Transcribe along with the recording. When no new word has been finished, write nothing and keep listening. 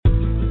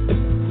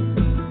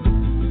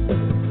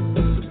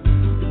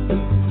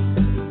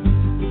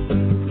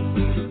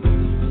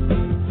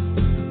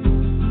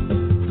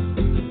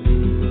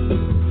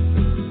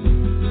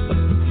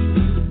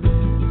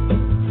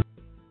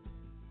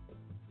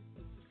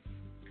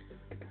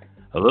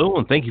Hello,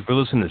 and thank you for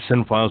listening to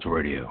Sin Files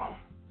Radio.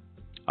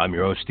 I'm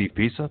your host, Steve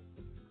Pisa.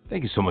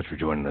 Thank you so much for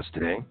joining us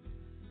today.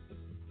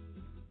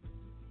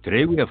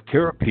 Today we have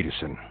Kara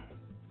Petersen,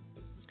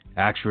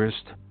 actress,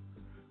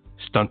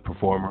 stunt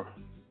performer.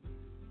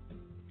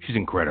 She's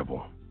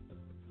incredible.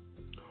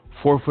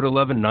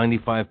 4'11",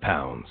 95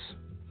 pounds.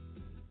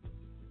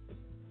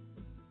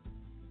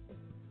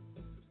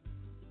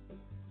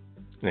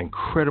 An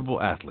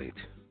incredible athlete.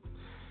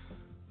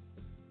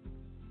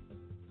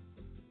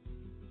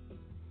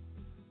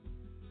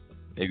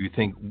 If you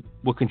think,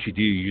 what can she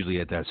do usually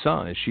at that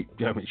size? She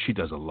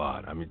does a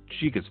lot.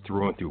 She gets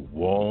thrown through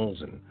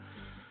walls, and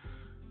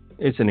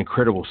it's an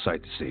incredible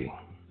sight to see.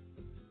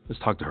 Let's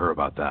talk to her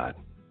about that.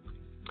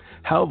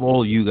 How have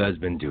all you guys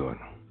been doing?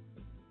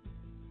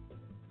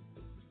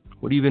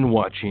 What have you been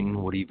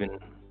watching? What have you been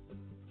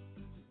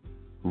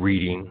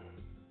reading?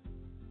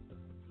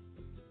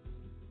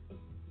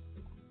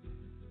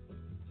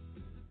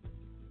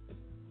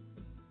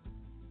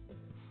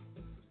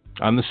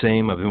 I'm the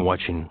same. I've been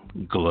watching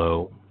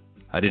Glow.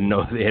 I didn't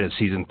know they had a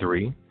season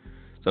 3,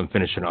 so I'm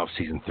finishing off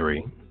season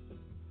 3.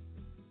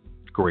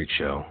 Great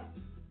show.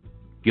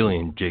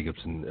 Gillian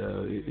Jacobson.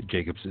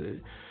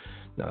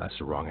 No, that's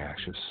the wrong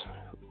actress.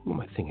 Who am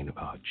I thinking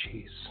about?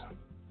 Jeez.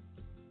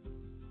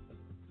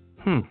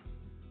 Let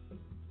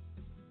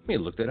me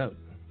look that up.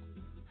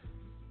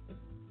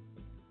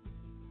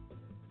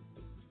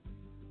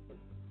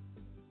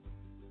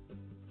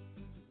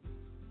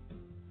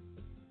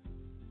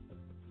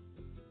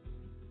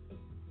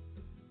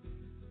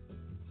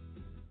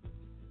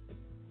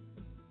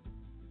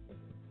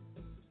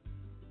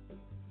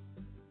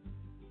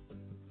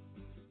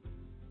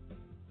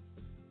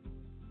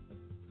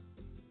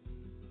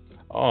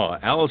 Oh,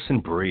 Alison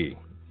Brie.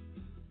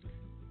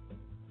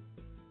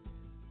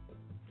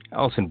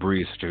 Alison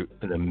Brie is such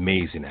an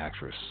amazing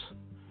actress.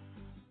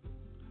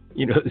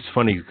 You know, it's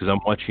funny because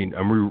I'm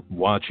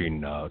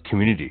rewatching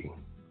Community,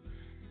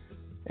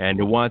 and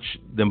to watch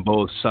them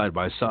both side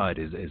by side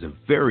is a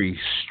very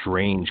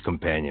strange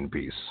companion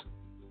piece.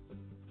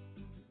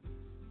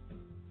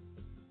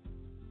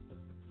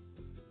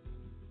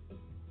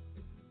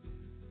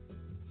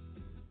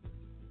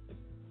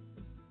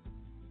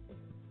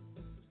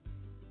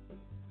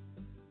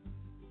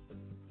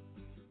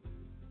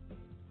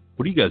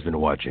 What have you guys been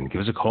watching?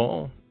 Give us a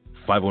call,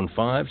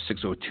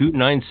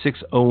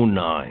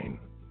 515-602-9609.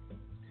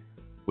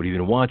 What have you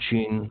been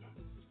watching?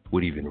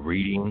 What have you been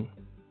reading?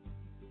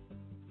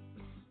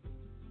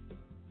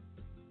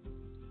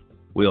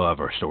 We all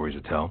have our stories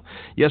to tell.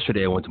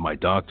 Yesterday I went to my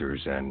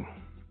doctor's and...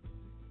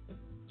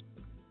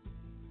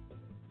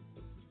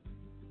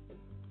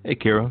 Hey,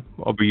 Kara,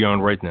 I'll be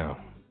on right now.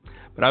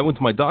 But I went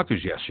to my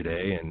doctor's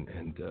yesterday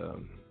and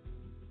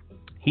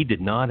he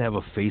did not have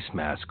a face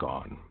mask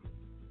on.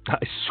 I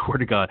swear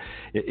to God,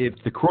 if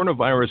the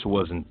coronavirus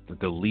wasn't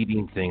the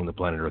leading thing on the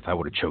planet Earth, I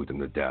would have choked him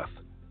to death.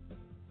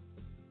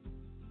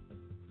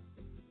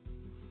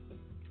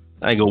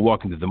 I go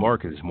walking to the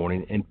market this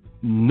morning, and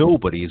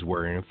nobody is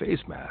wearing a face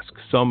mask.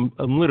 So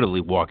I'm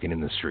literally walking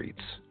in the streets.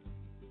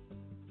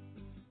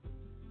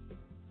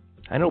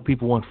 I know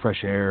people want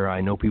fresh air. I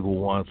know people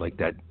want like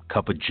that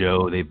cup of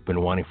joe they've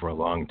been wanting for a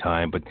long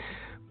time. But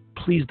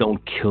please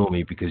don't kill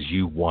me because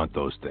you want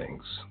those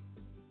things.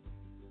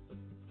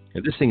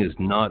 And this thing is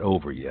not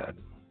over yet.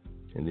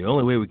 And the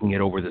only way we can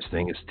get over this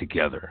thing is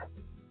together.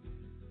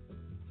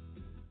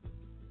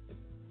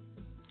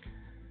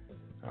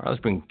 All right,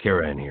 let's bring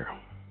Kara in here.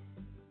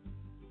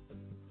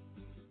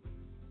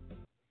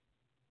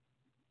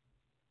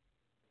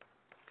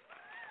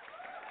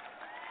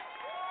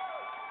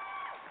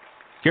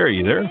 Kara,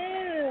 you there?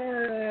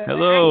 Hello.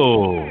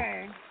 Hello.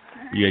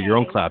 You got your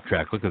own clap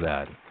track. Look at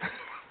that.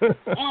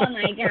 Oh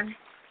my gosh.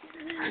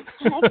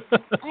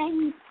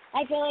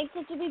 I feel like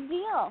such a big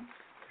deal.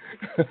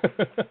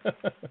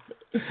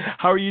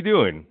 How are you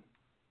doing?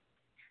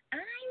 I'm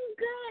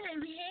good.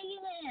 I'm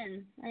hanging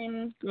in.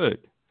 I'm good.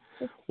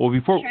 Well,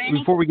 before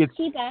we get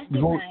keep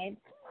occupied.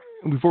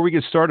 Before we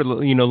get started, let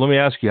me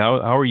ask you, how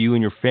are you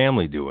and your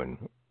family doing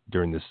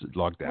during this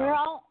lockdown? We're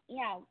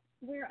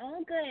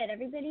all good.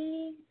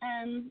 Everybody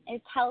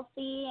is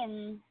healthy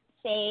and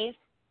safe.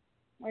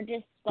 We're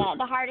just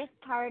the hardest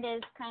part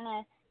is kind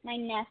of my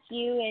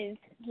nephew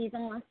he's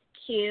almost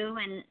 2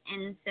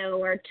 and so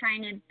we're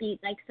trying to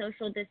beat like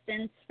social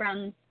distance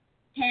from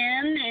him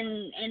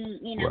and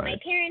right. My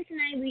parents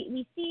and I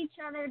we see each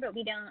other but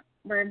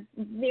we're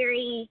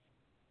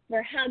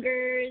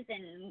huggers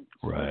and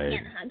right. we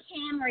can't hug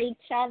him or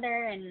each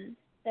other and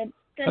that's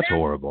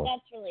horrible.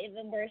 That's really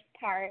the worst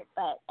part,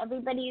 but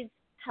everybody's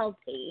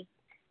healthy.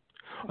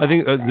 I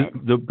think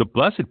the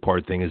blessed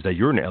part thing is that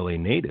you're an LA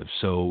native,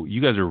 so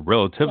you guys are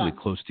relatively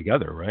close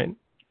together, right?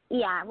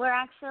 Yeah, we're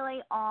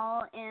actually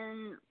all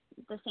in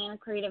the Santa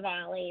Clarita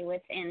Valley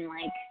within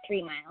like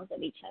 3 miles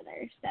of each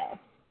other. So.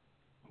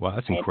 Wow,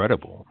 that's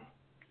incredible.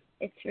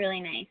 It's really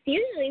nice.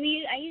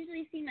 I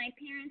usually see my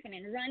parents. I'm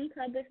in run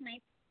club with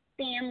my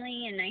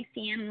family, and I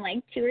see them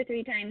like 2 or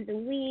 3 times a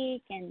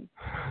week, and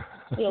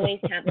we always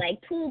have like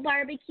pool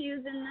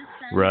barbecues in the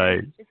summer.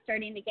 Right. Just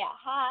starting to get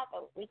hot,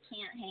 but we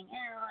can't hang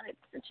out. It's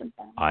such a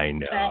bummer. I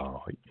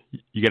know.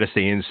 You got to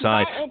stay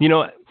inside. But You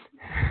know,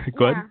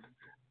 go ahead.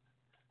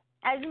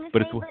 I was gonna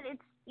But say, it's, but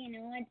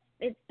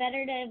it's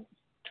better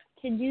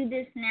to do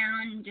this now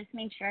and just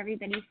make sure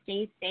everybody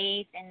stays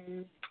safe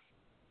and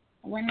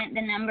limit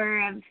the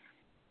number of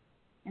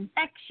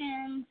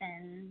infections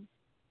and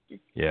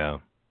just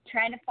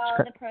try to follow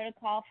the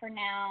protocol for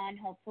now, and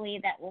hopefully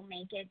that will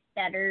make it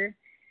better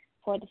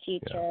for the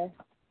future. Yeah.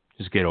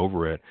 Just get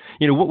over it.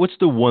 You know, what's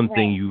the one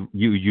thing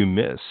you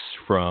miss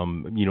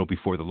from,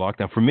 before the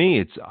lockdown? For me,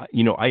 it's,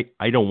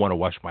 I don't want to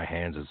wash my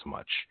hands as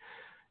much.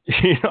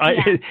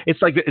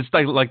 It's like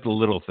the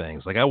little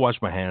things. Like I wash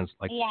my hands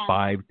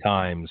 5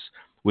 times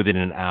within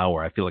an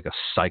hour. I feel like a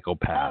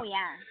psychopath. Oh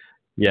yeah.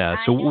 Yeah.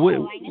 I So know.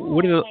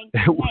 what are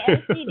my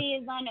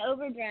OCD is on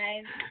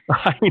overdrive.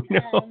 I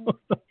know.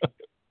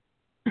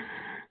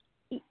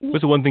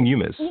 What's the one thing you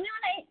miss? You know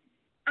what I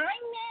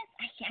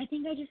miss? I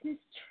think I just miss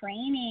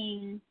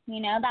training.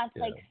 That's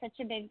like such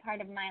a big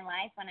part of my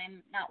life when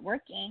I'm not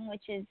working,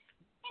 which is,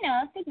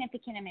 a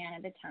significant amount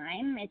of the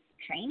time. It's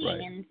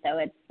training, and so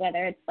it's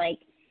whether it's like,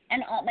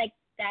 and all like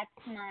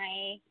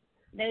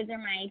those are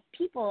my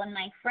people and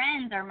my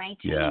friends or my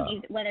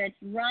team, whether it's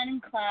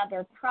run club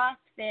or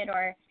CrossFit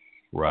or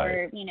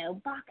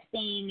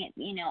boxing,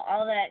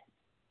 all that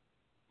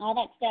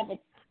stuff.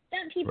 It's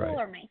some people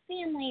or my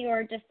family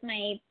or just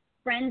my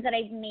friends that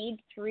I've made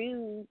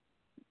through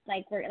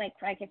like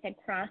I said,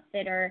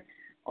 CrossFit or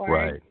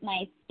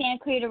my Santa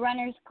Clarita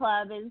Runners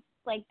Club is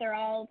like they're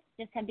all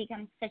just have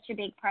become such a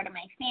big part of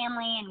my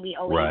family, and we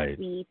always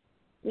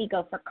we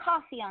go for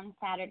coffee on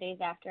Saturdays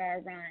after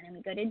our run, and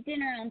we go to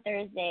dinner on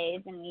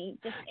Thursdays, and we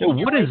just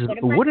what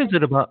is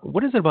it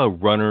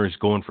about runners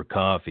going for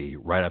coffee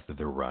right after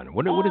their run?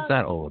 What is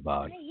that all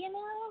about?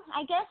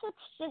 I guess it's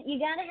just you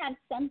got to have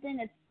something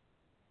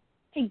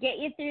to get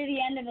you through the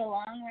end of a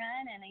long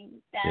run, and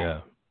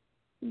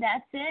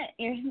that's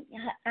it.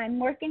 I'm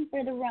working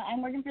for the run.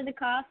 I'm working for the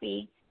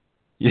coffee.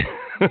 Yeah.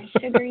 My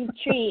sugary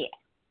treat.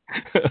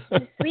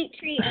 The sweet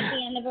treat at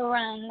the end of a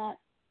run that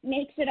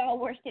makes it all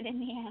worth it in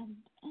the end.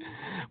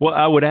 Well,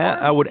 I would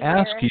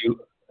ask you,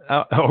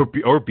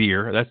 or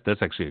beer.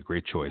 That's actually a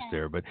great choice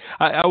there. But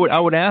I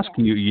would ask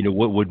you,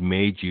 what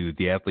made you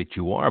the athlete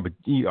you are? But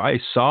I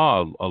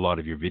saw a lot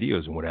of your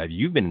videos and what have you.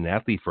 You've been an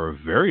athlete for a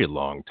very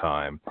long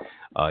time.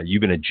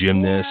 You've been a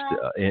gymnast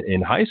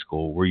in high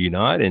school, were you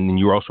not? And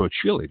you were also a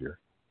cheerleader.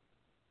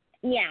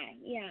 Yeah.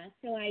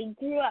 So I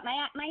grew up.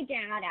 My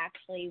dad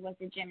actually was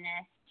a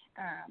gymnast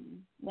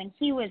when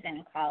he was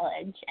in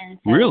college, and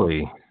so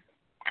really.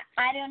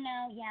 I don't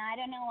know. Yeah, I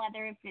don't know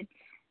whether if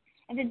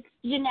it's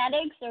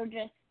genetics or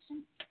just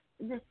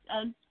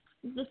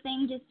the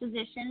same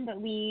disposition. But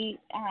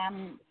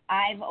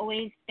I've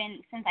always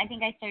been, since I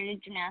think I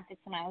started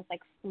gymnastics when I was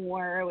like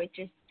 4, which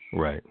is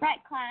rec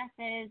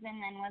classes,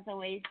 and then was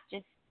always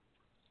just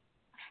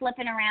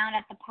flipping around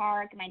at the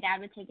park. My dad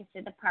would take us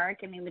to the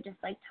park, and we would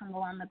just like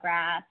tumble on the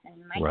grass. And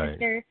my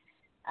sister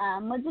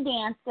was a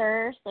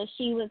dancer, so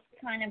she was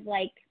kind of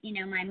like,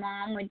 my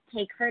mom would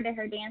take her to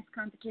her dance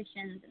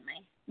competitions, and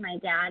my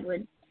dad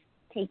would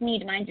take me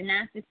to my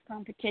gymnastics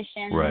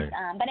competitions.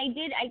 But I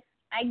did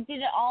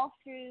it all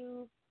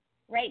through.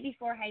 Right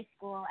before high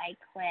school, I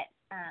quit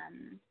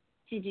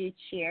to do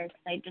cheer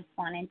because I just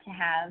wanted to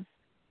have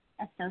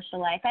a social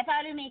life. I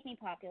thought it would make me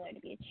popular to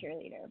be a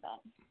cheerleader, but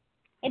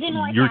it didn't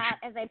work out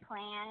as I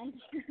planned.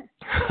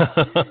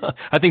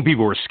 I think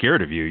people were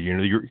scared of you.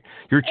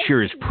 Your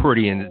cheer is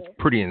pretty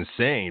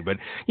insane. But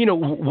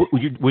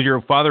was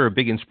your father a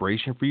big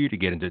inspiration for you to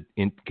get into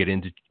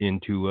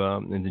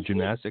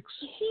gymnastics?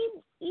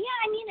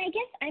 I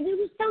guess I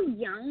was so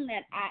young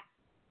that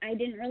I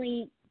didn't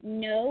really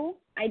know.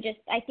 I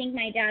think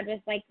my dad was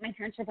like, my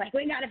parents were like,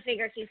 we got to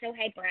figure, she's so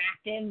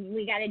hyperactive,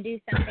 we got to do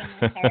something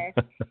with her.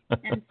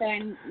 And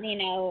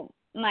so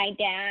my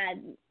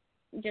dad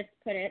just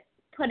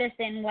put us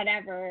in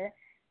whatever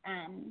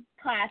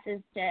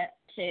classes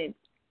to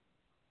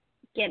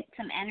get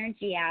some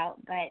energy out.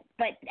 But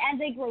as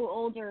I grew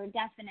older,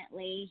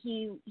 definitely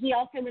he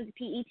also was a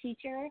PE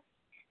teacher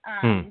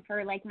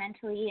for like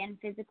mentally and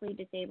physically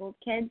disabled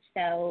kids.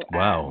 So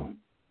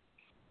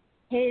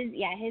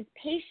his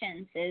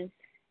patience is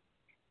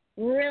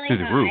really through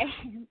the high. roof.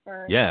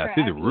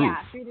 Through the roof.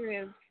 Yeah, through the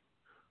roof.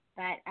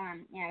 But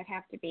it would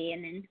have to be,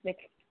 and then with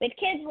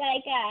kids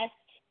like us.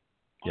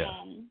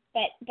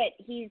 But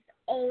he's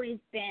always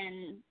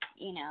been,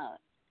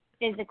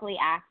 physically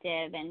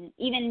active, and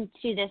even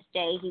to this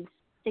day, he's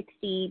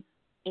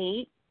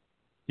 68.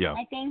 Yeah.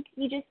 I think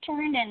he just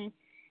turned, and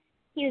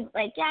he was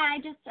like, I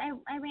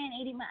ran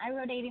 80 I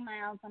rode 80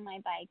 miles on my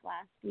bike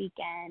last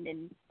weekend,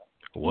 and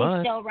he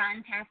still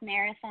runs half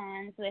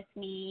marathons with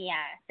me.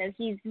 Yeah. So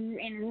he's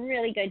in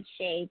really good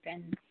shape,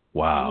 and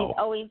he's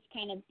always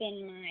kind of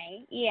been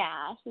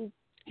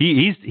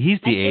He's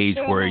the age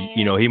where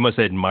he must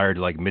have admired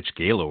like Mitch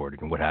Gaylord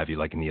and what have you,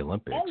 like in the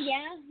Olympics. Oh yeah,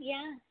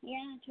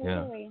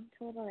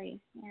 totally.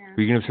 Yeah.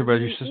 Were you gonna say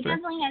about your sister? He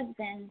definitely has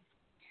been.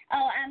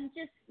 Oh,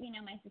 just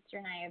my sister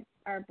and I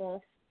are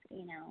both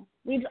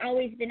we've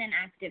always been an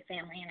active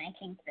family, and I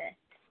think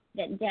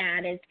that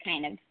Dad has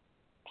kind of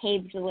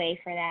paved the way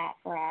for that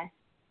for us.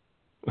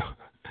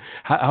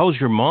 How's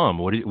your mom?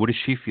 What does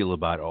she feel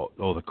about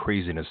all the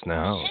craziness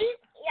now? She's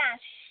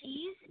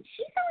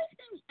always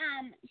been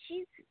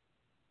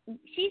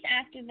she's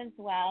active as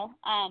well.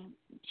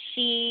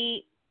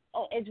 She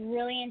is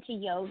really into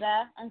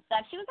yoga and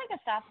stuff. She was like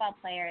a softball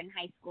player in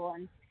high school,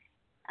 and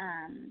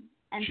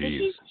so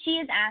she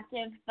is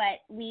active,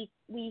 but we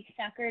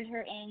suckered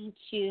her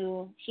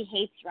into, she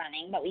hates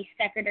running, but we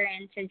suckered her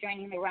into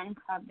joining the run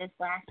club this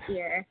last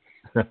year.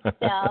 So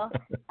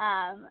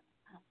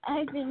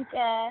I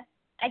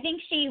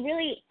think she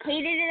really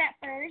hated it at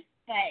first,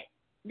 but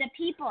the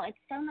people, it's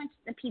so much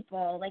the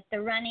people. Like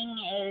the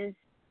running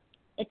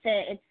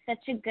it's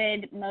such a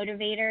good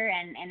motivator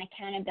and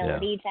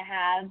accountability to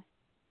have.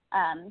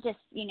 Just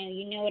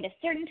at a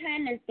certain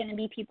time there's going to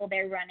be people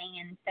there running,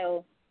 and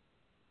so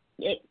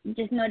it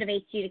just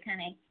motivates you to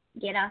kind of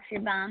get off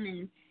your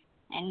bum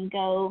and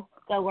go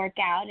work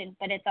out.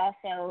 But it's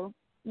also,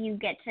 you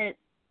get to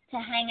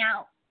hang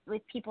out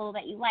with people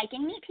that you like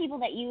and meet people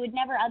that you would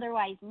never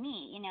otherwise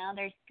meet.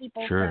 There's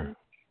people from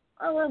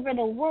all over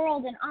the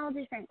world and all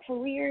different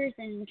careers,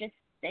 and just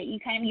that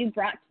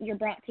you're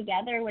brought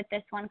together with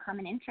this one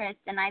common interest.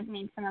 And I've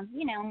made some of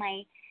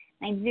my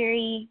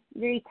very,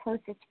 very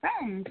closest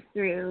friends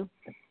through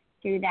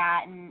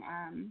that, and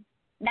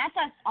that's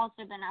also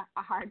been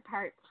a hard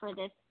part for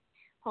this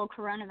whole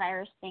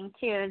coronavirus thing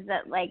too, is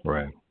that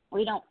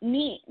we don't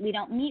meet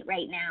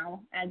right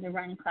now as a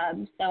run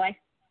club. So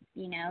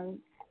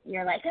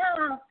you're like,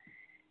 oh,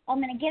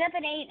 I'm gonna get up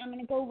at 8 and I'm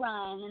gonna go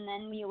run, and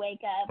then you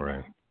wake up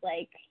and it's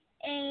like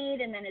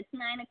 8, and then it's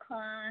 9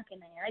 o'clock,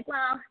 and then you're like,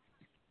 well,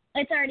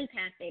 it's already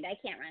past 8. I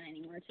can't run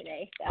anymore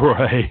today. So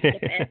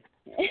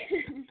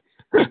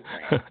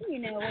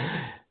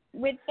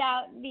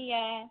without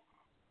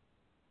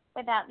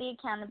the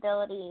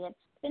accountability, it's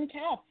been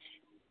tough.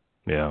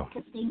 Yeah.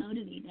 To stay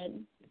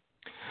motivated.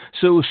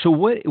 So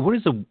what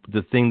is the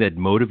thing that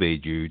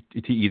motivated you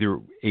to either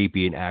A,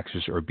 be an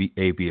actress, or be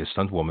a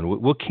stunt woman?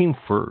 What came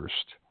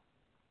first?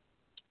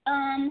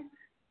 I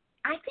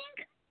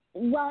think,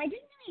 I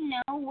didn't really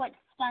know what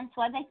stunts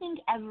was. I think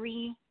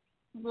every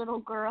little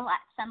girl at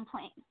some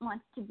point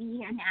wants to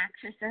be an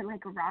actress or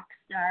like a rock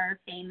star,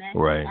 famous.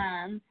 Right.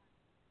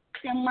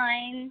 So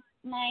mine,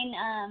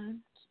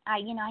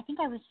 I think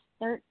I was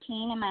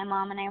 13, and my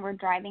mom and I were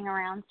driving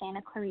around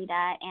Santa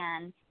Clarita,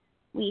 and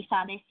we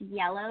saw this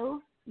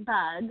yellow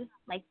bug,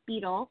 like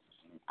beetle,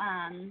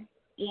 and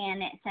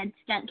it said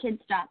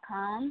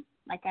stuntkids.com.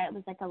 It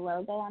was like a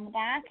logo on the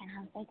back, and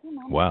I was like, oh,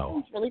 Mom, wow, that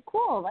sounds really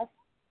cool.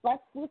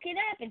 Let's look it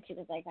up. And she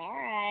was like, all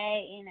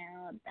right,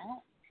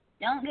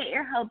 don't get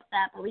your hopes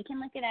up, but we can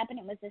look it up. And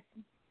it was this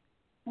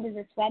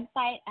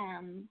website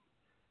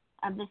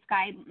of this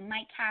guy,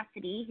 Mike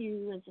Cassidy,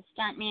 who was a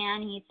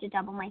stuntman. He used to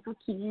double Michael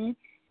Keaton.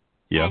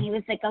 Yeah. And he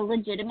was like a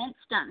legitimate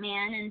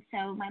stuntman. And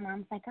so my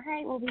mom's like, all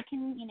right, well, we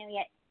can,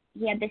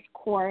 he had this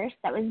course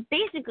that was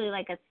basically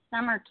like a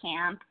summer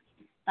camp,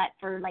 but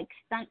for like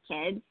stunt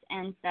kids.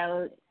 And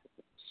so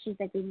she's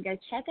like, we can go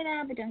check it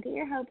out, but don't get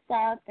your hopes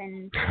up.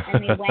 And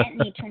we went,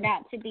 and he turned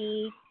out to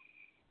be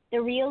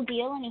the real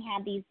deal. And he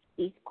had these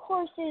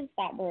courses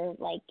that were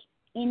like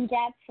in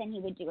depth, and he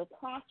would do a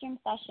classroom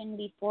session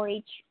before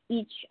each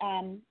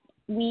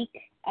week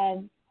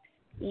of,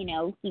 you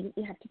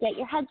have to get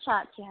your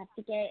headshots, you have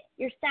to get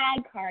your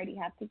SAG card, you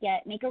have to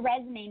make a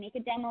resume, make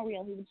a demo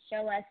reel. He would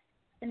show us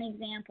some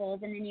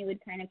examples, and then you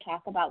would kind of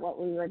talk about what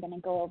we were going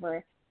to go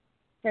over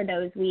for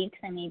those weeks.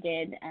 And we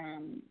did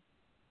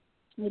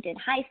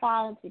high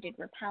falls, we did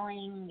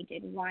rappelling, we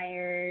did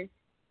wires,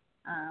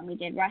 we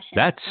did Russian.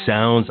 That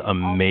sounds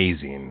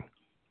amazing.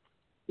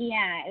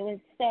 Yeah, it was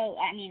so,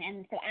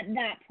 and so at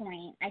that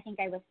point, I think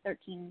I was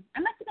 13. I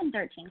must have been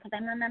 13, because I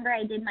remember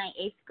I did my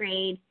 8th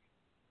grade,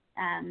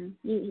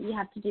 you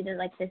have to do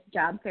this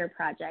job fair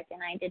project,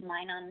 and I did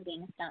mine on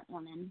being a stunt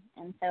woman.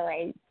 And so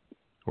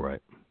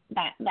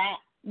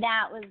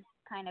that was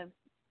kind of,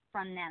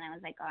 from then I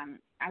was like,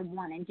 I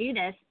want to do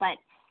this, but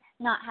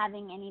not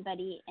having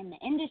anybody in the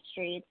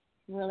industry, it's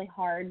really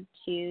hard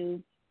to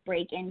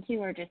break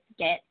into or just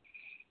get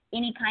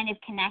any kind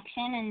of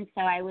connection. And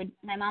so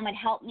my mom would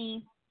help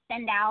me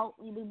send out,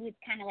 we would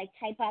kind of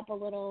type up a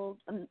little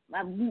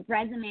a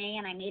resume,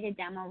 and I made a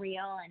demo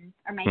reel,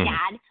 or my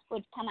dad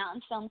would come out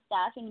and film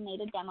stuff, and he made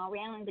a demo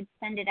reel, and we would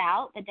send it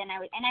out. But then I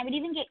would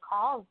even get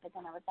calls, but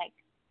then I was like,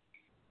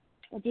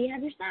 well, do you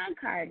have your SAG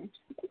card? And she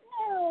was like,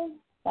 no.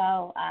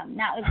 So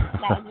that was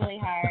really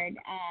hard.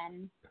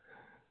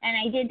 And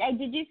I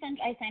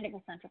signed up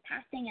for Central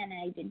Casting, and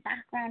I did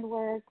background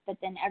work, but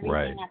then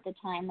everything at the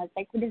time was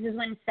this is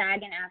when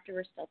SAG and AFTRA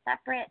were still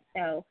separate.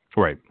 So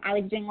I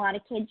was doing a lot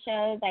of kid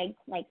shows. I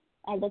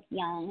looked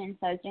young, and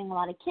so I was doing a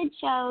lot of kid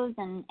shows,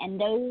 and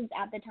those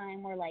at the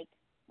time were like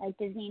like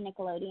Disney,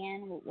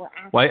 Nickelodeon, will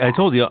ask Well, I us.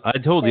 told the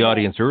So that,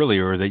 audience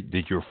earlier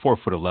that you're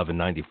 4'11",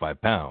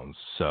 95 pounds.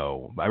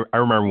 So I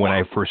remember when I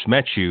yeah, first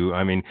met you.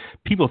 I mean,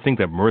 people think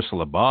that Marissa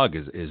LeBog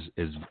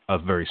is a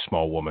very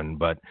small woman,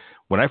 but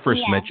when I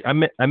first met yeah,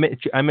 you,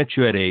 I met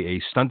you at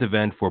a stunt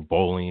event for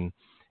bowling,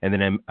 and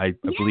then I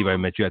believe I yeah,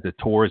 met you at the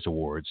Tours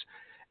Awards,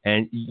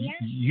 and yeah,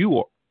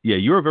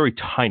 you're a very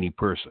tiny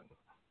person,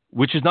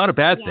 which is not a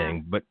bad yeah,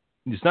 thing, but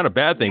it's not a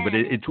bad thing, but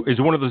no,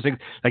 it's one of those things.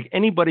 Like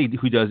anybody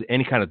who does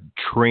any kind of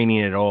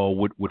training at all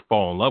would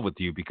fall in love with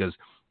you because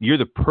you're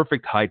the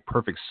perfect height,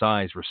 perfect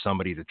size for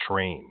somebody to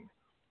train.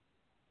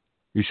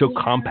 You're so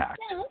yeah. compact.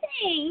 No,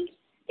 thanks,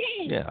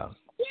 thanks. Yeah,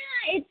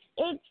 Yeah,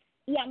 it's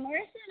yeah.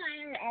 Marissa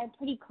and I are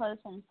pretty close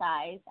in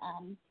size,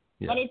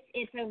 yeah, but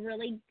it's a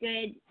really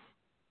good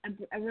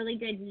a really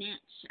good niche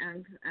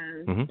of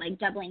hmm like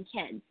doubling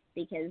kids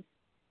because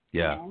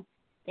you yeah, know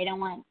they don't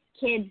want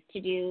kids to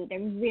do. They're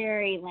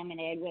very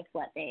limited with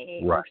what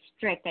they right, or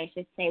strict, I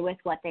should say, with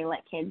what they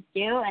let kids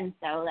do, and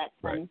so that's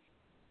right. when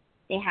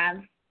they have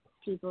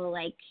people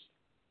like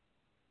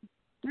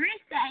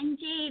Marissa and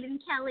Jade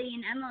and Kelly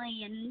and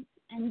Emily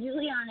and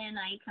Juliana and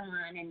I come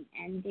on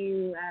and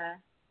do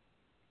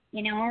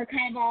we're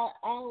kind of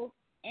all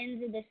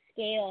ends of the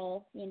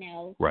scale,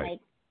 Right. like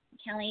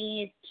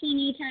Kelly is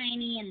teeny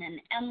tiny and then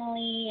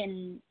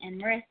Emily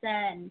and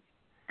Marissa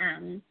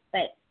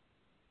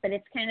but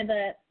it's kind of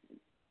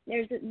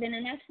there's been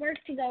enough work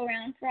to go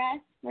around for us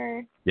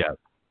Yeah.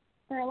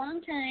 for a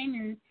long time,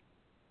 and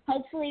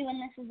hopefully when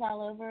this is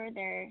all over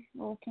there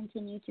will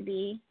continue to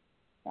be.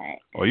 But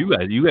Oh,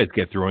 you guys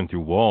get thrown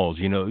through walls.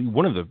 You know,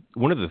 one of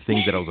the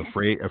things that I was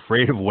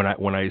afraid of when I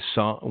when I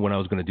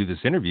was going to do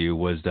this interview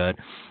was that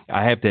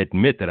I have to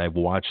admit that I've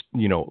watched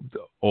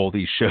all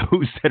these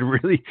shows that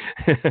really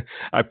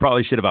I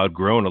probably should have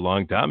outgrown a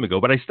long time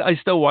ago. But I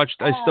still watch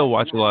a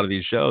lot yeah, of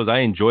these shows. I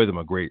enjoy them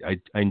I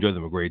enjoy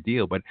them a great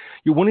deal. But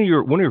one of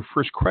your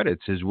first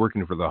credits is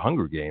working for the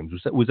Hunger Games.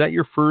 Was that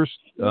your first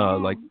yeah.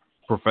 like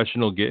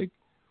professional gig?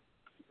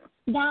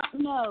 That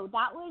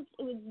was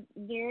it was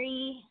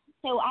very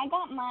so I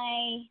got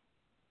my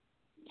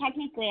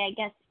technically I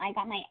guess I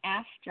got my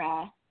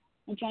AFTRA.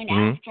 I joined Hmm.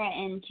 AFTRA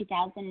in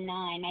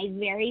 2009. My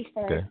very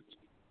first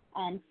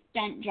Okay.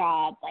 stunt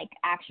job, like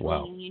actual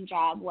Wow. union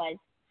job, was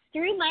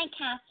through Mike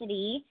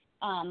Cassidy,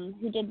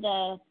 who did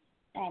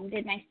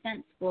my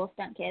stunt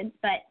kids,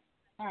 but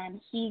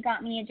he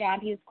got me a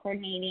job. He was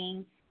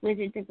coordinating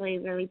Wizards of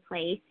Waverly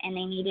Place, and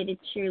they needed a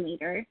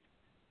cheerleader.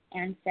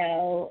 And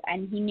so,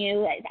 and he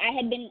knew I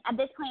had been, at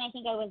this point, I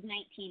think I was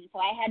 19. So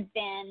I had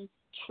been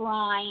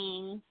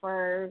trying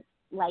for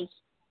like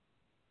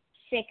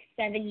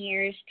 6-7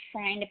 years,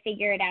 trying to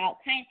figure it out,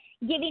 kind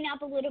of giving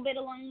up a little bit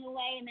along the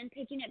way and then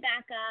picking it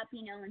back up,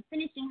 and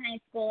finishing high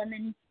school and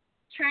then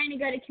trying to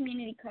go to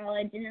community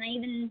college. And then I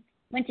even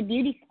went to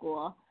beauty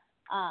school.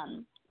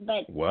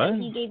 But so What?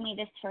 he gave me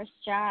this first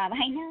job.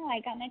 I know,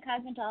 I got my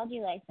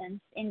cosmetology license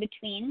in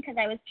between because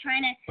I was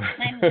trying to,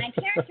 my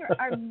parents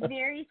are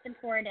very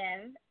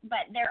supportive,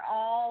 but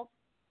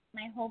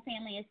my whole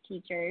family is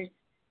teachers.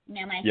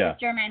 My Yeah.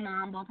 sister and my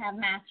mom both have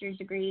master's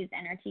degrees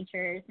and are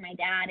teachers. My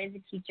dad is a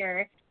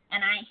teacher.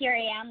 And here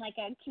I am, like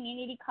a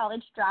community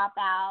college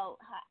dropout.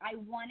 I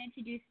wanted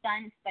to do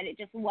stunts, but it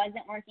just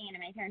wasn't working. And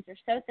my parents are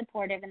so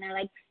supportive, and they're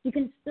like, you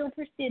can still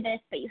pursue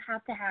this, but you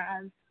have to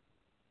have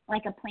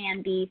like a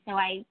plan B. So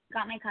I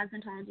got my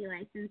cosmetology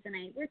license, and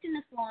I worked in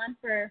the salon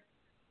for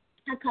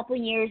a couple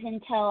years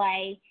until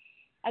I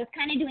was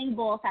kind of doing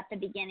both at the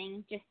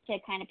beginning just to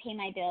kind of pay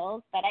my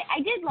bills. But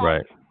I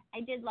Right.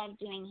 did love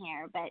doing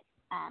hair, but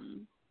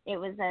it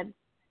was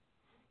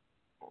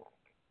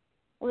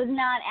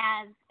not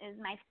as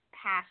my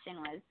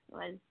passion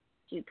was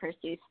to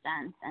pursue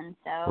stunts. And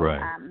so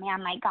Right.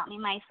 Mike got me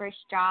my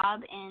first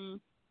job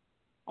in,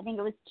 I think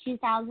it was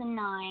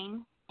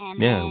 2009, and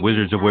Yeah. then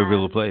Wizards of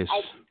Waverly Place.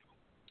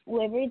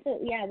 Wizards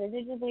of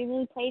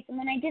Waverly Place, and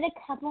then I did a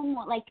couple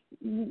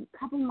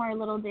more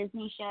little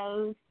Disney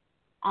shows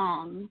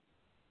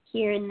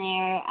here and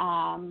there,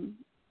 and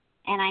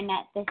I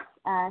met this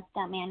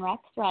stuntman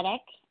Rex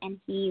Reddick, and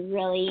he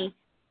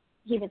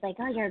was like,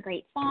 oh, you're a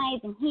great size,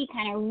 and he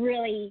kind of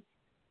really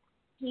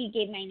he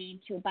gave my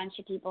name to a bunch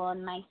of people,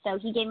 and so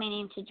he gave my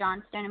name to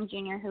John Stoneham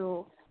Jr.,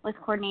 who was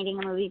coordinating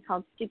a movie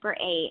called Super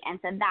 8, and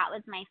so that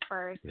was my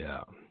first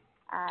Yeah.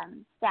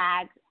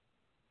 SAG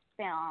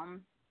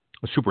film.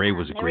 Super 8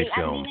 was a great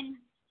film.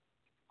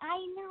 I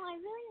know, I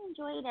really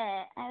enjoyed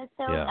it. I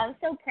Yeah. was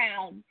so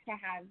proud to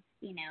have,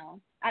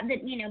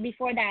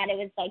 before that it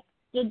was like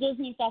the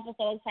Disney stuff was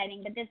so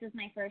exciting, but this is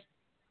my first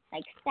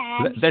like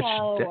SAG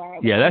show.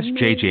 That's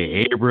J.J.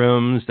 movie.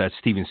 Abrams. That's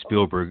Steven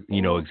Spielberg.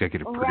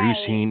 Executive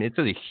producing. It's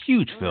a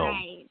huge film.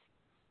 Right.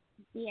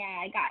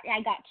 Yeah,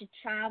 I got to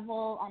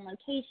travel on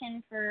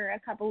location for a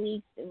couple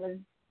weeks. It was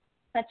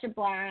such a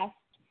blast.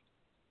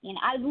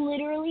 I was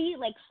literally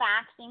like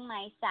faxing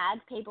my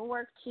SAG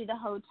paperwork to the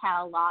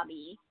hotel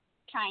lobby,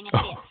 trying to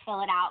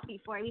fill it out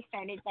before we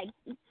started like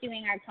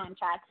doing our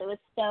contracts. It was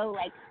so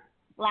like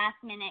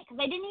last minute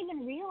because I didn't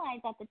even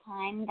realize at the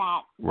time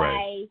that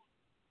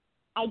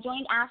I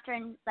joined after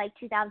in like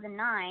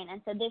 2009,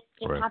 and so this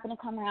just Right. happened to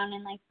come around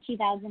in like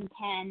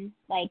 2010.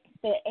 Like,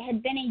 so it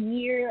had been a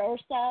year or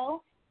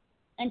so,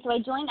 and so I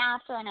joined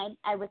after, and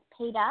I was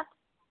paid up.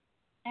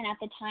 And at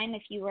the time,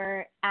 if you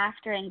were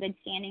after in good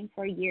standing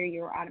for a year,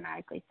 you were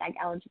automatically SAG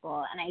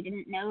eligible. And I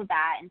didn't know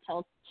that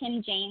until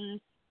Tim James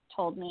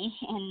told me,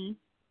 and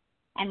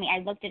I mean, I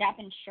looked it up,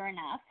 and sure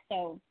enough,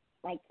 so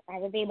like I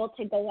was able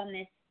to go on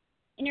this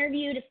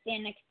interview to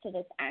stand next to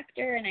this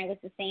actor, and I was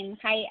the same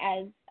height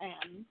as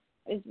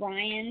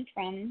Ryan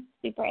from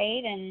Super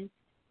 8, and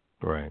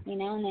Right. you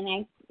know, and then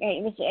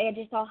it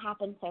just all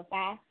happened so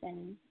fast,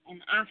 and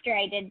after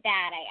I did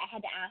that, I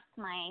had to ask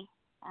my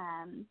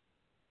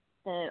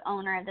the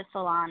owner of the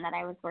salon that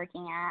I was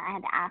working at, I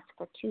had to ask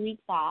for 2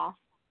 weeks off,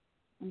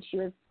 and she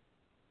was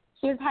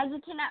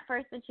hesitant at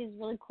first, but she was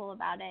really cool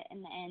about it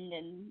in the end,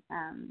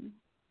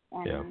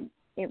 and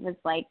it was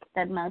like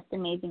the most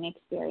amazing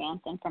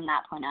experience. And from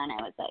that point on,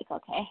 I was like,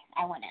 okay,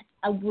 I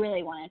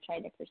really want to try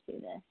to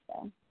pursue this.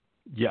 So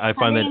Yeah, I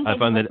find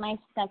that my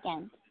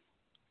second.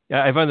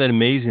 Yeah, I find that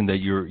amazing that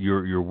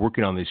you're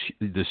working on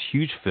this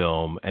huge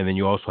film, and then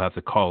you also have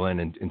to call in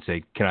and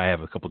say, "Can I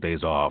have a couple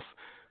days off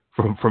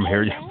from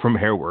hair from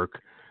hair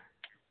work?"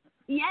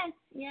 Yes,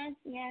 and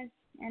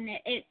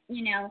it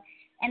you know,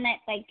 and that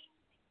like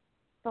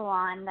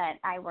salon that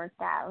I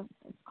worked at,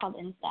 it's called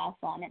Insta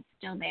Salon. It's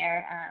still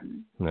there.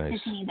 Nice.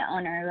 Tiffany, the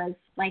owner, was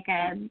like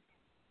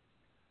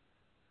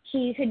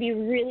she could be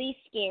really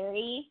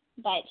scary,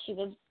 but she's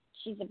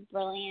a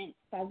brilliant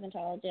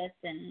cosmetologist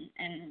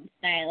and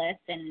stylist,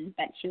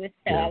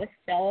 but I was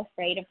so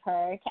afraid of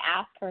her to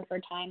ask her for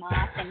time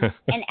off,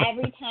 and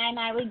every time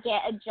I would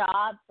get a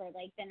job for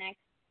like the next,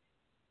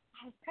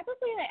 I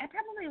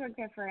probably worked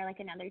there for like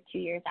another 2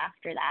 years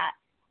after that,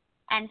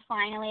 and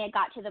finally it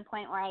got to the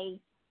point where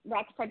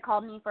Rex had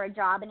called me for a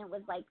job, and it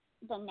was like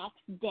the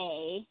next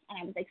day, and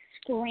I was like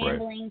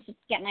scrambling to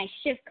get my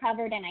shift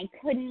covered, and I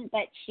couldn't,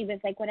 but she was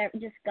like, whatever,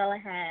 just go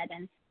ahead.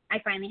 And I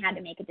finally had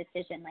to make a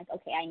decision, like,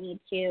 okay, I need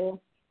to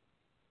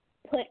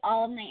put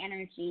all of my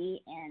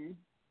energy in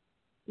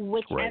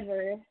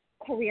whichever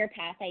career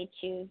path I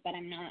choose, but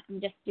I'm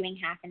just doing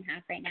half and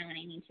half right now, and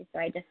I need to, so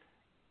I just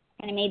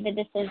kind of made the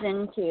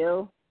decision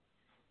to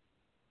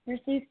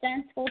pursue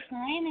stunts full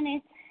time,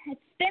 and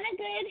it's been a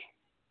good,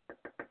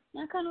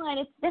 knock on wood,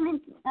 it's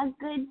been a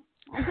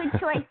good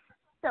choice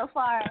so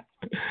far.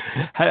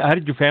 How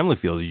did your family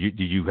feel? Did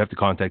you have to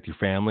contact your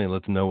family and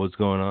let them know what's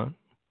going on?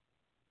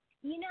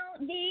 You know,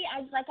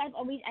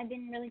 I've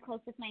been really close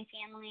with my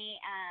family.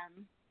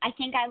 I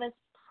think I was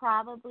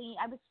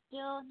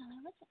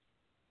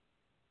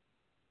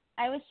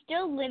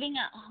still living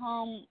at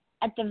home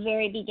at the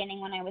very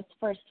beginning when I was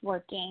first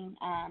working.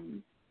 I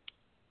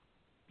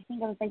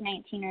think I was like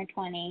 19 or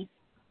 20.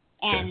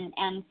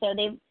 And so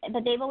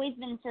they've always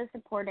been so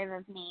supportive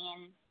of me,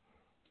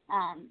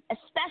 and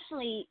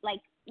especially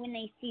like when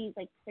they see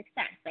like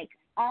success, like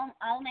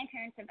all my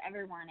parents have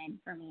ever wanted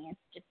for me is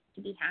just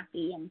to be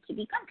happy and to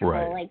be comfortable.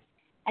 Right. Like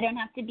I don't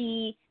have to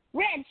be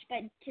rich,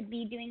 but to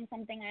be doing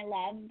something I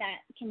love that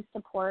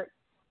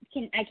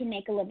I can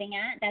make a living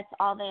at. That's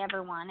all they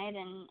ever wanted,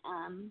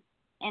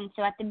 and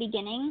so at the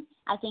beginning,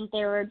 I think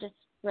they were just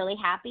really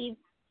happy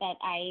that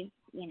I,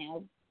 you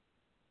know,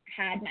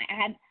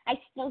 I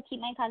still keep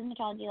my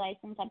cosmetology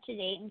license up to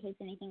date in case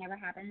anything ever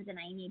happens and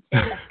I need to.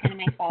 That's kind of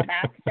my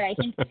fallback. So I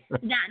think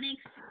that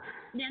makes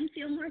them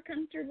feel more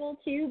comfortable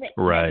too. But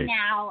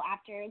now,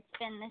 after it's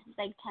been, this is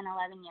like 10,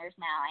 11 years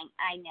now,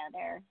 I know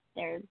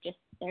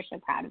they're so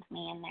proud of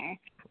me, and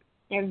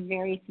they're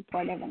very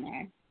supportive, and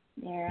they're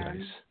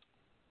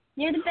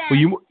the best.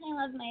 Well, I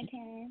love my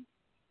parents.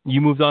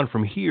 You moved on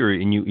from here,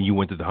 and you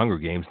went to the Hunger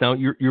Games. Now,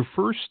 your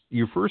first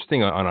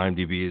thing on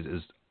IMDb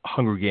is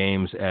Hunger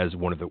Games as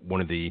one of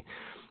the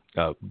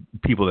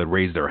people that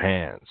raised their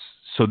hands.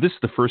 So this is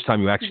the first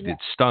time you actually did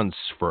stunts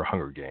for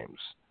Hunger Games.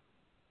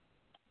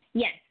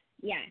 Yes,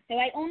 yeah. So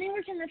I only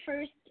worked in the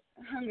first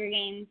Hunger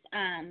Games,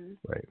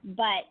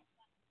 but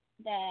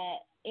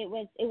it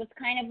was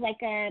kind of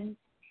like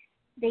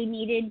they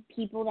needed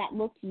people that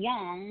looked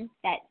young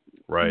that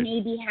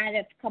maybe had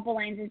a couple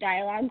lines of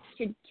dialogue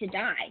to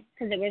die,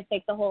 because it was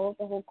like the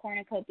whole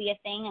cornucopia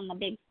thing and the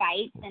big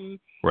fights and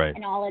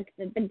all like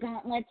the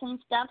gauntlets and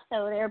stuff.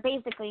 So they were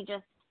basically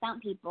just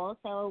stunt people.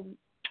 So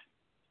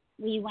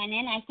we went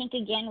in. I think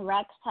again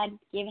Rex had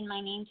given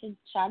my name to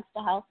Chad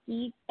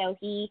Stahelski, so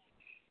he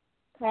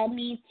called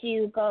me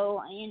to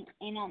go in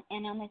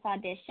on this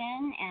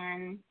audition,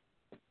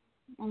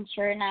 and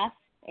sure enough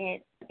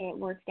it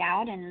worked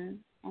out, and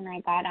I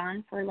got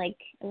on for I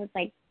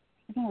think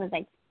it was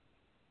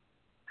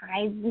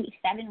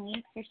 7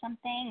 weeks or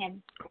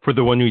something. For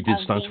the one you did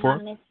stunts for?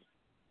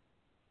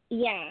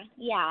 Yeah.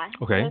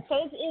 Okay. So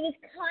it was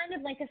kind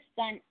of like a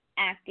stunt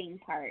acting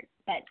part,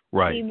 but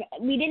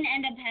we didn't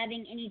end up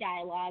having any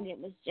dialogue. It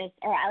was just,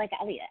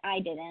 I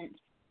didn't.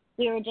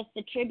 We were just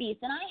the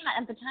tributes, and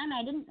at the time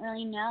I didn't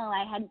really know.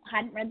 I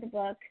hadn't read the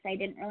books. I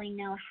didn't really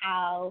know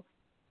how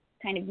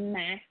kind of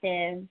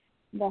massive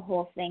the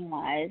whole thing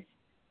was.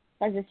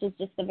 because this was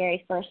just the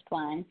very first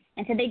one,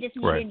 and so they just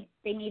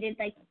needed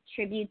like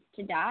tributes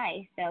to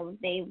die. So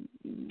they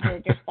were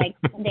just like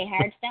they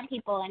hired stunt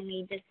people, and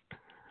we just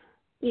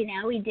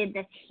we did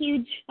this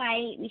huge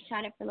fight. We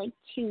shot it for like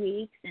 2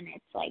 weeks, and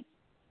it's like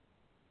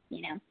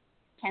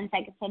 10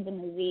 seconds of the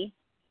movie.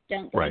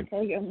 Don't blink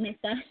or you'll miss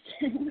us.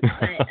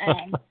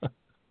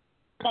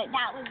 But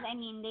that was,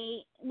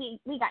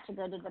 we got to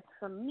go to the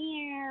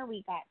premiere.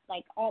 We got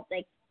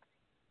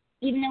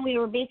even though we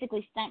were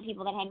basically stunt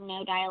people that had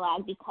no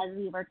dialogue because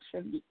we were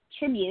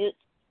tributes,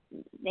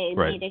 they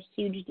made a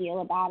huge deal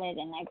about it.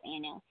 And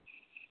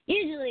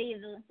usually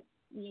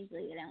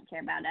they don't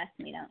care about us.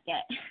 And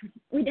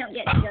we don't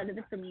get to go to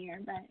the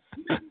premiere. But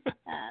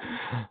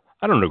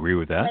I don't agree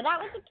with that. But that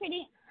was a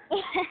pretty.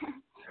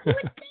 You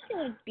would think it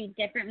would be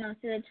different most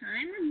of the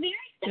time. Very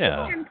stunt people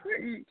are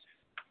important.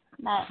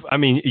 But,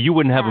 you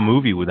wouldn't have a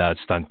movie without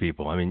stunt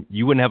people.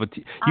 You wouldn't have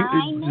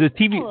the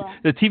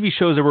TV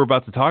shows that we're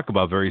about to talk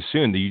about very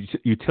soon, the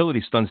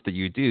utility stunts that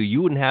you do, you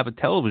wouldn't have a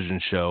television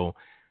show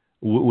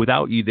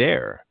without you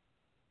there.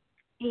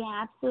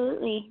 Yeah,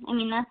 absolutely.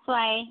 That's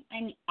why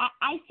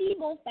I see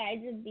both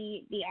sides of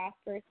the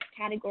Oscar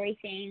category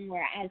thing,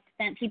 where as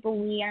stunt people,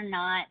 we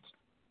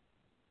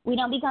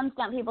don't become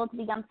stunt people to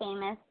become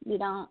famous. We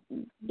don't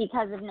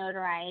because of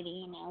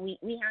notoriety.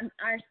 We have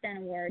our stunt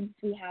awards.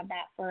 We have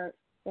that for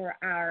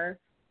our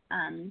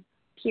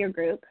peer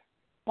group,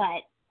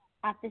 but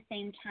at the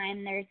same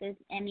time, there's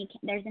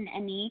an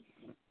Emmy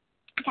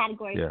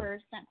category for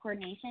stunt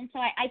coordination. So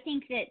I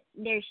think that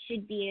there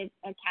should be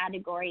a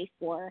category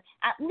for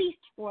at least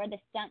for the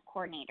stunt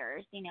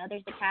coordinators.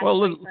 There's a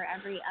category for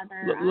every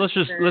other. Let's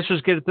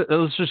just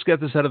get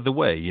this out of the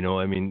way.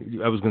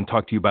 I was going to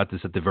talk to you about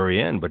this at the very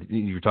end, but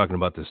you're talking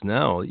about this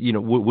now.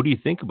 What do you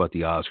think about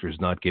the Oscars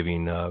not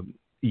giving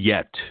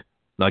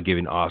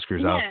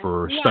Oscars out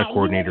for stunt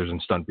coordinators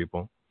and stunt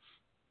people?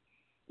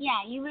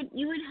 Yeah, you would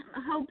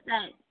hope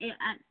that it,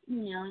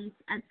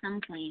 at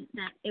some point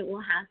that it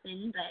will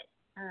happen, but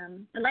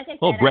like I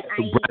said,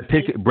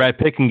 Brad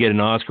Pitt can get an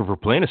Oscar for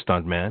playing a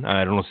stunt man.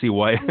 I don't see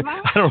why.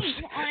 I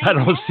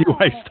don't see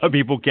why stunt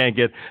people can't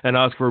get an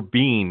Oscar for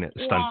being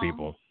stunt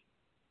people.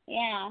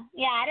 Yeah.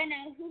 I don't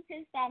know who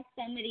pissed off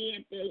somebody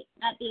at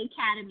the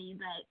Academy,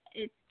 but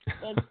it's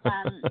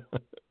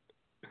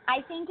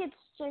I think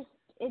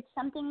it's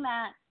something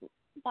that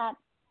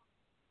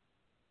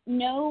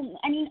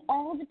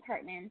all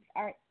departments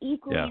are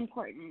equally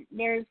important.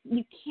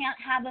 You can't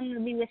have a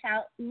movie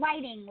without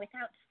lighting,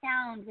 without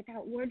sound,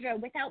 without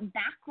wardrobe, without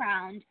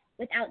background,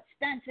 without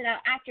stunts, without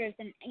actors.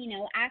 And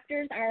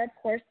actors are of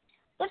course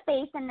the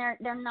face, and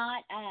they're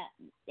not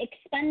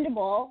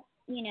expendable,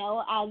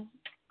 as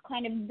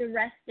kind of the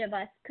rest of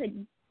us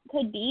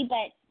could be.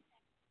 But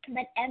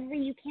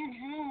you can't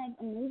have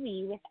a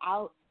movie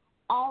without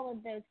all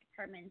of those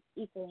departments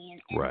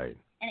equally.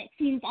 And it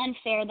seems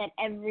unfair that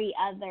every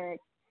other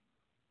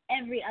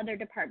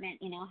department,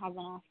 has an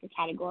Oscar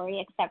category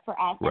except for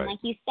us. And like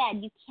you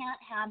said, you can't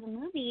have a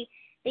movie.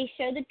 They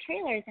show the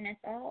trailers and it's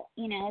all,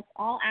 it's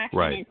all action.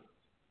 Right.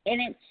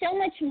 It's so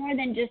much more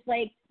than just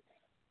like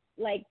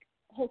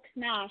Hulk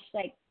smash.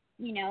 The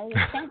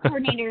stunt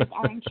coordinators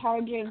are in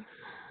charge of.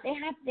 They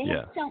have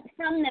some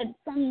from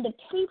the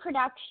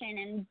pre-production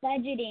and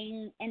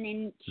budgeting, and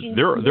then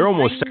they're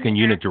almost second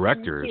unit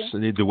directors.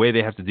 The way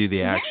they have to do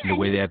the action, the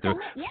way they have to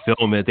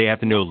film it, they have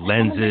to know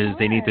lenses.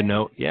 They need to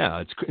know. Yeah,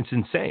 it's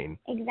insane.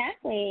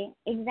 Exactly.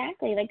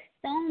 Like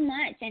so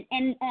much,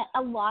 and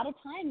a lot of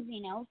times,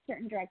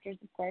 certain directors,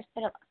 of course,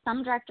 but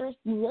some directors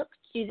look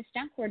to the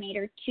stunt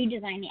coordinator to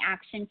design the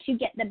action to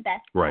get the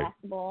best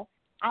possible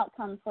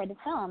outcome for the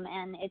film,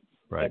 and it's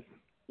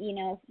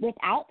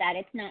without that,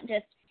 it's not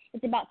just.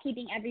 It's about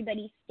keeping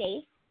everybody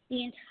safe,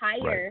 the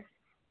entire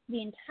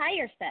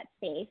set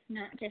safe,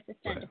 not just the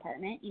stunt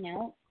department,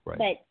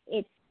 But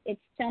it's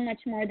so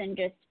much more than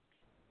just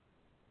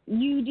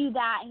you do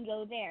that and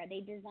go there. They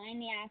design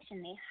the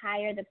action, they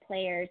hire the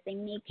players, they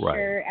make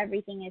sure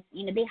everything is,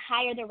 they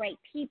hire the right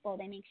people,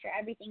 they make sure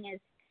everything is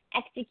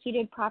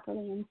executed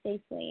properly and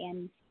safely.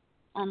 And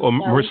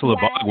Marissa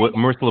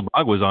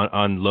LeBog was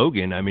on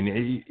Logan.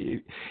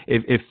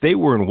 If they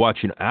weren't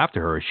watching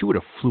after her, she would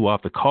have flew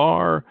off the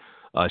car.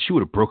 She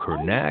would have broke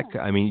her neck.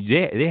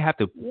 They have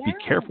to be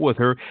careful with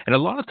her. And a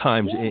lot of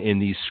times in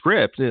these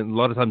scripts, and a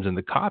lot of times in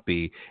the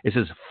copy, it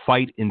says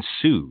 "fight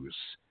ensues."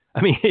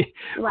 They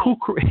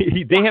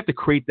have to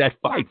create that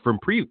fight for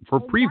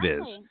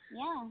previs.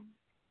 Yeah,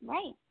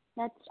 right.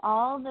 That's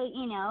all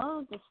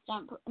the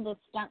stunt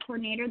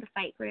coordinator, the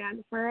fight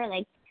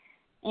choreographer,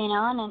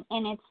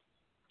 and it's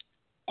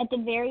at the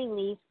very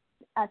least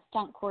a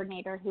stunt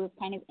coordinator who is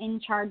kind of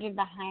in charge of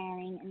the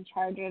hiring, in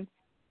charge of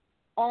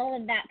all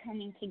of that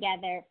coming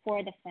together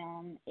for the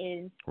film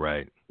is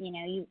right.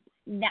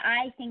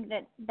 I think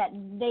that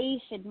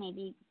they should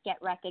maybe get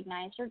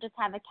recognized or just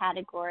have a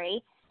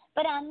category.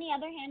 But on the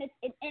other hand,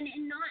 it's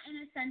not in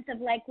a sense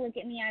of like, look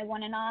at me, I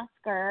won an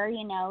Oscar.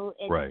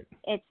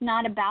 It's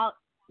not about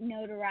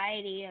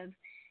notoriety of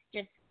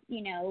just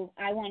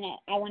I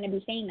want to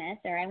be famous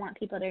or I want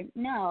people to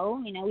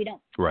know. We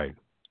don't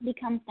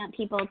become stunt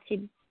people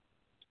to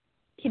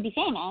to be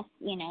famous,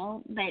 you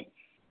know, but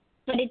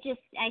I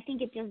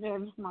think it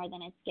deserves more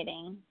than it's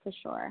getting, for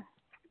sure.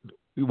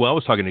 Well, I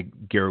was talking to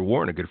Gary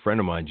Warren, a good friend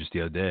of mine, just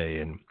the other day,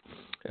 and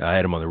I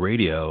had him on the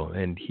radio,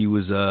 and he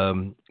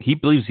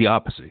believes the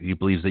opposite. He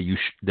believes that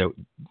that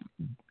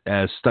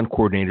as stunt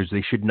coordinators,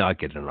 they should not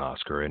get an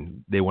Oscar,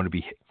 and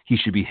he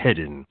should be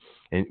hidden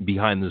and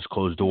behind those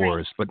closed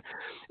doors. Right.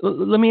 But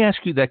let me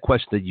ask you that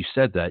question that you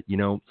said that,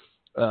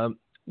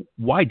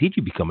 why did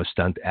you become a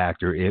stunt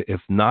actor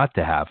if not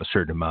to have a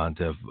certain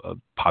amount of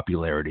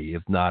popularity,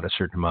 if not a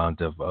certain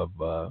amount of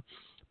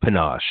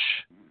panache?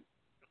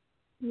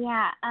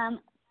 Yeah,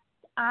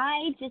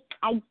 I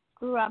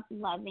grew up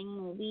loving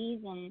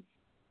movies and,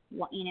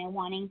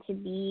 wanting to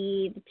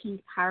be the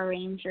Pink Power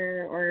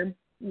Ranger or,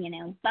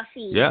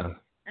 Buffy. Yeah.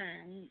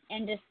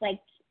 And just like,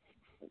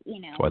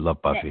 Oh, I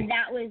love Buffy.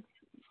 That was,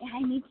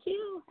 me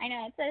too. I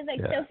know. So it's like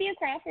Sophia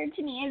Crawford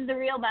to me is the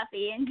real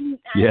Buffy, and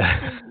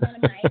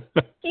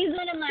she's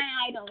one of my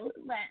idols.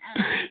 But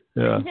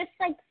just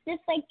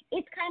like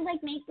it's kind of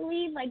like make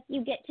believe. Like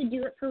you get to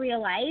do it for real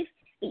life,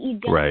 but you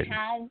don't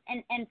have.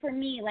 And for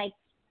me,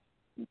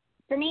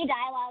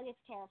 dialogue is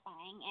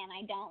terrifying, and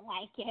I don't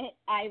like it.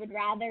 I would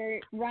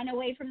rather run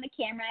away from the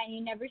camera and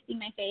you never see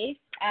my face.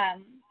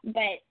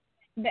 But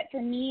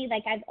for me,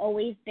 like I've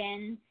always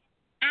been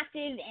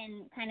active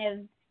and kind of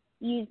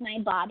use my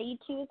body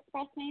to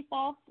express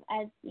myself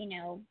as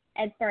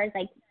far as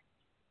like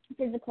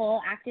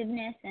physical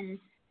activeness and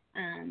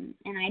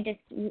I just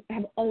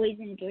have always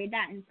enjoyed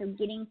that, and so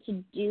getting to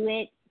do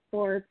it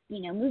for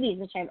movies,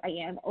 which I've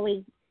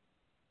always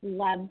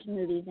loved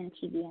movies and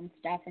TV and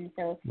stuff, and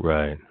so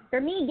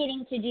for me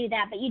getting to do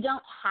that, but you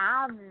don't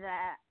have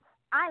that.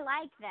 I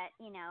like that,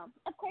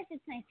 of course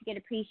it's nice to get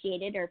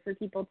appreciated or for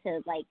people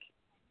to like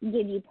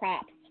give you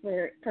props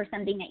for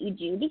something that you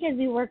do, because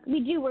we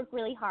do work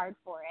really hard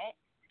for it.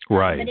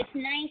 Right. But it's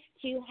nice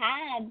to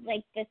have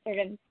like this sort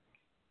of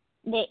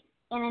the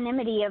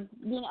anonymity of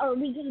or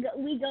we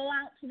go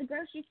out to the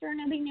grocery store,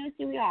 nobody knows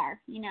who we are,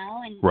 and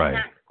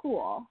that's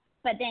cool.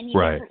 But then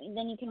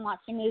you can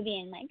watch a movie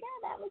and like,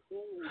 that was me.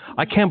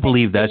 I can't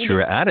believe that's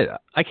your attitude.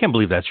 I can't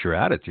believe that's your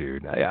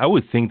attitude. I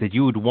would think that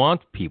you would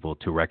want people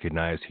to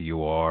recognize who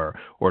you are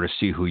or to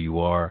see who you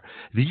are.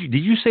 Did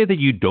you say that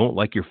you don't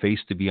like your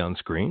face to be on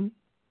screen?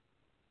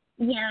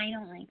 Yeah, I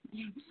don't like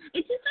it.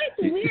 It's just like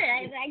weird.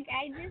 I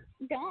just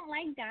don't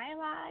like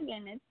dialogue,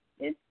 and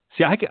it's.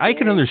 See, I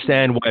can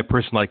understand why a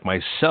person like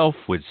myself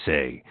would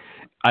say,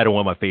 I don't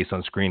want my face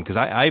on screen, because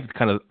I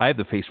have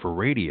the face for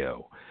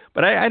radio.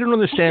 But I don't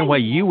understand why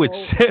you would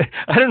say.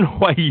 I don't know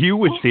why you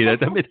would say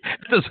that. I mean,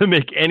 it doesn't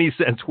make any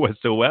sense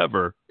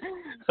whatsoever.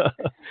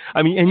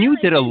 I mean, and you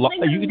did a lot.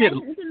 Like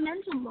it's a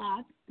mental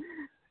block.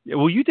 Yeah,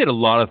 well, you did a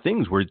lot of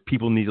things where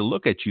people need to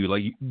look at you.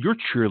 Like your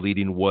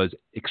cheerleading was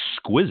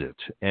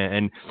exquisite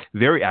and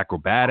very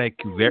acrobatic,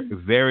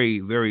 very,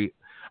 very.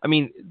 I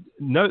mean,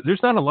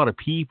 there's not a lot of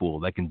people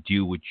that can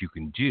do what you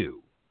can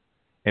do,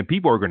 and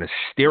people are going to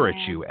stare at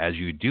you as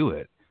you do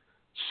it.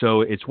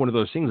 So it's one of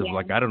those things of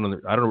like I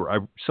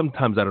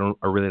sometimes I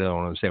really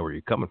don't understand where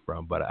you're coming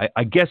from, but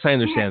I guess I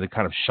understand the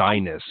kind of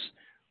shyness.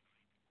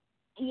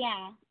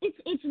 Yeah,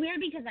 it's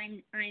weird because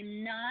I'm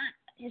not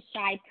a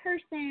shy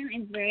person.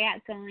 I'm very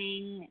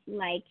outgoing.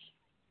 Like,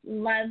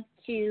 love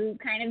to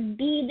kind of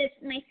be this.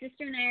 My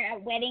sister and I are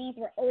at weddings.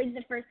 We're always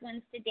the first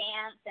ones to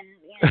dance, and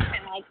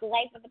kind of like the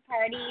life of the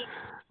party.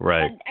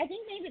 Right. But I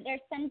think maybe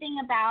there's something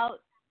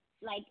about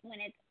like when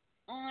it's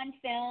on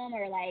film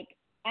or like.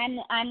 I'm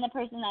the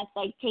person that's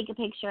like take a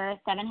picture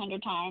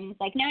 700 times.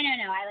 Like no,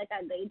 I look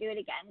ugly. Do it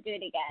again. But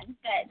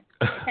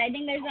I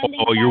think there's something.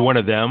 Oh, you're one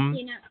of them.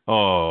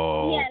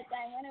 Oh. Yes,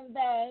 I'm one of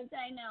those.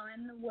 I know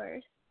I'm the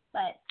worst.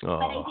 But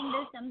I think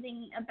there's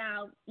something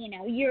about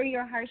you're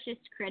your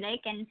harshest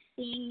critic, and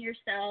seeing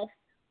yourself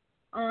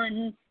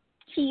on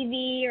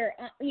TV or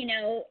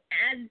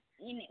as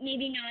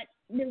maybe not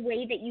the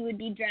way that you would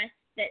be dressed,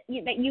 that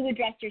you would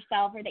dress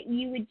yourself, or that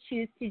you would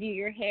choose to do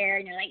your hair,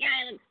 and you're like,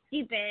 I look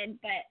stupid,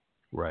 but.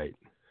 Right.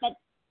 But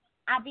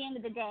at the end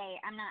of the day,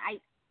 I'm not.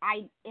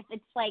 I if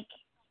it's like,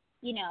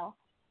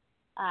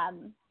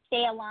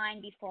 say a line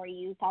before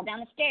you fall down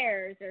the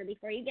stairs or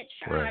before you get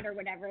shot or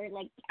whatever.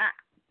 Like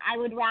I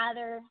would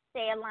rather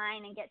say a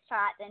line and get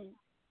shot than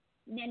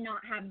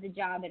not have the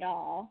job at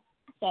all.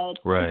 So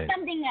it's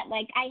something that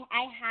like I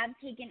have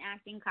taken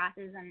acting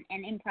classes and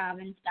improv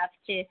and stuff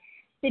to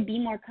be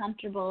more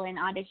comfortable in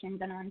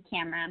auditions and on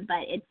camera.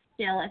 But it's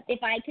still,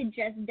 if I could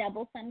just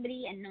double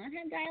somebody and not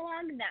have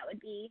dialogue, that would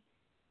be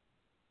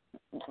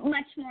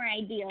much more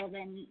ideal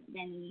than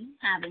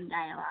having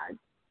dialogue.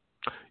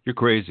 You're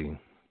crazy.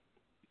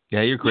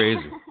 Yeah, you're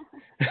crazy.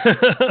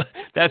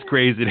 That's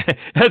crazy.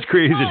 That's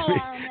crazy to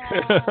me.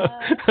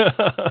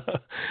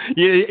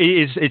 Yeah,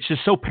 it's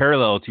just so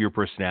parallel to your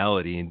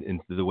personality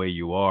and to the way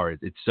you are.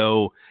 It's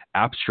so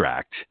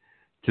abstract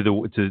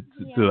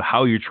to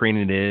how your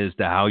training is,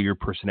 to how your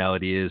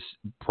personality is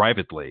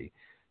privately,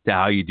 to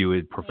how you do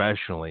it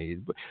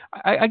professionally.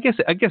 I guess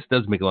it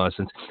does make a lot of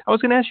sense. I was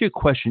going to ask you a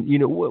question.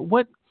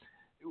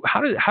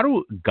 How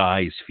do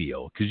guys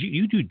feel? Because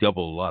you do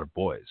double a lot of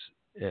boys.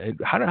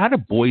 How do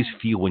boys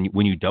feel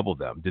when you double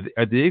them? Do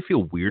they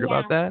feel weird Yeah.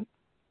 about that?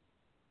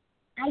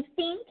 I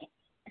think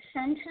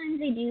sometimes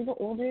they do. The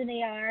older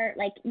they are,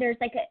 like there's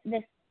like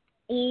this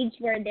age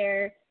where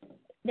they're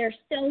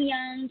so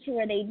young to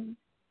where they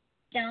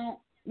don't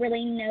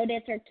really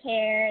notice or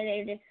care.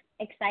 They're just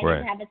excited Right.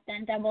 to have a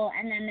stunt double,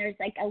 and then there's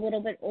like a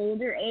little bit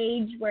older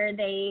age where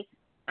they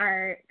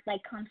are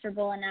like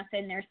comfortable enough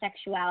in their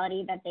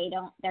sexuality that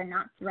they're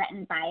not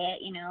threatened by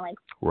it, like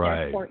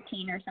Right. they're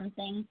 14 or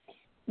something.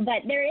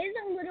 But there is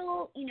a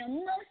little,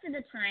 most of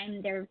the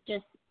time they're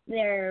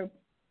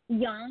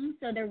young,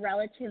 so they're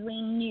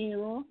relatively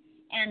new,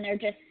 and they're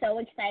just so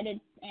excited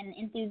and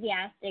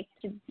enthusiastic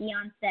to be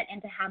on set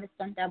and to have a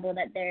stunt double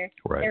that they're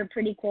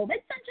pretty cool.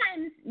 But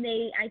sometimes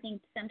I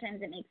think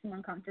sometimes it makes them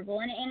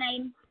uncomfortable, and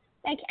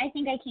I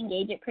think I can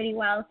gauge it pretty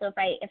well. So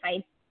if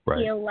I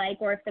feel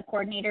like, or if the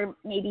coordinator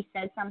maybe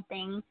says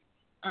something,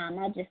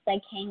 I'll just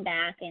like hang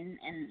back and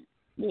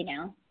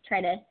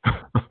try to.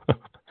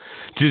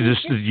 Do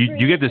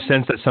you get the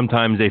sense that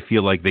sometimes they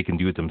feel like they can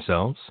do it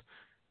themselves?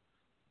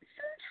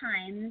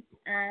 Sometimes,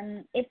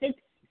 if it's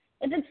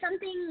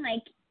something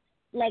like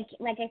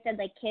I said,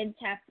 like kids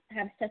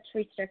have such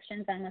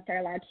restrictions on what they're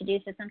allowed to do.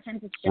 So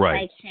sometimes it's just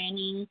like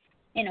hanging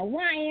in a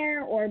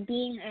wire or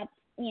being up,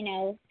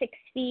 6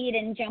 feet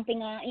and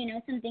jumping on,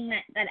 something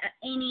that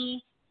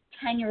any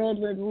 10-year-old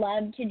would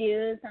love to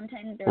do.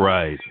 Sometimes they're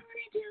like,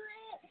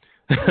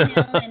 I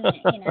want to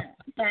do it,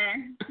 but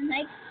I'm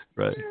like,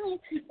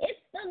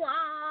 it's the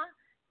law.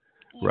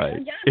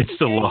 It's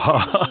the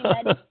law.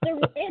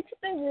 It's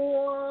the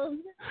rules.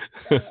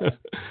 So,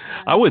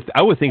 I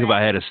would think if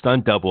I had a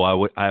stunt double,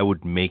 I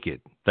would make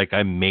it. Like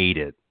I made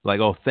it. Like,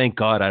 oh, thank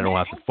God I don't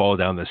have to fall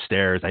down the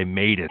stairs. I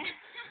made it.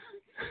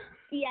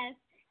 Yes.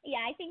 Yeah,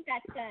 I think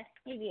that's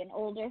maybe an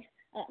older,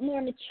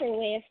 more mature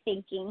way of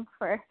thinking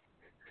for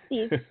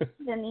these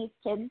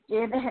kids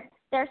do.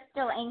 They're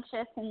still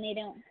anxious and they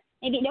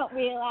don't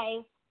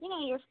realize,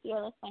 you're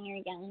fearless when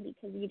you're young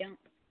because you don't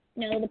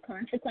know the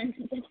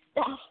consequences of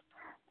stuff.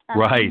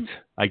 Right.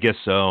 I guess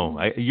so.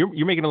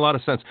 You're making a lot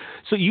of sense.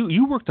 So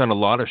you worked on a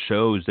lot of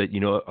shows that,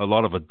 a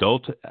lot of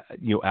adult,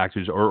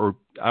 actors, or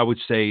I would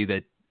say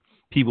that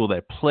people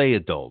that play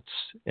adults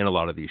in a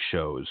lot of these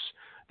shows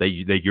that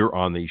you're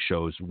on these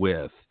shows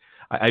with.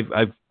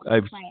 I've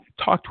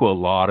talked to a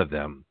lot of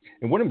them,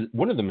 and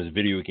one of them is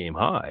Video Game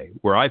High,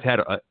 where I've had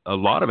a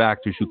lot of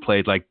actors who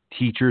played like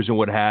teachers and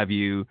what have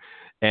you,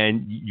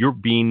 and you're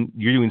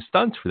doing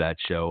stunts for that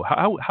show.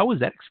 How was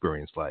that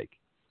experience like?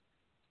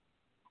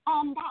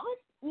 That was,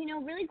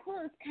 really cool.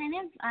 It was kind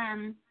of,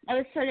 I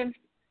was sort of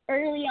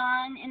early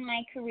on in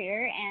my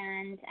career,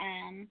 and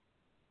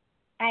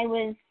I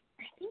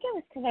think it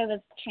was because I was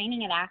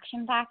training at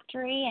Action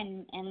Factory,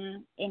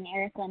 and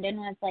Eric Linden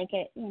was like,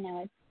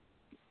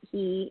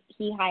 he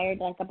hired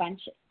like a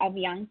bunch of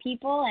young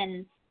people,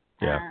 and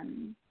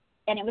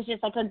it was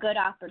just like a good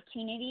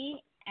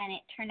opportunity, and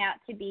it turned out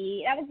to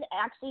be, that was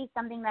actually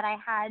something that I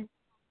had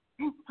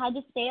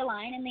to stay a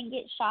line and then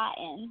get shot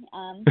in,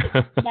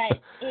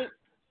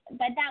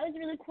 but that was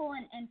really cool,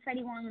 and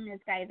Freddie Wong and those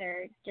guys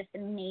are just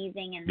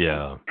amazing, and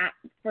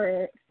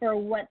for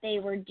what they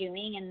were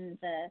doing and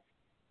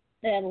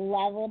the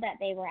level that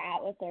they were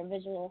at with their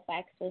visual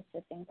effects was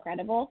just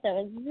incredible. So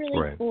it was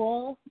really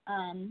cool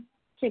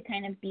to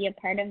kind of be a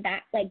part of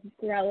that, like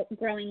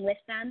growing with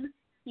them.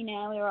 We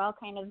were all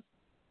kind of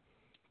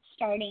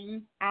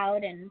starting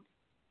out and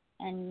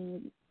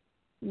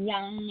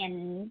young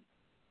and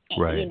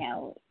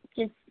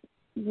just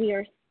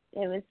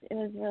it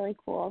was really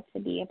cool to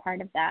be a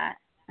part of that.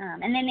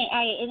 And then it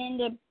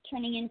ended up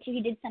turning into,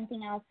 he did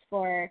something else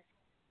for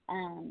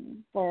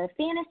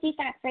Fantasy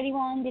Factory. Freddie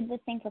Wong did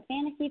this thing for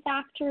Fantasy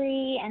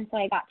Factory, and so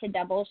I got to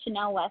double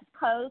Chanel West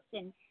Coast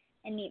and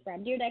meet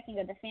Brad Deerdeck and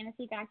go to the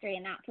Fantasy Factory,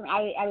 and I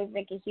was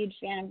like a huge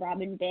fan of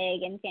Robin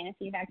Big and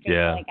Fantasy Factory,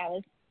 so like I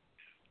was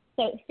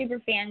so super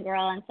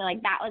fangirl, and so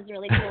like that was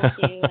really cool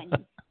too.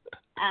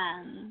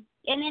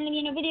 And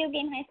then Video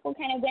Game High School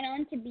kind of went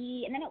on to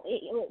be, and then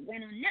it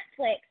went on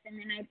Netflix, and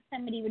then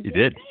somebody would be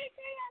like,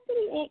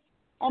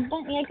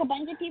 a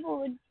bunch of people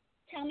would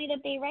tell me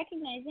that they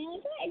recognized me.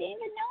 Like, I didn't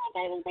even know if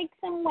I was like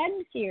some web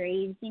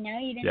series, you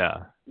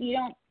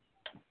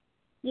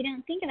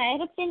don't think of that.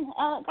 It's been,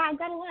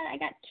 I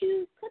got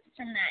 2 clips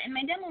from that in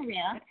my demo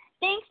reel.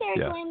 Thanks,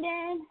 Eric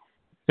Linden.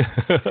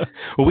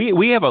 Well,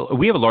 we have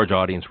a large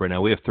audience right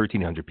now. We have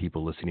 1,300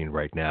 people listening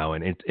right now,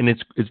 and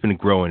it's been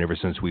growing ever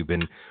since we've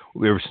been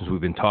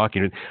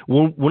talking.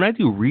 When I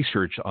do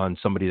research on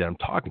somebody that I'm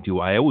talking to,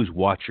 I always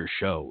watch your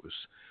shows.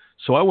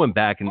 So I went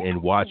back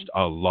and watched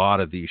a lot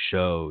of these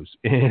shows,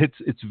 and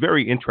it's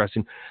very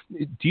interesting.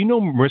 Do you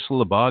know Marissa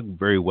LeBog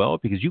very well?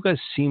 Because you guys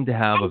seem to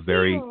have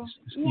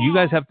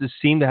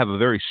seem to have a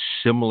very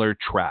similar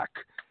track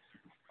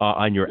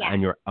on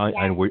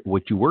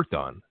what you worked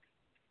on.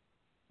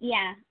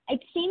 Yeah,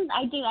 it seems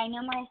I do. I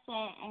know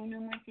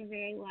Marissa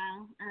very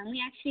well. We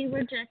actually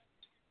were just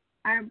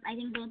I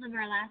think both of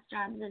our last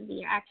jobs of the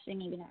year. Actually,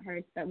 maybe not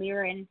hers, but we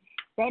were in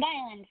Rhode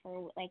Island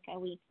for like a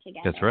week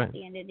together. That's right. At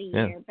the end of the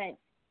year, but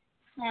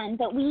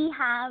we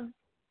have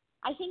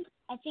I think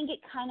it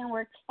kind of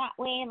works that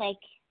way. Like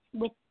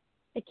with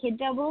the kid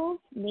doubles,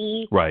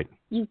 Right.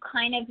 you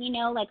kind of,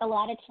 like a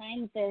lot of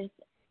times there's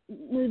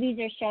movies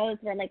or shows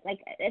where like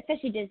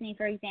especially Disney,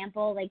 for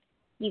example, like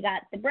you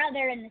got the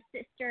brother and the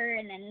sister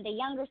and then the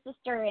younger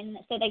sister, and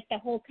so like the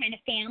whole kind of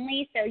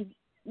family. So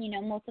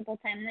multiple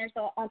times there's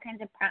all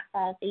kinds of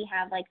so you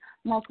have like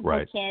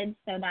multiple kids,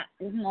 so that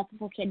is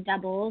multiple kid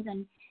doubles,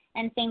 and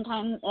same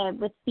time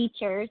with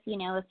features,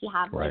 if you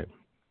have like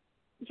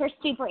for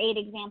Super 8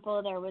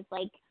 example, there was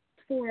like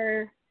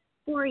four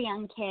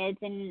young kids,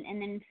 and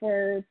then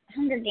for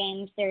Hunger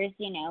Games there's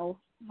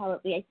how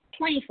it be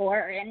 24,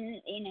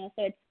 and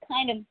so it's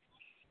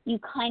you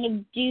kind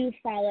of do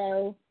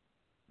follow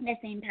the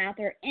same path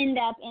or end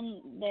up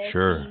in the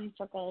same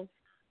circles.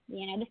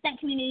 The stunt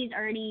community is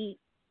already,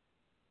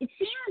 it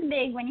seems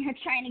big when you're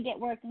trying to get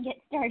work and get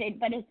started,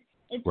 but it's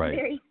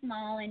very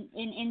small and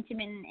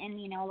intimate,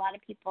 and a lot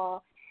of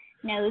people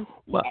knows.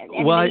 Well,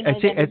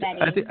 I'd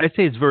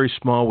say it's very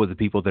small with the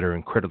people that are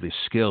incredibly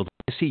skilled.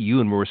 I see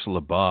you and Marissa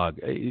LeBog.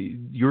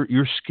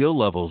 Your skill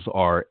levels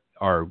are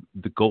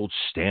the gold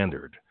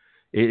standard.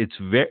 You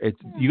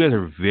guys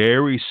are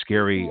very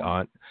scary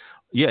on.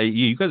 Yeah,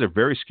 you guys are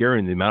very scary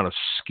in the amount of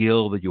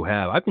skill that you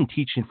have. I've been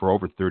teaching for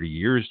over 30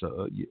 years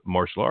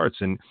martial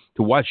arts, and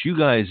to watch you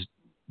guys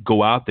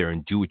go out there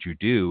and do what you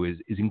do is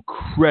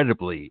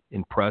incredibly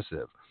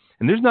impressive.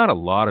 And there's not a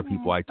lot of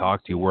people I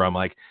talk to where I'm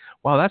like,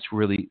 wow, that's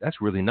really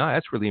nice.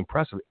 That's really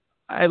impressive.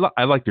 I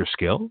like their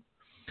skill.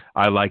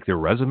 I like their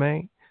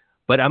resume,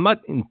 but I'm not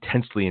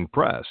intensely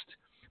impressed.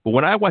 But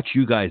when I watch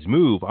you guys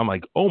move, I'm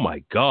like, oh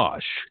my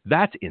gosh,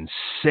 that's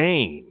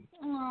insane.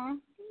 Aw,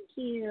 thank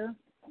you.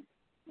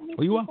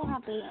 Well, you're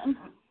welcome.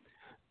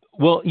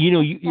 Well,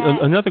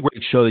 another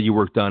great show that you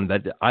worked on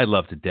that I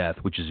love to death,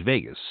 which is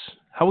Vegas.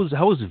 How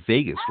was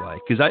Vegas like?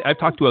 Because I've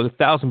talked to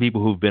 1,000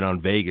 people who've been on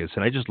Vegas,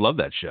 and I just love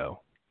that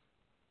show.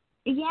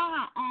 Yeah,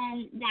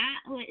 is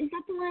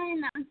that the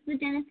one? That was the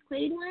Dennis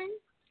Quaid one?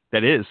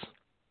 That is.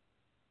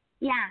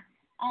 Yeah.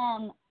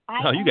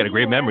 You got a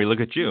great memory. Look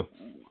at you.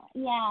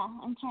 Yeah,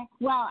 I'm trying.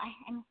 Well,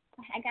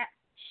 I got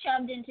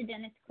shoved into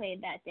Dennis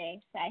Quaid that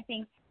day, so I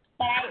think.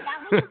 But that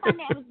was a fun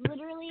day. I was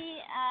literally,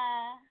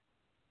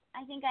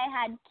 I think I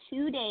had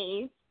 2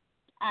 days.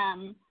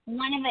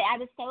 One of it, I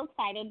was so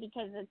excited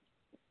because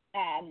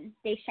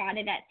they shot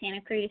it at Santa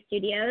Cruz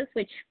Studios,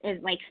 which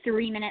is like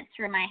 3 minutes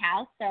from my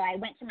house. So I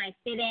went to my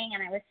fitting,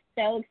 and I was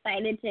so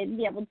excited to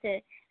be able to.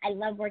 I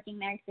love working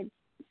there because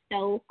it's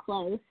so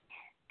close.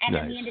 And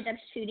then we ended up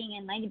shooting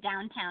in like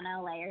downtown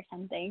LA or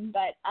something.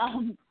 But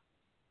I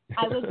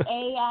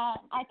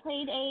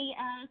played a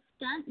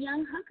stunt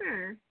young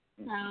hooker.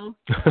 So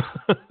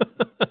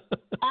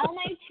all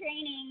my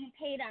training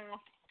paid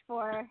off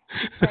for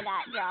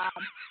that job.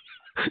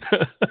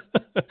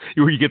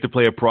 You get to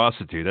play a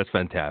prostitute. That's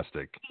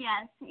fantastic.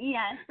 Yes.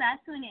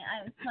 That's when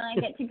I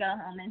get to go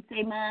home and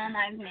say, "Mom,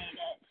 I've made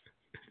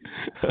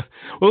it."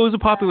 Well, it was a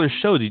popular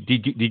show.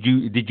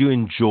 Did you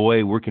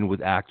enjoy working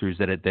with actors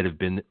that have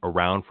been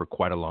around for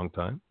quite a long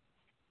time?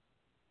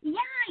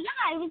 Yeah.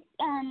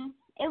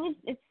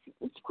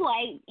 It's cool.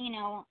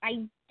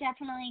 I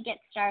definitely get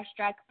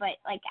starstruck, but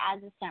like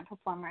as a stunt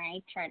performer,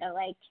 I try to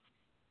like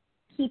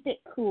keep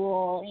it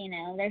cool.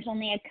 There's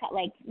only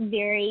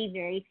very,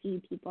 very few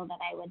people that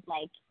I would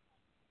like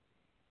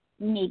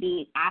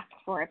maybe ask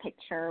for a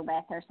picture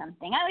with or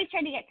something. I always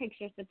try to get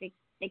pictures with the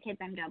kids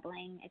I'm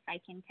doubling if I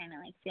can kind of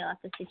like feel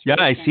out the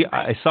situation. Yeah,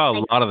 I saw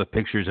a lot of the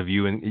pictures of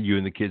you and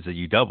the kids that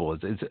you double.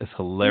 It's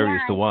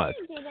hilarious to watch.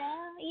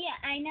 Yeah,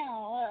 I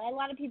know. A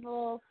lot of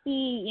people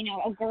see,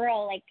 a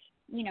girl like,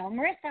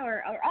 Marissa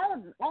or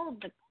all of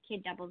the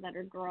kid doubles that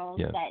are girls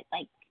that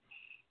like,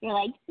 you're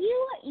like,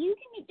 you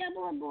can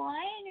double a boy,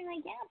 and you're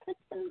like, yeah, put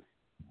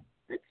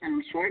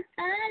some shorts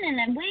on and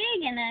a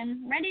wig, and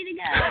I'm ready to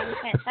go.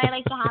 So I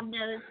like to have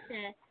those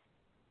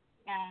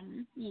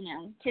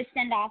to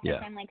send off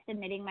if I'm like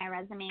submitting my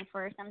resume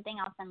for something.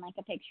 I'll send like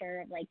a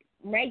picture of like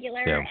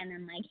regular, and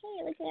then like,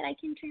 hey, look at it, I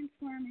can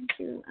transform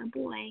into a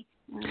boy.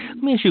 Let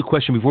me ask you a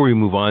question before we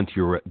move on to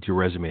your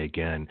resume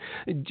again.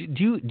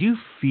 Do you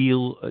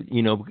feel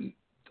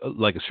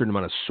like a certain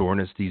amount of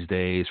soreness these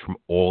days from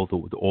all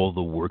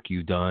the work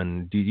you've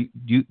done? Do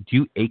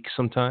you ache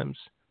sometimes?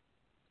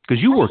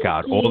 Because you work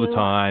out all the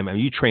time. I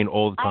mean, you train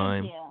all the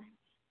time. I do.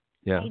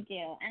 Yeah. I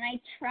do, and I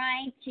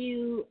try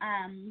to,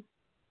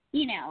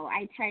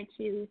 I try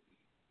to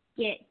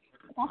get.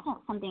 That's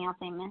not something else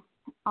I miss.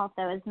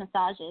 Also, is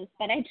massages,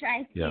 but I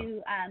try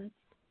to.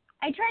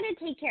 I try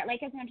to take care,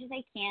 like as much as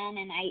I can,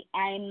 and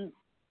I'm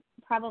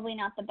probably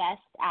not the best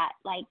at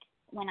like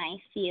when I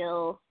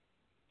feel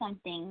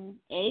something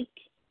ache,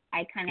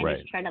 I kind of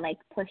just try to like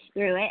push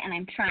through it, and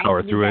I'm trying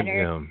to be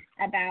better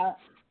about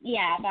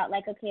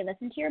like, okay,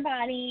 listen to your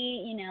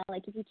body,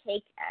 like if you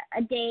take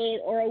a day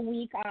or a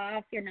week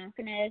off, you're not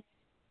gonna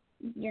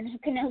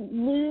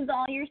lose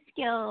all your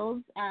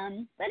skills,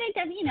 but it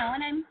does,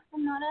 and I'm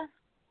not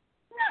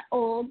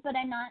old, but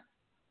I'm not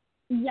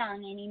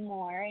young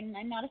anymore, and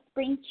I'm not a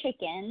spring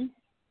chicken,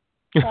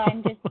 so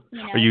I'm just,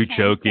 Are you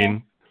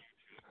joking?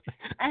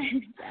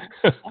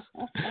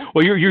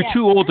 Well, you're Yeah.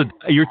 too old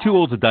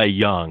to die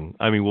young.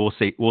 I mean, we'll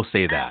say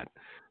that.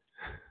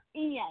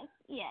 Yes,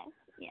 yes,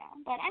 yeah.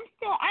 But I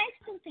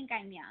still think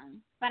I'm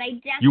young. But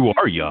I You are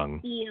definitely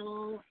young.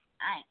 feel,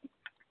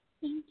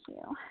 thank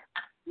you.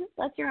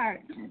 Bless your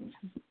heart.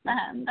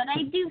 But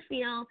I do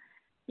feel,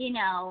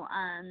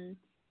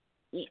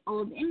 the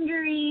old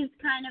injuries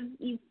kind of,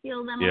 you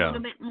feel them a Yeah.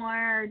 little bit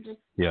more,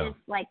 Yeah. just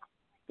like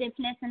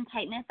stiffness and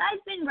tightness.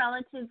 I've been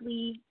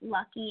relatively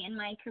lucky in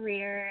my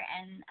career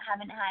and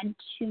haven't had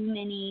too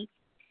many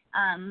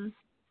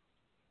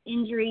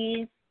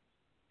injuries,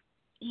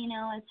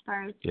 Yeah. as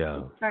far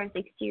as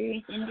like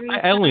serious injuries.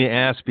 I only But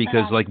ask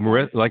because, like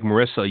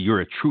Marissa, you're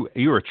a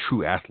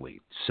true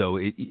athlete. So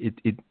I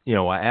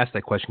asked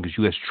that question because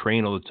you guys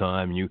train all the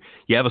time. And you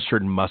have a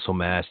certain muscle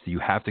mass that you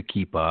have to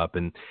keep up,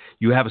 and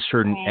you have a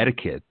certain Right.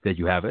 etiquette that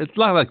you have. It's a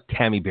lot like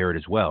Tammy Barrett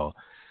as well,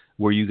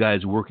 where you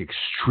guys work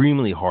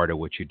extremely hard at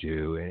what you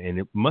do, and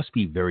it must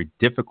be very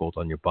difficult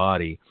on your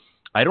body.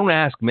 I don't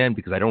ask men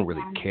because I don't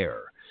really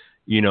care.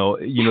 Their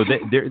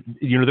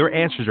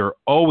answers are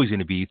always going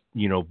to be,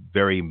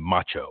 very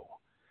macho.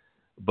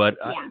 But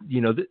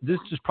this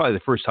is probably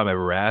the first time I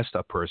ever asked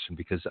a person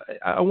because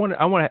I want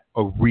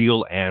a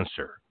real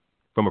answer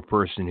from a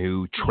person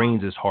who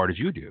trains as hard as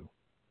you do.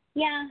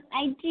 Yeah,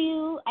 I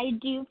do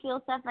feel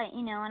stuff.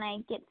 When I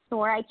get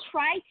sore, I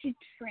try to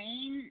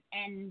train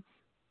and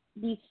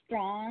be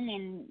strong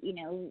and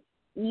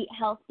eat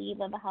healthy,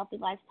 live a healthy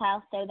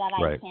lifestyle, so that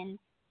I can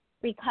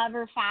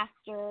recover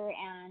faster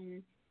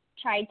and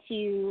try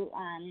to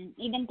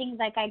even things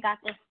like I got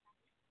this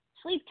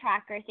sleep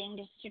tracker thing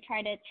just to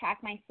try to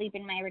track my sleep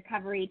and my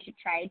recovery to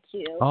try to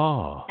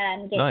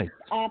get nice.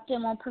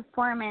 optimal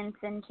performance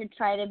and to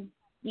try to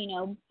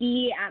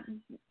be at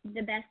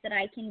the best that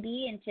I can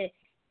be and to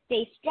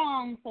stay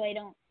strong so I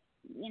don't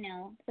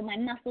so my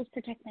muscles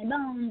protect my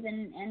bones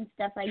and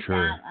stuff like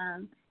that.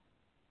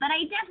 But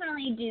I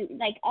definitely do,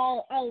 like,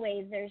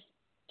 always there's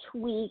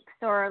tweaks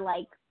or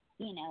like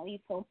you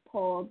feel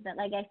pulled, but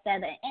like I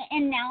said,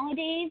 and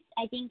nowadays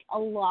I think a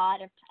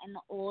lot of time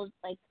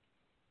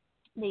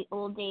the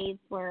old days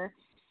were,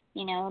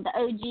 the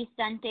OG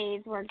stunt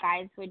days where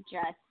guys would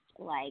just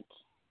like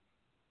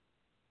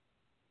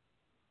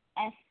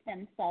F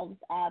themselves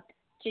up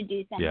to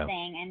do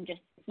something and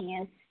just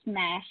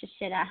smash the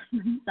shit out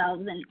of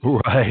themselves and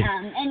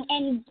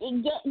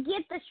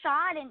get the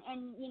shot and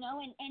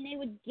they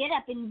would get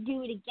up and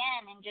do it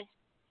again and just.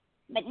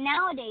 But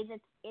nowadays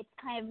it's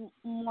kind of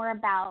more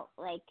about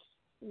like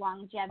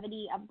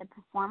longevity of the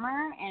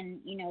performer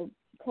and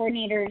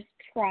coordinators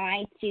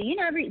try to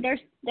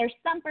there's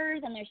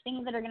thumpers and there's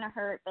things that are going to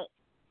hurt, but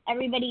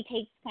everybody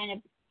takes kind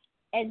of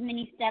as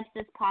many steps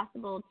as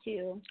possible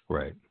to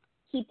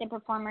keep the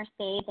performer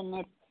safe.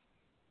 And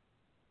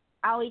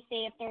I always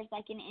say if there's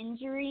like an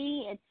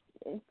injury,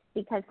 it's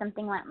because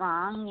something went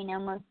wrong.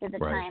 Most of the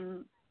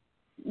time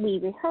we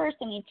rehearse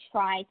and we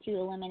try to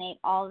eliminate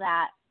all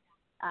that.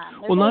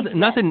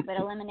 Nothing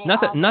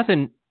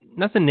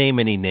to name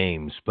any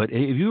names, but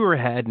have you ever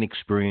had an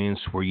experience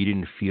where you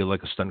didn't feel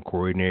like a stunt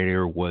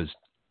coordinator was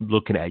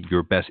looking at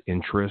your best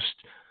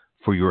interest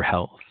for your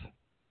health?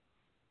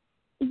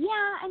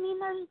 Yeah, I mean,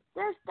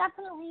 there's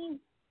definitely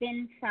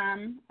been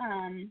some,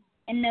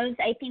 and those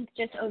I think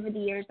just over the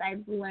years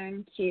I've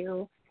learned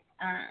to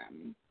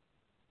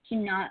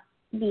not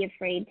be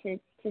afraid to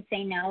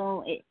say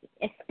no,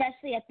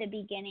 especially at the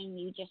beginning.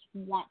 You just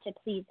want to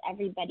please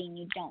everybody, and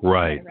you don't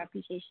want the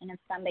reputation of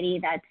somebody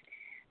that's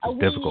a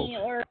weenie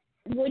or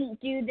wouldn't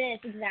do this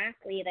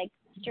exactly, like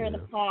stir the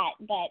pot.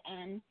 But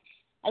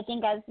I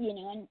think as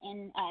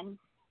and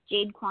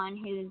Jade Kwan,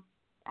 who's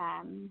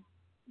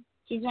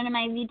she's one of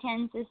my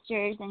V10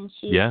 sisters, and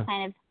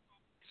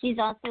she's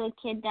also a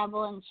kid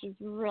double, and she's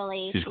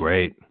great,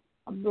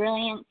 a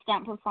brilliant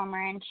stunt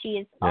performer, and she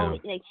is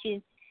always like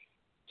she's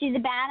a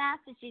badass,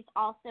 but she's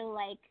also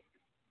like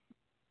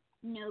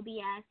no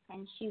BS,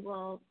 and she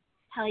will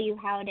tell you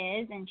how it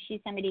is. And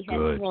she's somebody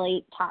who has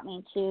really taught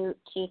me to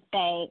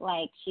say,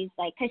 like, she's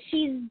like, because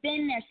she's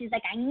been there. She's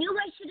like, I knew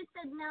I should have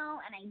said no,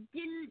 and I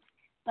didn't,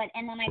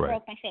 and then I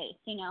broke my face,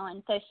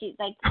 and so she's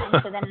like,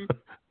 and so then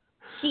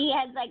she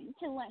has like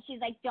to learn. She's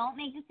like, don't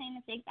make the same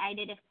mistakes I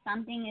did. If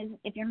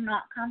you're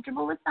not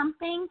comfortable with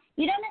something,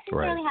 you don't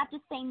necessarily have to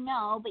say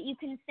no, but you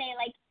can say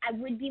like, I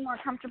would be more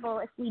comfortable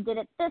if we did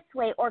it this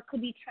way, or could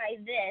we try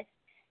this?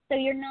 So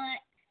you're not,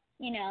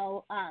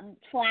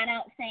 flat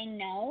out saying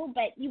no,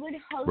 but you would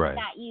hope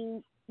that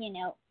you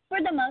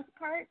for the most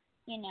part,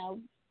 you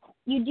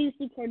do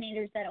see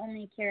coordinators that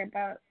only care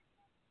about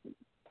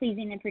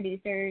pleasing the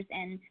producers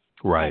and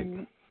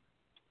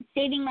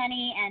saving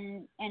money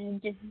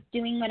and just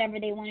doing whatever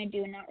they want to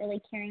do and not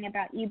really caring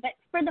about you. But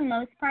for the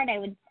most part,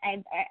 at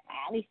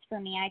least for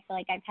me, I feel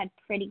like I've had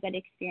pretty good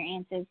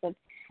experiences with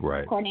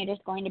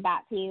coordinators going to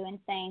bat for you and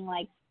saying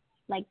like,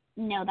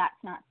 no,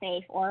 that's not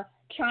safe, or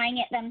trying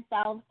it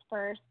themselves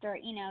first, or,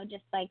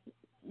 just like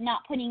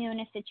not putting you in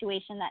a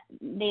situation that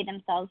they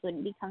themselves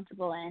wouldn't be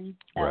comfortable in.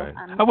 So, Right.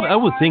 I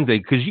would think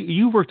that because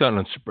you worked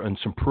on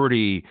some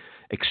pretty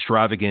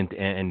extravagant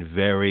and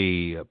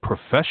very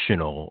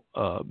professional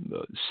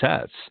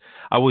sets.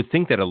 I would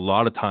think that a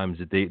lot of times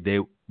that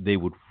they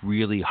would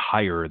really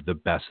hire the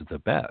best of the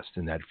best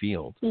in that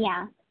field.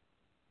 Yeah.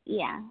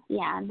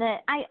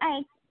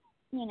 I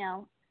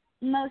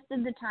most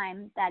of the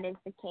time that is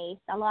the case.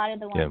 A lot of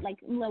the ones like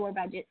lower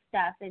budget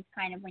stuff is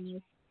kind of when you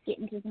get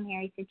into some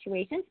hairy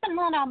situations, but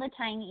not all the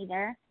time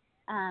either.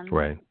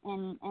 Right.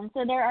 And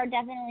so there are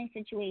definitely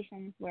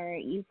situations where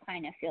you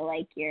kind of feel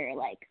like you're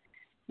like,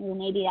 well,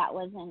 maybe that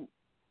wasn't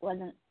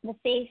the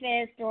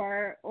safest,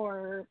 or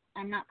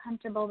I'm not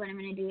comfortable, but I'm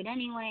going to do it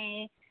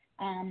anyway.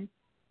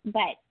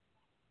 But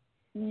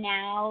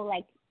now,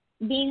 like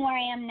being where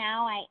I am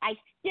now, I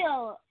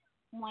still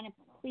want to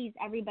please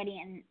everybody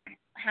and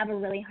have a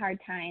really hard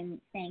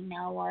time saying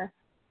no or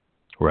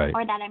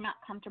that I'm not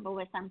comfortable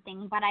with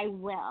something, but I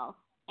will.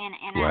 And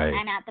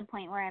I'm at the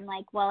point where I'm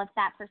like, well, if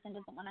that person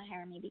doesn't want to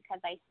hire me because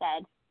I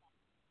said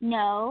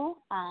no,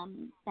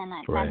 then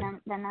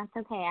that's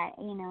okay.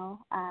 And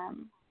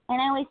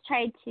I always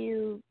try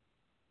to,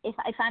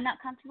 if I'm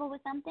not comfortable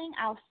with something,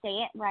 I'll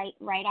say it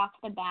right off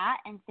the bat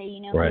and say,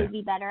 who would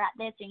be better at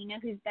this, or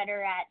who's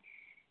better at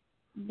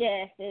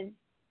this is,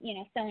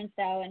 so and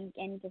so,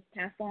 and just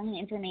pass along the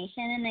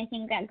information. And I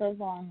think that goes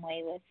a long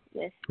way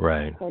with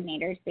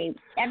coordinators.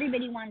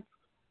 Everybody wants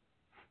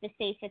the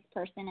safest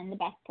person and the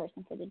best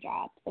person for the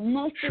job. So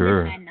most of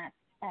the time,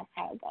 that's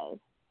how it goes.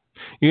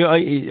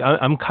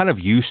 I'm kind of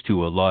used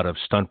to a lot of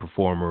stunt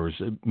performers,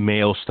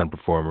 male stunt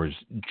performers,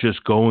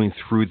 just going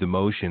through the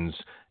motions,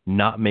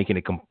 not making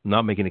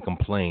a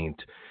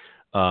complaint,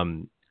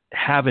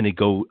 having it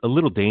go a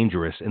little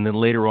dangerous, and then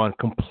later on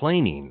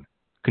complaining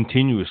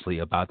continuously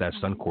about that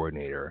stunt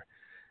coordinator.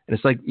 And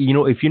it's like,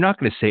 if you're not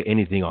going to say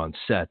anything on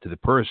set to the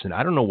person,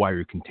 I don't know why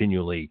you're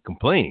continually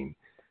complaining.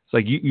 It's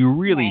like you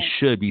really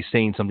should be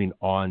saying something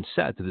on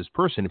set to this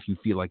person if you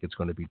feel like it's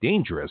going to be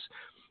dangerous.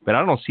 But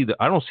I don't see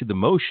the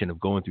motion of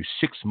going through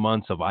 6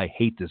 months of I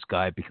hate this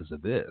guy because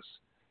of this.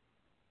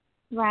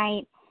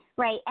 Right.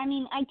 I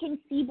mean, I can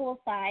see both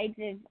sides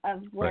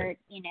of where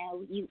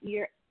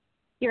you're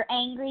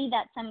angry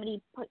that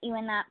somebody put you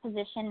in that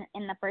position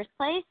in the first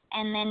place,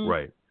 and then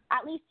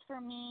at least for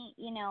me,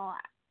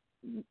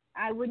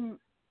 I wouldn't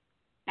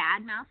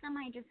badmouth them.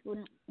 I just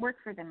wouldn't work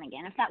for them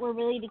again. If that were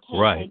really the case,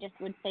 I just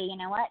would say, you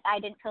know what, I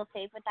didn't feel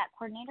safe with that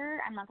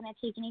coordinator. I'm not going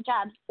to take any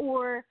jobs,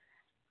 or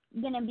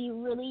going to be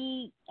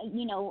really,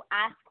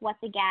 ask what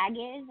the gag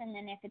is. And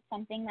then if it's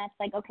something that's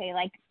like, okay,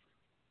 like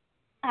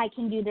I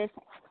can do this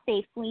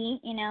safely,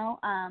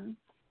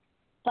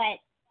 but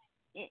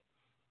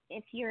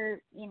if you're,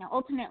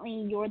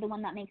 ultimately you're the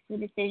one that makes the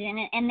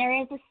decision. And there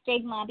is a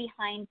stigma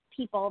behind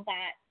people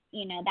that,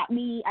 that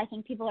I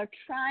think people are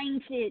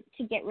trying to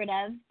get rid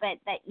of, but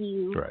that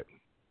you,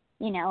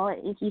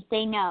 if you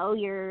say no,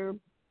 you're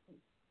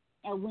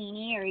a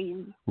weenie, or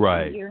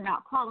you're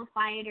not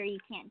qualified, or you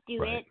can't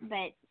do it.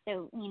 But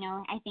so,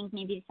 I think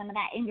maybe some of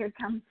that anger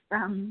comes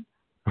from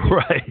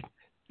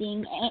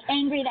being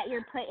angry that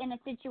you're put in a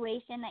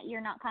situation that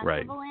you're not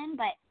comfortable in.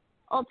 But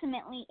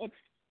ultimately, it's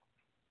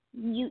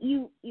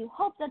you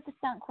hope that the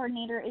stunt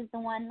coordinator is the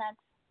one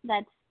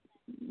that's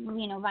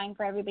vying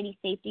for everybody's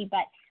safety,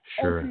 but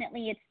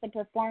ultimately it's the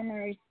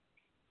performer's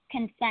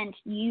consent.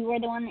 You are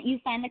the one that you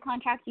signed the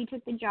contract, you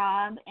took the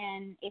job,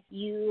 and if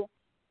you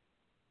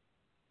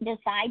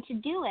decide to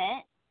do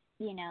it,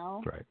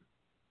 you're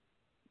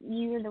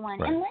the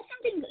one. Unless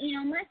something,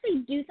 unless they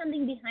do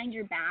something behind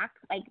your back,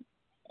 like,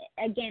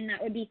 again,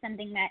 that would be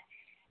something that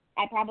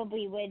I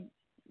probably would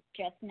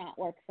just not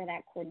work for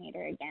that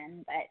coordinator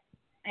again. But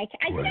I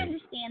can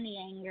understand the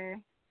anger.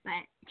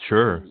 But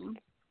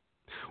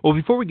Well,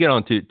 before we get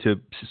on to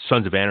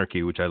Sons of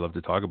Anarchy, which I love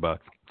to talk about,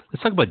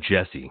 let's talk about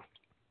Jesse.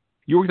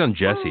 You worked on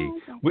Jesse,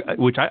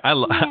 which I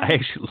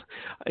actually,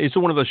 it's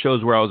one of those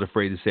shows where I was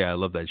afraid to say I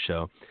love that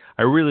show.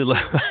 I really love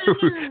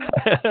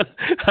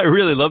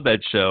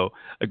that show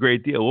a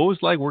great deal. What was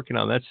it like working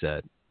on that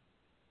set?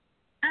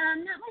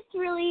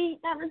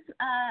 That was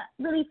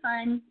really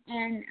fun,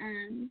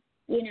 and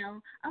a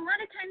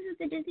lot of times with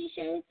the Disney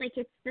shows, like,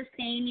 it's the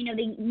same.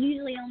 They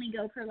usually only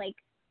go for like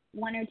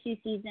 1 or 2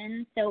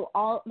 seasons, so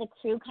all the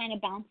crew kind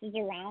of bounces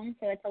around,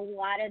 so it's a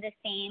lot of the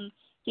same,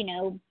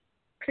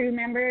 crew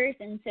members,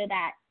 and so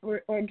that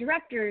or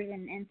directors,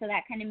 and so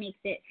that kind of makes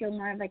it feel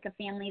more of like a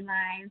family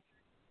vibe.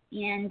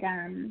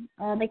 And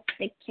all the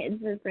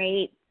kids were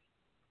great.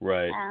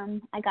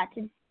 I got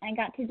to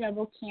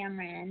double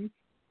Cameron,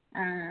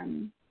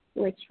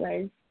 which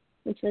was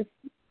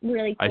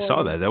really cool. I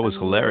saw that. That was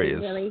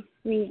hilarious. Really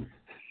sweet.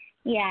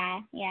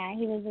 Yeah,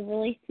 he was a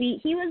really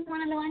sweet. He was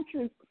one of the ones who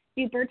was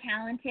super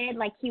talented.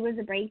 Like, he was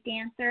a break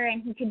dancer,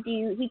 and he could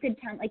do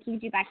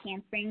back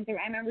handsprings. Or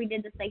I remember we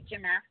did this like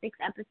gymnastics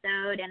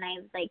episode, and I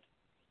was like,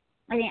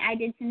 I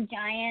did some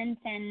giants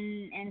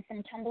and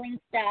some tumbling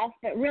stuff,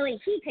 but really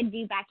he could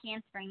do back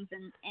handsprings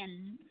and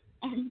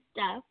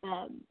stuff.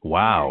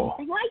 Wow.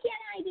 Like, why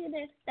can't I do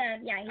this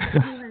stuff? Yeah, he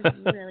was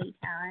really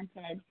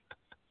talented.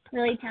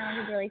 really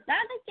talented, really. So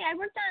I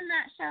worked on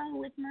that show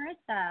with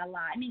Marissa a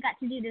lot. I mean, got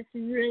to do this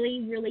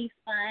really, really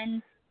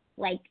fun,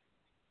 like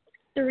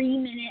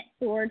 3-minute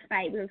sword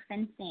fight. We were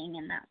fencing,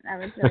 and that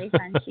was really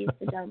fun. She used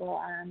to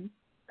double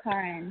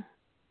Karin.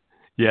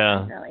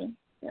 Yeah. Really,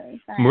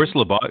 really fun.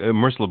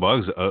 Marissa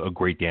LeBog's a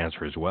great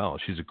dancer as well.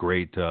 She's a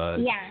great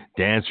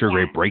dancer,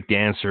 great break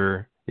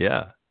dancer.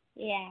 Yeah.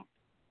 Yeah.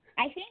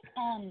 I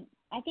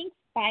think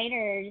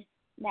fighters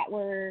that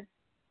were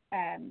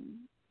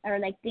or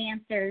like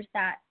dancers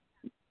that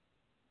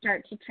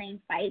start to train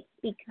fights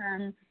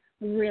become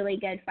really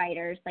good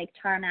fighters, like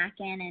Tara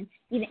Mackin and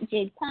even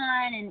Jade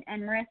Kwan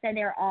and Marissa.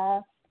 They're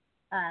all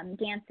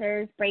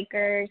dancers,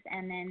 breakers,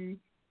 and then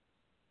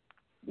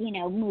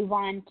move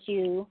on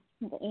to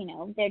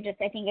they're just,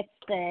 I think it's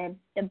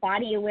the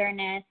body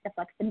awareness, the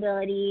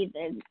flexibility,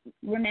 the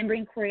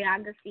remembering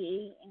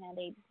choreography.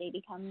 They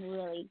become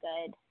really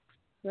good.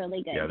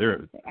 Yeah,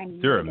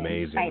 they're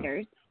amazing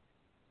fighters.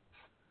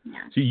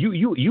 Yeah. So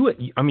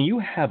you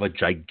have a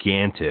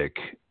gigantic,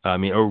 a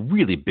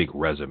really big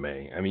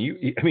resume.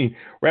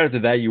 Right after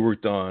that you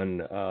worked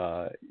on,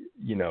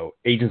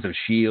 Agents of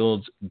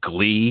Shields,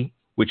 Glee,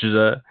 which is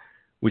a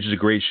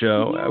great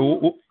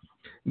show.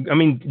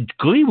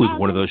 Glee was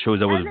one of those shows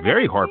that was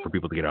very hard for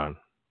people to get on.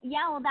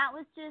 Yeah, well, that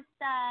was just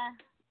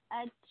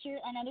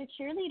another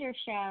cheerleader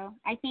show.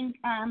 I think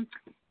I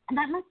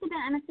must have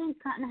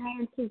gotten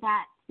hired to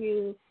that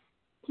through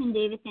Tim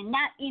Davidson.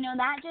 That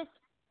just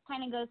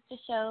kind of goes to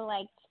show,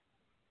 like,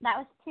 that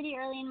was pretty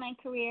early in my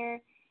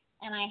career,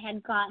 and I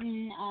had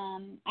gotten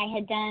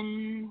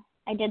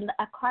I did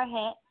a car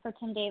hit for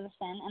Tim Davidson,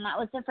 and that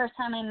was the first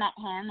time I met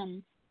him,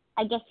 and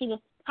I guess he was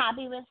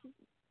happy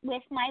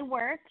with my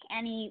work,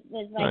 and he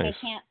was like, nice.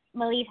 I can't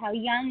believe how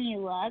young you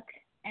look,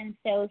 and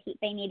so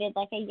they needed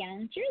like a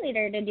young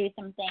cheerleader to do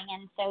something,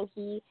 and so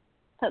he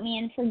put me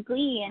in for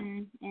Glee,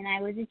 and I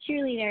was a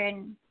cheerleader,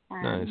 and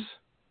nice.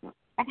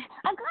 I've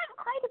got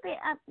quite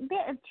a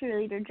bit of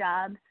cheerleader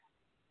jobs,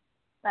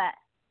 but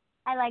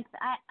I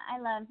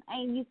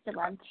used to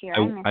love cheer.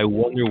 I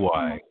wonder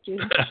why.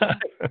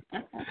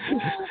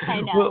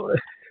 I know.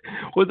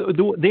 Well,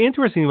 the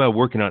interesting thing about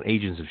working on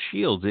Agents of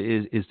Shield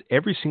is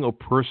every single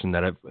person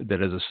that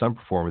is a stunt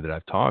performer that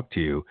I've talked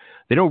to,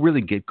 they don't really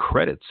get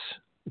credits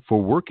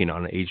for working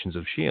on Agents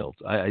of Shield.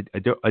 I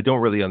don't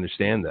really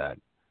understand that.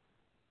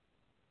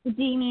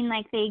 Do you mean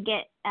like they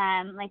get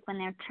like when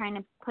they're trying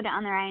to put it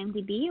on their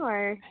IMDb,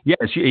 or? Yeah,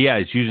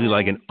 it's usually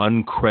like an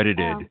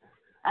uncredited,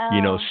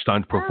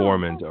 stunt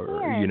performance,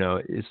 or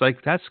it's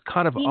like that's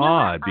kind of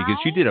odd because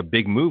you did a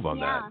big move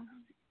on that.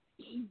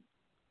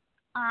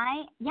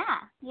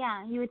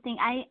 You would think.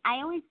 I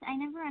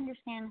never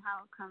understand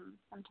how come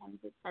sometimes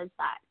it says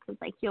that, because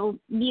like you'll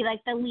be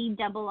like the lead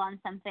double on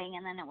something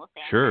and then it will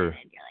say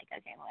uncredited. You're like,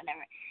 okay,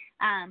 whatever.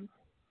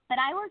 But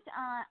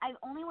I've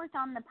only worked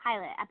on the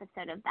pilot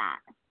episode of that,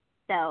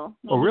 so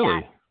maybe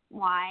that's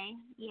why.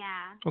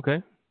 Yeah.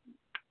 Okay.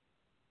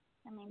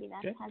 So maybe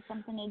that has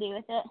something to do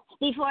with it.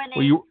 Before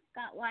they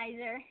got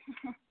wiser.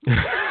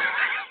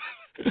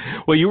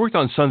 Well, you worked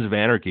on Sons of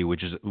Anarchy,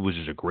 which is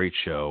a great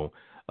show.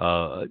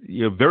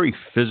 Very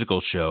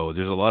physical show.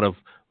 There's a lot of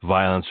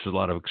violence, there's a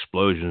lot of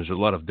explosions, there's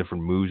a lot of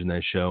different moves in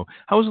that show.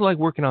 How was it like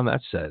working on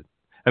that set?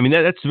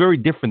 That's very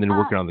different than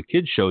working on the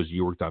kids shows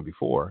you worked on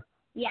before.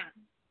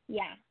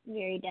 Yeah,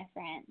 very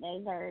different.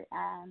 Those are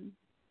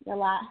a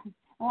lot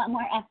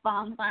more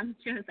F-bombs on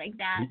shows like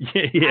that.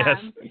 Yes.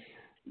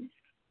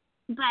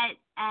 But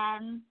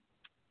and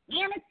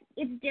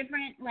it's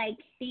different. Like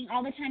seeing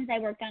all the times I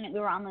worked on it, we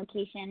were on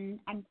location.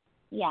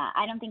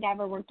 I don't think I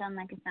ever worked on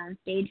like a sound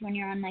stage. When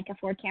you're on like a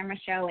 4-camera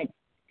show, it's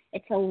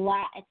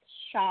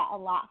shot a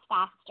lot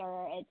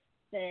faster. It's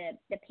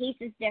the pace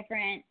is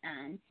different.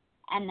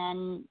 And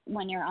then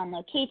when you're on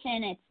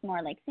location, it's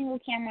more like single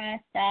camera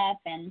stuff,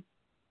 and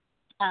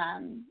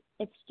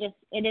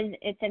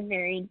it's a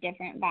very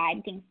different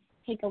vibe. Things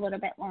take a little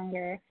bit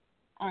longer,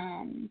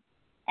 and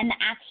the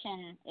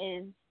action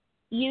is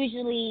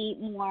usually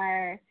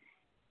more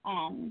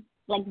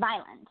like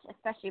violent,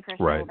 especially for a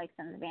show like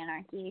Sons of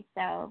Anarchy.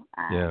 So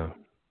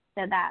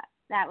so that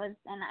was,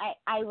 and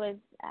I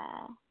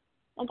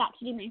got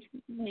to do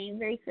my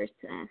very first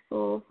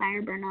full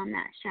fire burn on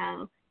that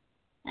show.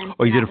 And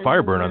you did a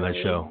fire burn on that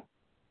show?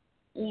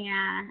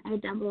 Yeah, I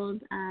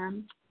doubled.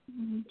 Darn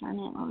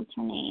it, what was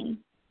her name?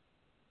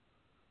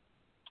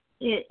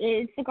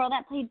 It's the girl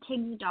that played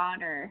Tig's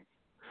daughter.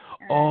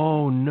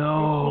 Oh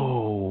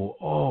no!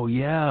 Oh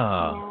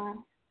yeah.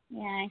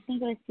 Yeah, I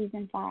think it was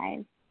season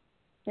 5.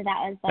 So that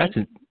was like.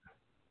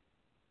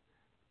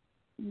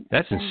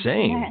 That's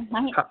insane.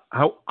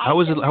 How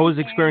was it? How was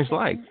the experience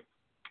like?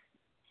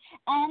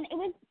 It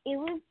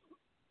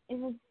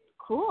was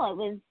cool. It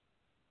was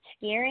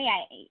scary.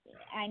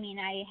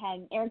 I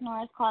had Eric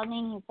Norris called me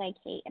and he was like,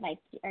 "Hey,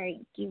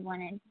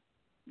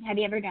 have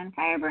you ever done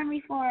fire burn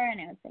before?" And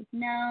I was like,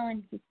 "No."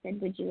 And he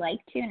said, "Would you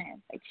like to?" And I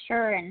was like,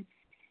 "Sure." And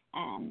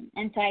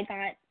so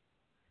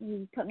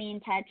he put me in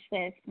touch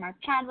with Mark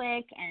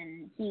Chadwick,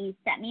 and he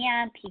set me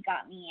up.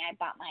 I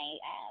bought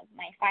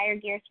my fire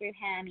gear through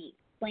him. He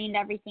explained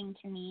everything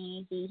to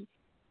me. He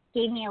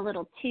gave me a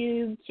little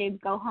tube to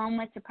go home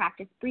with to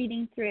practice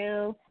breathing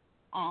through.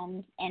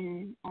 And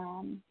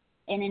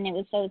then it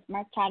was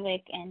Mark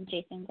Chadwick and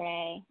Jason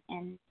Gray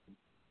and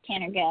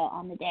Tanner Gill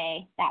on the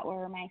day that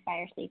were my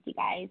fire safety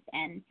guys.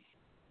 And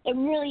it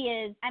really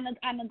is. I'm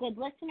a good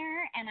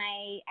listener, and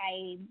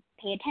I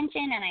pay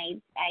attention,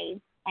 and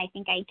I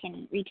think I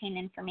can retain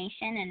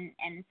information,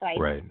 and so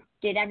I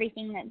did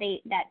everything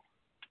that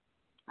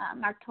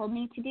Mark told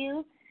me to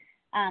do.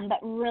 But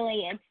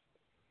really, it's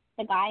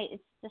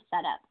the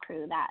setup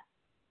crew that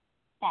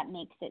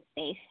makes it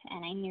safe.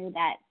 And I knew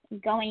that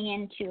going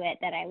into it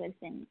that I was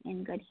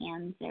in good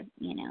hands,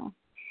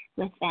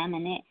 with them,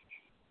 and it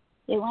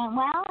went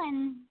well,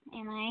 and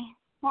I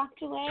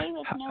walked away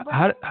with no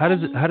burns. How does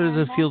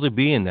it feel to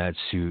be in that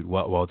suit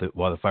while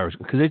the fire is,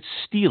 because it's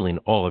stealing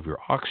all of your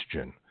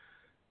oxygen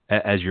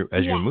as you're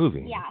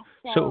moving? Yeah.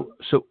 So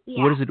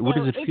yeah, what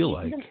does it feel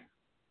like?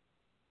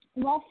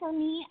 Well, for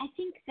me, I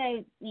think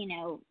that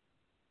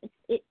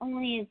it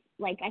only is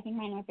like, I think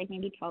mine was like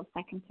maybe 12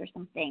 seconds or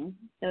something.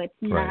 So it's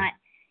not.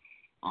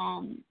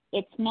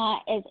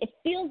 It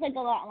feels like a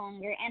lot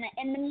longer,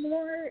 and the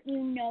more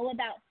you know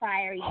about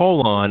fire.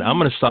 Hold on, I'm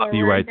going to stop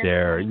you right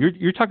there.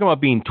 You're talking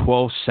about being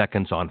 12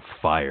 seconds on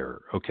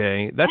fire,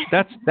 okay?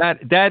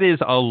 That is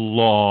a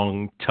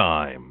long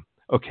time,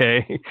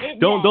 okay?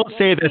 Don't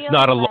say that's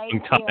not a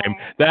long time.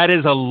 That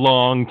is a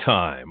long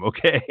time,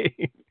 okay?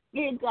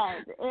 It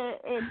does.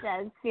 It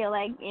does feel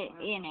like it.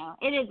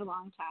 It is a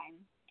long time,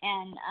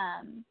 and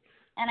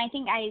I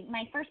think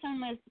my first one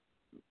was,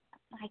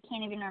 I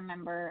can't even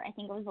remember. I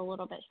think it was a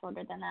little bit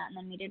shorter than that, and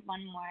then we did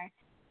one more.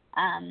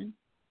 And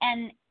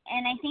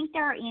I think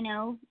there,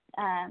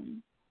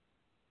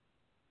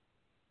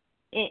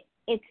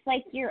 it's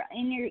like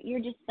you're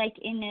just like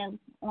in an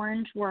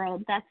orange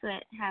world. That's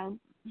how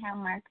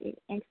Mark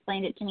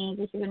explained it to me.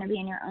 Is you're going to be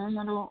in your own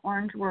little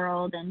orange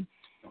world, and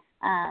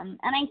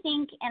I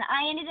think, and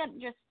I ended up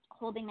just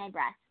holding my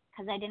breath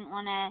because I didn't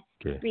want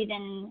to breathe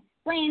in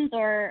flames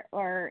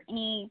or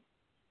any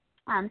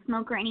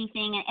smoke or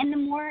anything. And the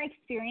more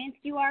experienced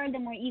you are, the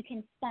more you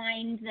can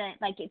find that,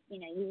 like, if you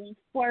lean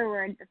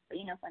forward,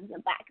 flames go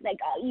back. Like,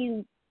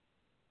 you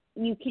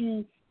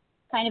can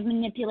kind of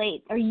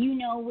manipulate, or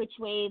which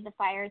way the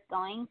fire is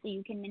going, so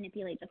you can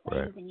manipulate the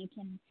flames, and you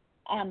can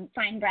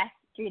find breath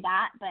through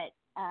that. But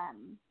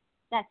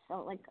that's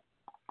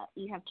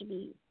you have to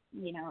be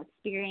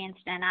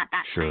experienced, and at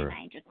that time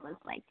I just was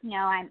like,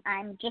 no,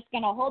 I'm just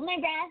gonna hold my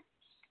breath.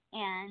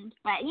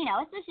 But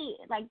especially,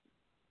 like,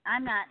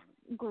 I'm not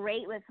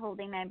great with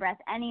holding my breath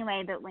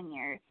anyway, but when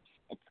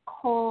it's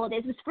cold,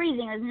 it was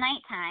freezing, it was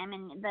nighttime,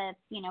 and the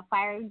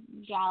fire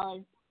gel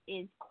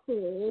is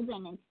cold,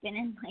 and it's been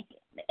in like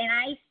an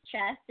ice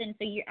chest, and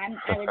so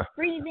I was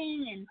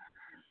freezing,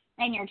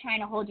 and you're trying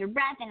to hold your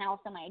breath, and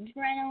also my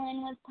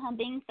adrenaline was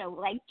pumping, so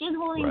like just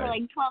holding for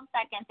like 12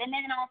 seconds. And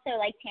then also,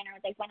 like, Tanner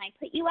was like, when I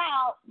put you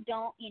out,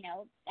 don't,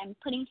 I'm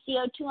putting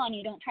CO2 on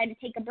you, don't try to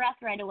take a breath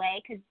right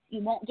away because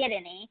you won't get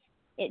any.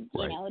 It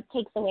it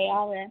takes away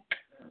all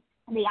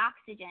the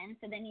oxygen,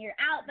 so then you're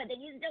out, but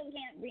then you still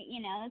can't breathe,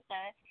 so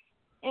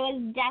it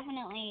was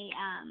definitely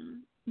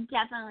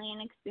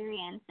an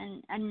experience,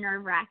 and a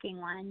nerve-wracking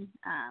one,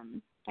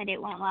 but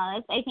it went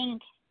well. I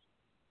think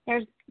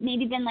there's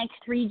maybe been like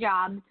 3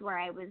 jobs where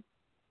I was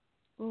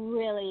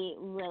really,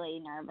 really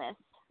nervous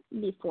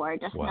before,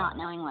 just not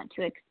knowing what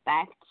to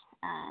expect.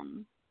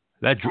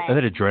 That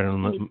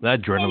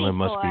adrenaline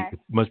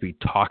must be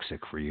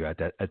toxic for you at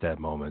that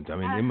moment. I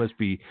mean, it must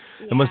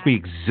be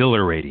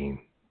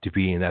exhilarating to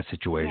be in that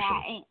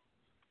situation.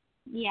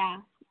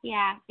 Yeah,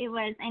 it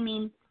was. I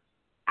mean,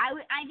 I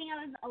think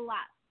I was a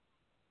lot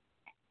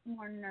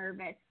more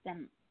nervous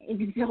than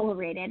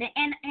exhilarated,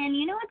 and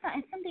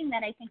it's something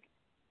that I think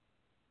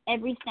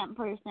every stunt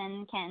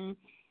person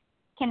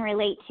can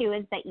relate to,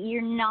 is that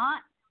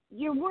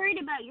you're worried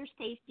about your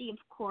safety, of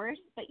course,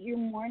 but you're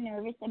more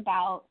nervous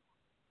about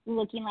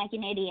looking like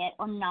an idiot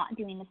or not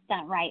doing the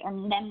stunt right, or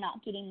them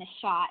not getting the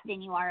shot,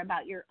 than you are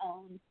about your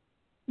own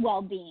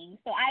well-being.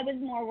 So I was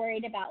more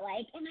worried about,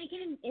 like, are they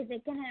gonna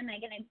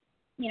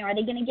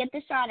get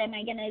the shot?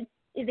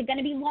 Is it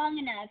gonna be long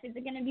enough? Is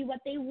it gonna be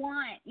what they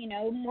want?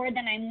 More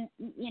than I'm,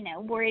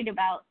 worried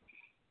about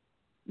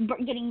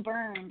getting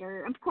burned.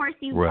 Or of course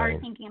you are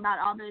thinking about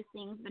all those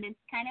things, but it's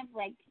kind of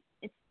like,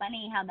 it's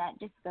funny how that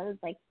just goes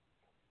like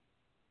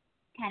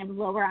kind of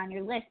lower on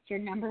your list. Your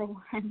number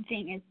one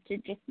thing is to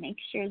just make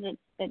sure that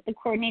the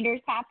coordinator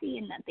is happy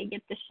and that they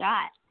get the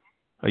shot.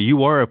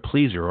 You are a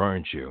pleaser,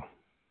 aren't you?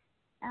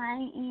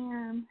 I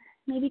am.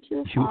 Maybe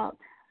to a fault,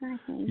 I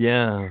think.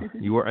 Yeah,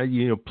 you are.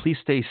 Please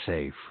stay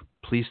safe.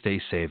 Please stay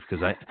safe,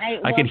 because I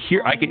can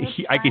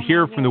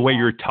hear from the way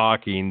you're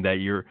talking that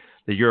you're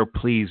a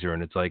pleaser,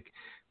 and it's like,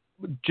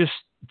 just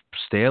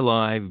stay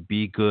alive,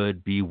 be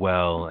good, be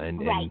well,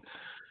 and right.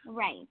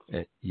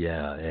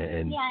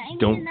 And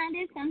don't. And that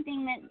is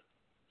something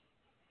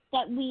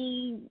that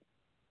we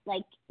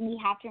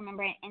have to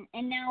remember,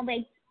 and now,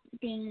 like,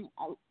 being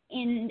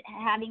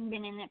having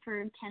been in it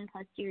for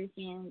 10+ years,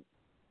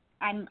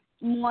 I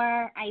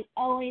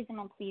always am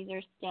a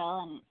pleaser still,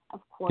 and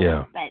of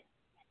course, but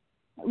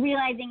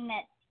realizing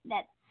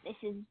that this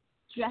is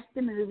just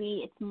a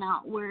movie. It's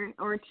not worth,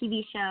 or a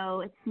TV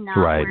show. It's not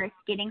Right. worth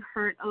getting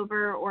hurt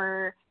over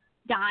or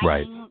dying.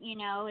 Right. You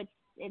know,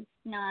 it's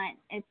not.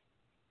 It's,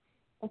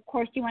 of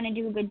course you want to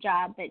do a good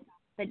job, but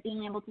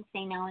being able to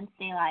say no and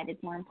stay alive is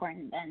more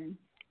important than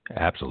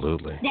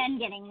Absolutely.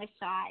 getting the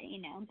shot.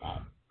 You know,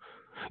 but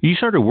You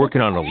started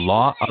working on a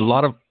lot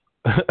of.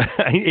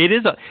 It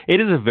is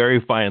a very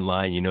fine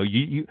line, you know.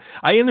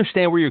 I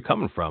understand where you're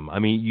coming from. I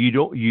mean, you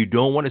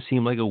don't want to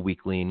seem like a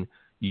weakling.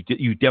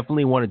 You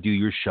definitely want to do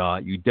your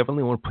shot. You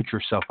definitely want to put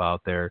yourself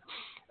out there.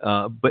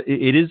 But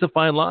it is a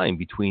fine line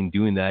between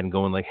doing that and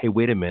going like, hey,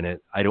 wait a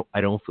minute, I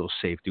don't feel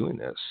safe doing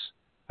this.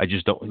 I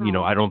just don't, you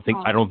know, I don't think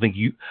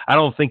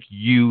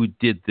you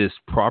did this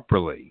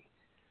properly.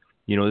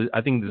 You know,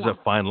 I think there's a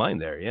fine line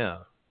there. Yeah.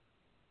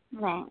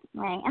 Right.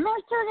 And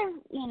there's sort of,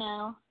 you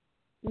know,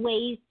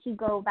 ways to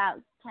go about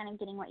kind of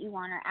getting what you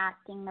want or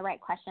asking the right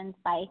questions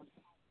by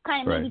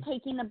kind of maybe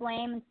taking the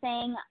blame and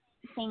saying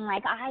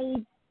like,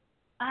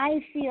 I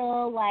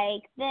feel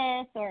like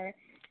this, or,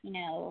 you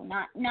know,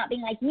 not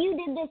being like, you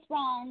did this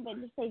wrong, but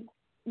just say,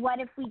 what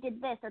if we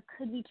did this, or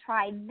could we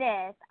try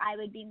this? I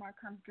would be more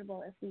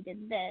comfortable if we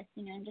did this,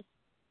 you know, just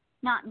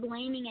not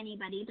blaming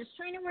anybody, just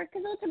trying to work,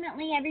 because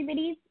ultimately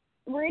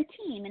we're a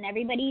team and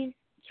everybody's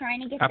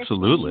trying to get the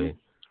same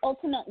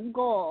ultimate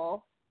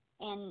goal.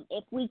 And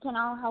if we can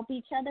all help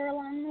each other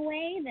along the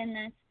way, then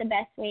that's the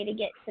best way to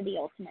get to the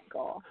ultimate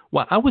goal.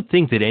 Well, I would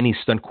think that any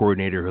stunt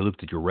coordinator who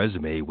looked at your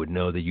resume would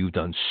know that you've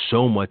done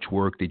so much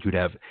work that you'd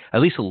have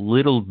at least a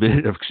little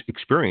bit of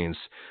experience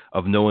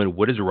of knowing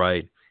what is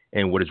right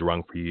and what is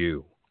wrong for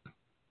you.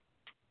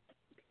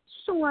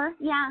 Sure,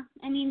 yeah.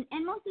 I mean,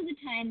 and most of the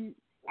time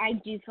I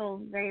do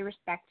feel very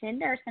respected.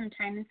 There are some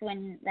times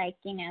when, like,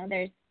 you know,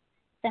 there's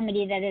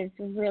somebody that is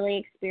really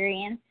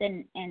experienced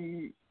and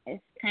it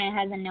kind of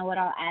has a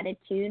know-it-all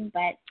attitude,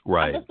 but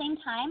at the same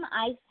time,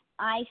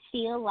 I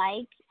feel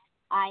like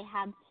I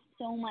have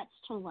so much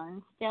to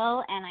learn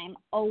still, and I'm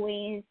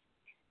always,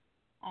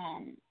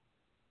 I'm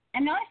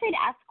not afraid to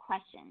ask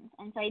questions,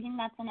 and so I think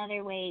that's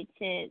another way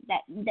to,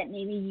 that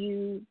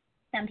maybe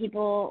some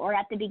people, or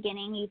at the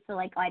beginning, you feel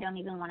like, oh, I don't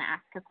even want to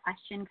ask a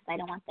question because I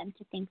don't want them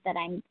to think that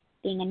I'm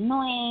being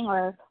annoying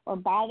or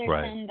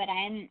bothersome, but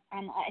I'm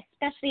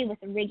especially with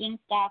the rigging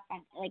stuff,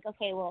 I'm like,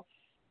 okay, well,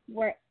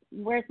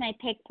 where's my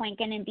pick point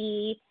going to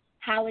be?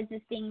 How is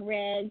this being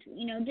rigged?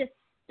 You know, just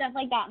stuff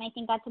like that. And I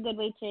think that's a good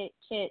way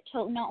to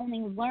not only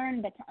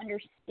learn, but to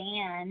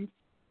understand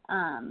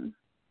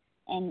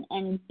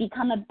and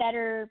become a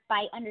better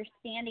by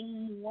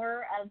understanding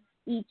more of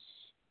each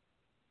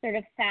sort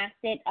of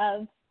facet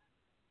of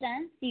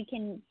stunts. You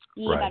can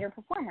be a better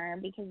performer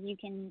because you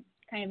can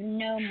kind of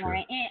know more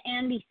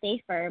and be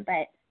safer.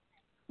 But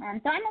so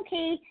I'm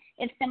okay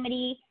if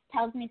somebody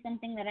tells me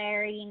something that I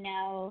already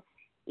know.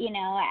 You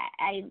know,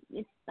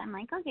 I'm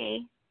like,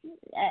 okay,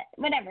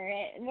 whatever.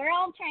 We're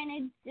all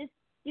trying to just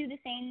do the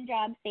same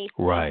job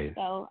safely. Right.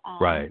 So,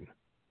 Right.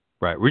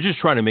 We're just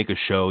trying to make a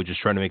show,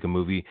 just trying to make a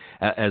movie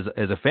as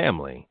a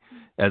family,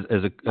 as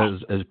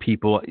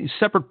people,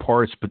 separate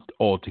parts but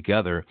all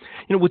together.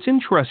 You know, what's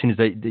interesting is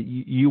that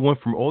you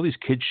went from all these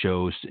kid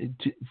shows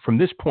from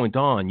this point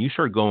on, you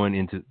started going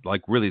into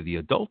like really the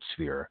adult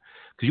sphere,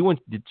 because you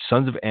did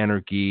Sons of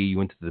Anarchy, you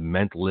went to The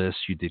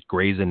Mentalist, you did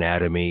Grey's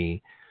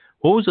Anatomy.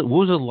 What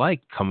was it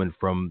like coming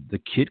from the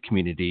kid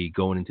community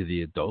going into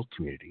the adult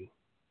community?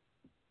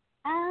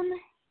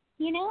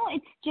 You know,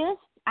 it's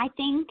just, I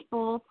think,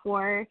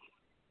 for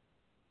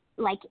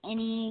like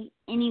any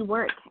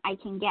work I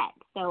can get.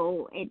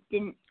 So it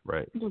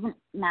doesn't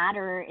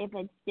matter if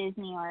it's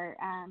Disney or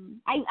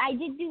I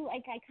did do,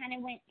 like, I kind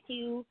of went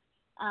to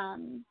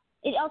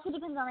it also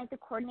depends on like the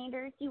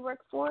coordinators you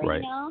work for,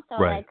 you know.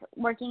 So like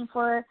working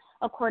for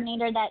a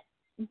coordinator that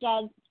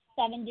does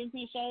 7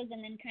 Disney shows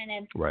and then kind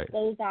of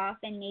goes off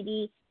and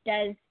maybe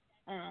does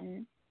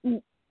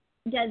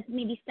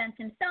maybe stunts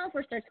himself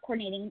or starts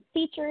coordinating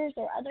features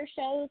or other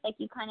shows. Like,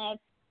 you kind of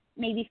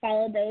maybe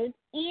follow those,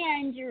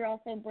 and you're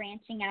also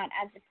branching out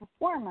as a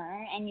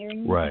performer, and you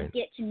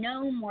get to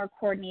know more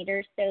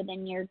coordinators. So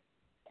then you're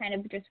kind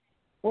of just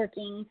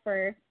working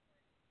for,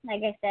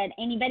 like I said,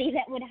 anybody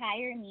that would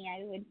hire me.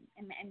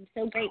 I'm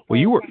so grateful. Well,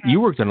 you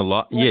worked on a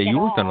lot. Yeah, you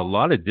worked on a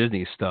lot of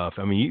Disney stuff.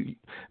 I mean,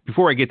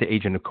 before I get to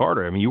Agent of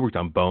Carter, I mean, you worked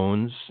on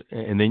Bones,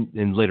 and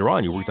then later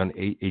on, you worked on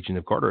Agent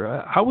of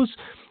Carter.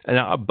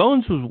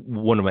 Bones was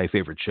one of my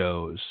favorite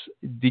shows.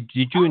 Did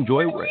you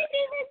enjoy it? My favorite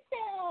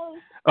show.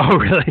 Oh,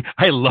 really?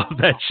 I love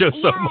that show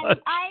so much.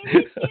 I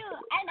do too.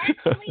 I'm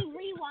actually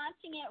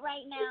rewatching it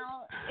right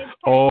now. It's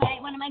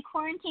one of my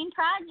quarantine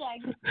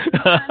projects.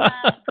 It's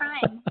on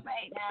Prime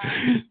right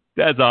now.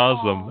 That's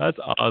awesome. That's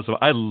awesome.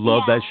 I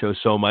love that show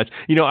so much.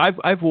 You know,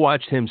 I've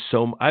watched him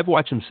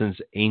since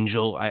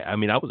Angel. I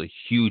mean, I was a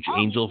huge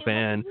Angel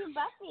fan.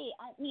 Buffy.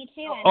 Me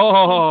too.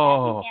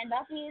 And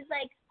Buffy is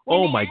like.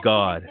 Oh my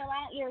God! Fill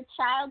out your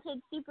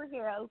childhood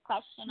superhero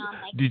question on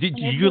like. Did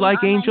you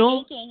like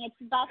Angel? It's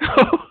Buffy.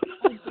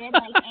 I did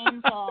like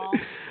Angel.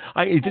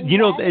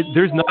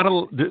 There's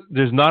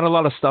not a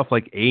lot of stuff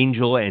like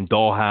Angel and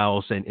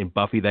Dollhouse and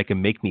Buffy that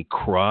can make me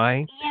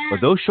cry,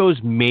 but those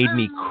shows made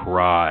me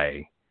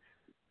cry.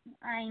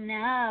 I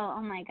know.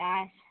 Oh my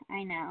gosh,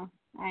 I know.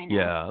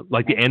 Yeah,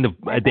 like at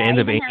the end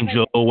of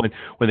Angel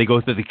when they go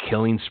through the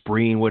killing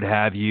spree and what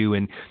have you,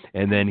 and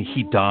then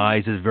he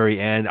dies at the very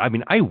end. I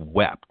mean, I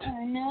wept.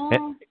 I know.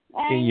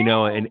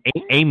 And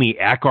Amy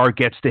Ackar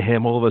gets to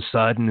him all of a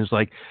sudden, is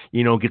like,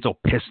 gets all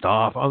pissed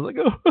off. I was like,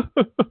 oh.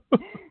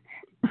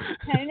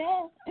 I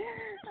know,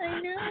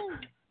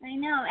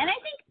 and I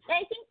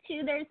think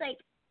too. There's like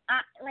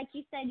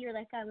you said, you're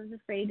like, I was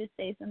afraid to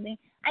say something.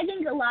 I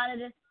think a lot of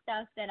the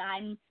stuff that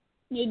I'm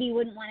maybe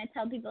wouldn't want to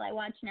tell people I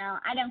watch now,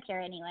 I don't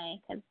care anyway,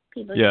 because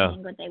people can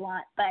think what they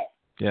want. But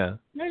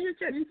there's a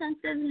certain sense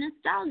of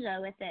nostalgia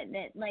with it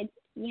that, like,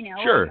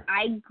 sure.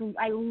 I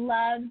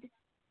loved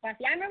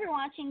Buffy. I remember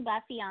watching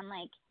Buffy on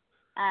like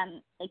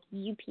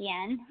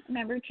UPN.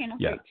 Remember Channel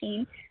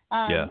 13?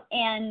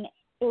 And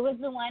it was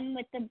the one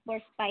with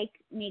where Spike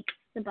makes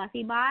the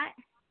Buffy bot.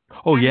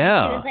 Oh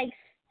yeah.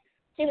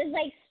 She was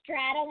like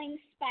straddling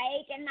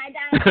Spike, and my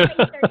dad was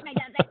like, my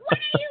dad's like, "What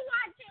are you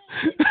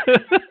watching?"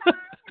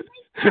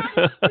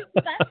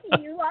 Buffy,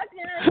 you walked in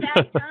at a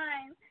bad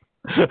time.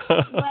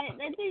 But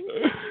it's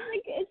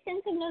like a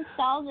sense of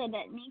nostalgia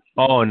that makes.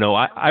 Oh no,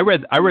 I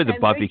read the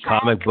Buffy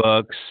comic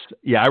books.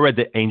 Yeah, I read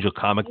the Angel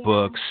comic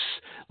books.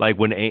 Like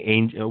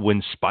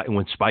when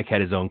Spike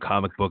had his own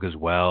comic book as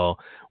well.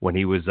 When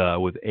he was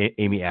with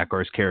Amy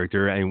Ackar's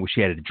character, and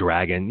she had a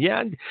dragon.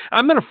 Yeah,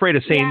 I'm not afraid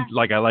of saying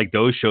like I like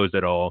those shows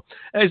at all.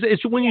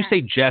 It's when you say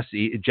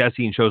Jesse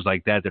and shows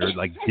like that are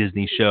like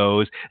Disney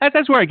shows.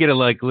 That's where I get a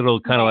little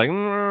kind of like.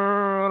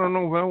 I don't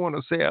know if I want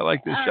to say I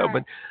like this show,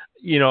 but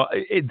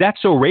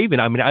That's So Raven.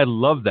 I mean, I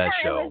love that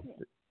show.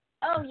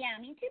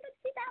 Me too. But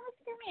see, that was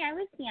for me. I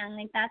was young,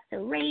 like That's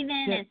So Raven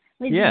and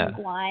Lizzie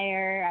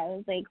McGuire. I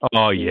was like,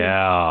 all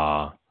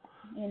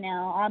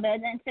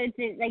so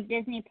like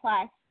Disney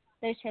Plus.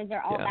 Those shows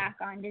are all back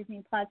on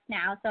Disney Plus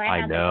now. So I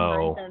have like a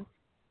month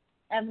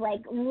of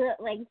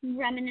like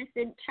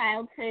reminiscent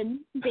childhood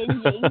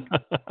binging.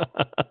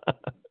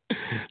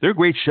 They're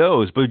great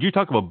shows, but you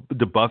talk about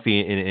the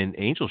Buffy and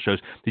Angel shows.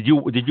 Did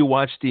you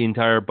watch the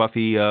entire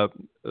Buffy playlist?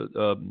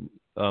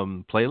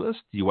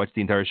 Did you watch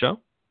the entire show?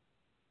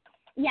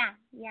 Yeah,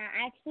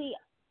 I actually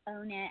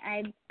own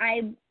it.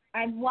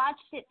 I've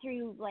watched it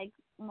through like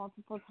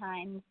multiple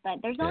times,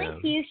 but there's only a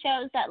few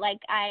shows that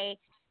like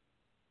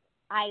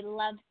I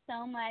love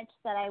so much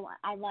that I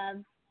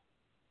love.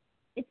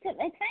 It's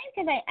funny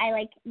because I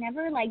like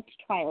never liked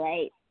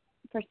Twilight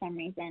for some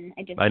reason.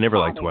 I never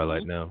liked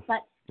Twilight. No,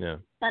 but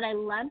I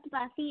loved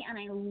Buffy and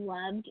I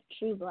loved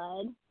True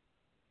Blood.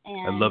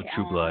 And I love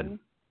True Blood.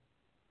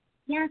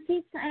 Yeah,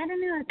 see, I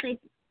don't know. It's like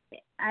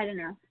I don't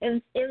know.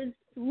 It was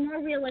more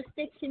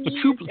realistic to me.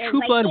 But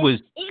True Blood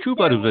was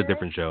a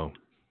different show.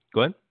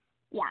 Go ahead.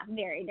 Yeah,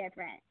 very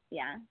different.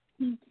 Yeah.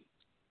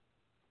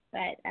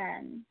 But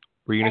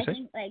were you gonna say?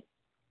 Think, like,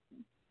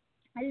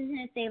 I was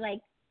gonna say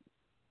like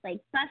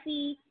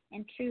Buffy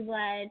and True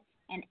Blood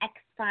and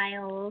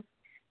X-Files,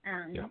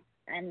 and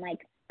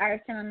like are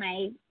some of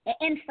my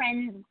and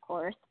Friends, of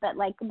course. But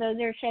like those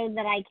are shows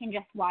that I can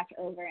just watch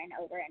over and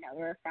over and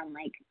over from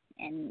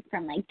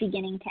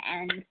beginning to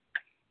end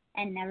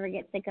and never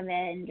get sick of it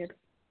and just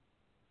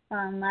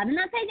fall in love. And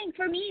that's, I think,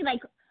 for me,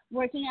 like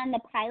working on the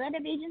pilot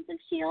of Agents of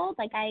S.H.I.E.L.D.,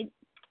 like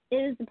it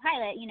was the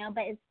pilot,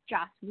 but it's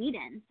Joss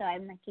Whedon. So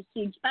I'm like a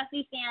huge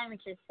Buffy fan,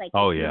 which is like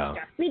a huge Joss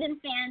Whedon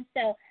fan.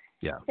 So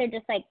they're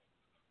just like,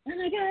 oh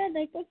my God,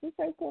 like this is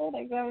so cool.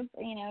 There goes,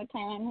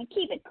 time. Like,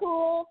 keep it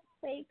cool,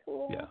 play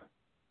cool. Yeah.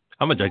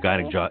 I'm a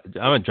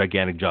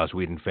gigantic Joss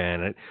Whedon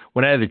fan.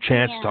 When I had the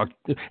chance to talk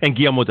and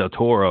Guillermo del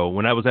Toro,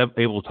 when I was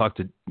able to talk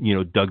to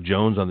Doug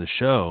Jones on the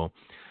show,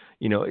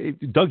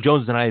 Doug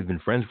Jones and I have been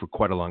friends for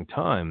quite a long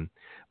time,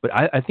 but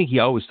I think he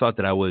always thought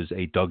that I was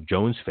a Doug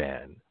Jones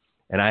fan,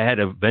 and I had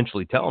to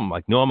eventually tell him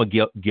like, no, I'm a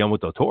Guillermo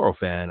del Toro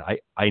fan.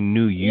 I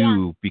knew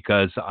you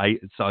because I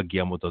saw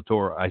Guillermo del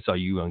Toro. I saw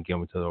you on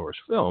Guillermo del Toro's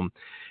film.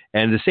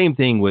 And the same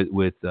thing with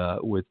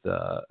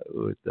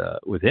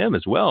him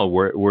as well.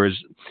 Whereas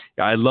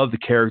I love the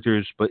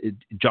characters, but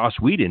Joss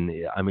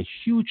Whedon, I'm a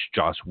huge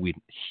Joss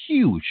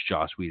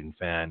Whedon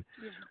fan.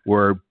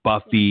 Where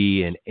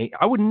Buffy and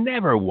I would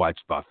never watch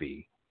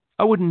Buffy.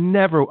 I would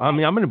never. I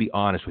mean, I'm going to be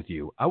honest with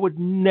you. I would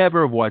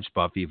never have watched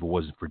Buffy if it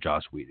wasn't for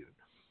Joss Whedon.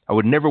 I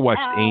would never watch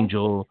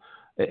Angel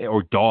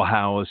or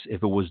Dollhouse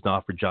if it was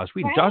not for Joss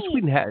Whedon. Right. Joss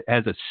Whedon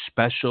has a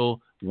special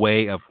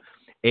way of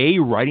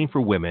writing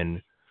for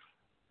women.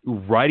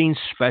 Writing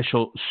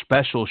special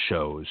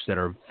shows that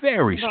are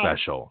very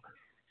special,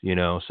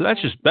 So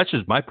that's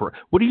just my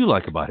what do you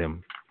like about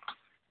him?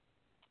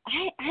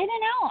 I don't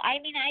know. I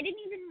mean, I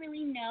didn't even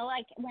really know,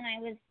 like, when I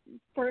was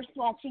first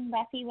watching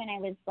Buffy when I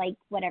was like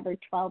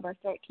 12 or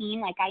 13.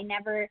 Like, I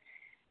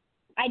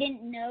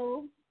didn't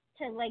know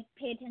to like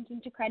pay attention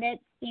to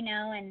credits,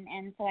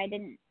 and so I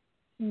didn't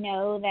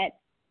know that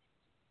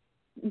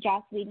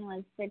Joss Whedon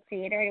was the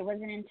creator. It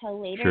wasn't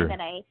until later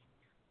that I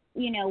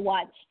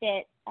watched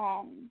it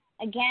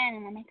again,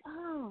 and I'm like,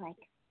 oh, like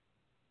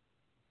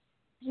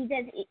he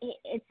does.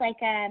 It's like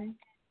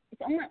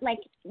it's almost like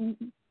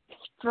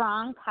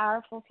strong,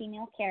 powerful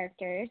female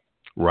characters,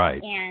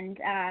 Right. and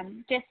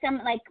just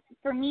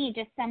for me,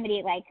 just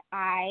somebody like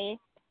I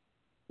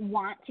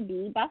want to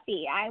be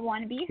Buffy. I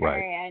want to be her,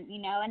 Right. and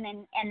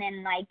and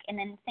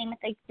then same with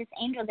like just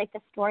Angel, like the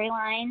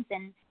storylines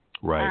and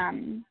Right.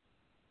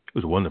 It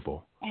was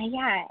wonderful. I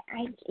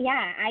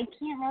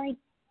can't really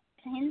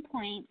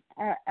pinpoint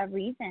a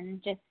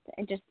reason. Just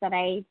that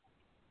I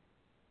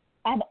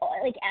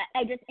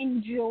just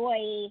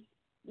enjoy.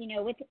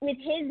 With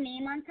his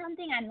name on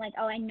something, I'm like,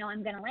 oh, I know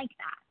I'm gonna like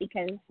that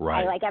because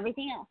Right. I like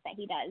everything else that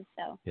he does.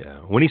 So Yeah.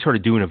 When he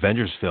started doing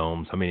Avengers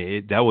films, I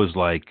mean, that was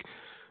like,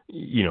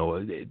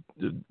 the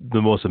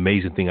most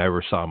amazing thing I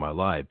ever saw in my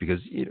life, because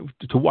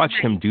to watch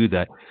him do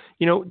that,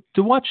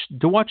 to watch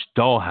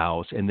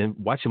Dollhouse and then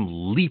watch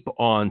him leap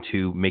on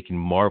to making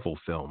Marvel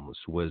films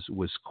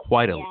was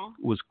quite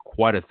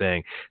a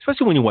thing.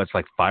 Especially when you watch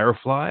like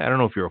Firefly. I don't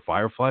know if you're a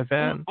Firefly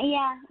fan.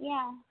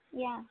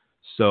 Yeah.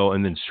 So,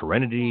 and then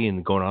Serenity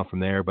and going on from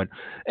there. But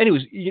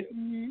anyways,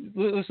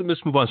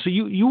 let's move on. So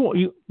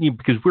you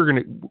because we're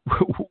going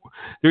to,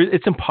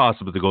 it's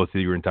impossible to go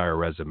through your entire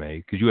resume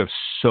because you have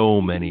so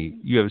many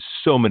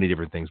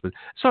different things. But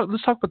so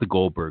let's talk about the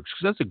Goldbergs,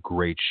 because that's a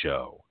great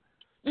show.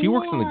 So you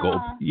worked on the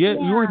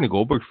you worked in the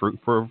Goldbergs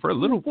for a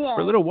little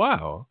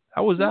while.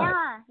 How was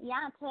that?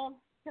 Yeah, till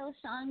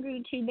Sean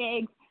grew too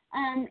big.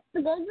 The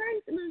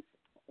Goldbergs was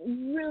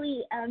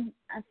really a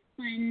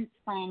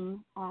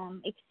fun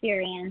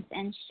experience,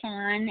 and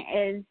Sean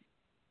is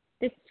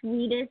the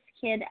sweetest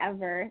kid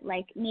ever.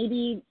 Like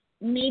maybe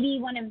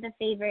one of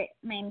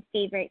my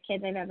favorite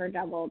kids I've ever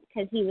doubled,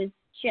 because he was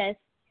just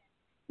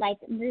like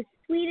the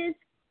sweetest,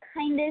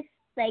 kindest.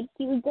 Like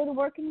he would go to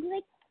work and be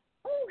like,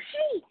 "Oh,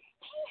 hey,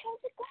 how's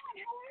it going?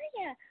 How are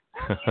you?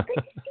 Oh, yeah,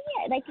 good to see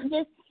you." Like he's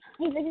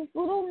like this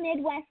little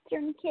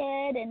Midwestern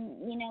kid,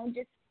 and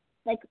just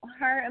like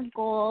heart of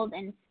gold,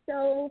 and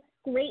so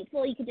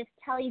grateful. You could just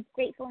tell he's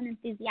grateful and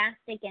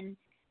enthusiastic, and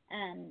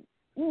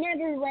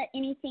never let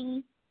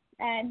anything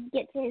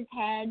get to his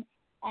head.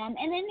 And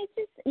then it's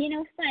just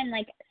fun.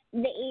 Like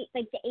the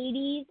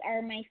 80s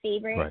are my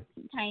favorite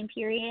time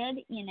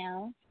period. Even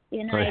though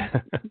I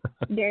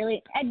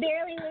barely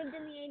lived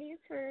in the 80s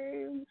for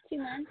 2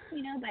 months.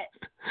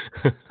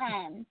 But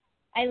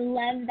I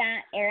love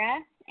that era,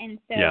 and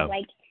so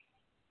like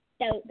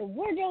the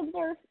wardrobes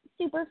are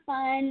super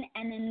fun,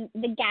 and then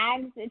the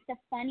gags, it's a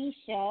funny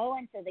show,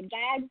 and so the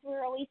gags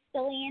were always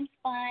silly and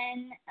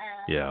fun.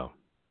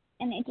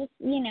 And it just,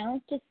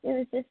 it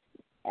was just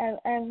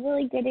a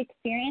really good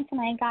experience,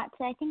 and I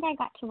think I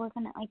got to work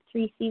on it like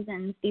 3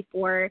 seasons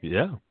before he's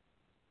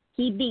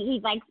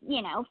like,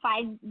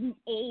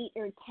 5'8"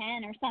 or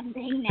 10 or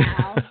something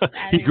now.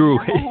 He grew.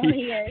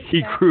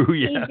 He grew,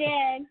 He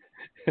did.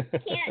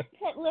 Can't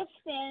put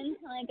lifts in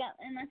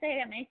unless I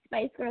got my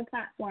Spice Girl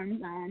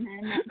platforms on.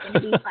 I'm not going to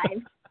be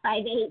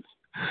 5'8".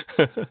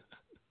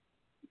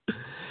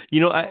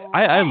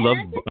 I love.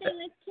 That's the thing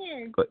with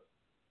kids.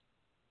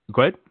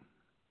 Go ahead.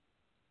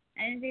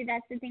 I would say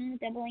that's the thing with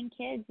doubling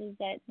kids, is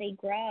that they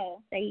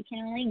grow. That you can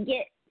only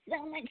get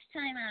so much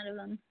time out of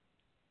them.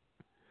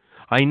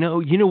 I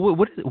know.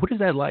 What is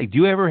that like? Do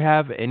you ever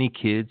have any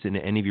kids in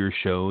any of your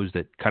shows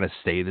that kind of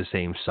stay the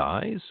same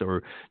size,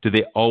 or do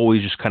they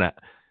always just kind of?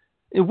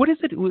 What is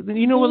it? What? Let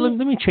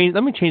me change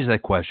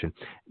that question.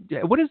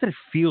 What does it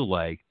feel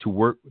like to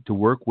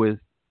work with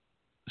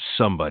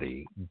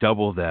somebody,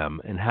 double them,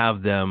 and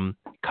have them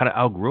kind of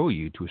outgrow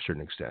you to a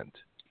certain extent?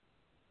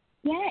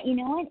 Yeah, you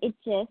know what? It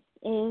just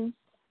is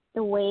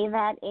the way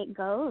that it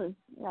goes.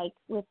 Like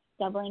with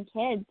doubling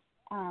kids,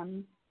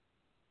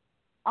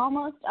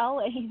 almost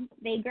always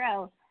they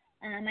grow.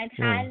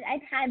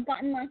 I've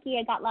gotten lucky.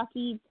 I got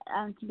lucky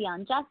to be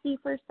on Jessie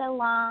for so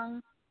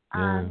long.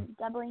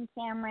 Doubling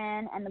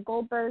Cameron, and the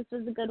Goldbergs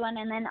was a good one,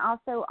 and then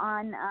also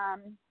on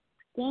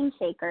Game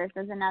Shakers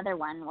was another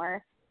one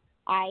where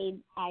I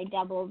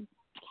doubled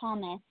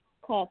Thomas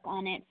Cook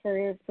on it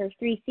for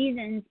 3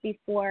 seasons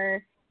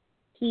before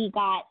he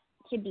got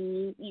to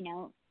be, he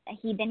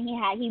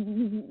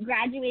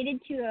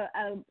graduated to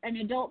an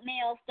adult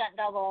male stunt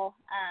double.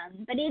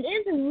 But it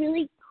is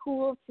really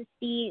cool to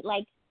see.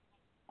 Like,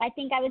 I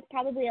think I was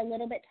probably a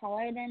little bit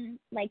taller than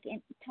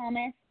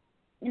Thomas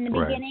in the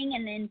beginning,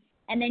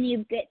 and then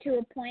you get to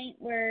a point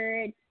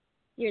where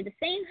you're the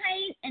same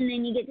height, and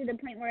then you get to the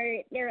point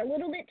where they're a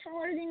little bit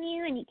taller than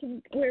you, and you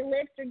can wear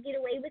lifts or get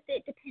away with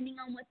it depending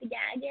on what the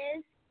gag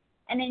is.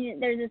 And then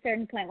there's a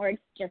certain point where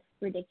it's just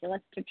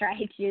ridiculous to try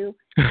to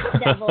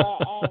double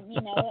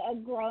a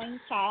growing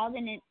child,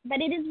 but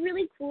it is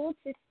really cool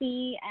to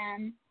see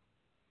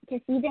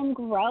them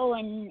grow,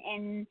 and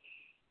and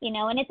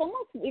it's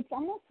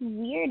almost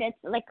weird. It's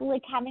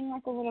like having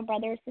like a little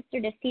brother or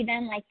sister, to see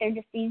them like they're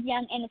just these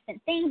young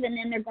innocent things, and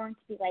then they're going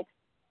to be like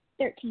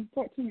 13,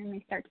 14, and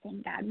they start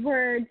saying bad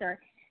words or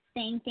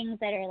saying things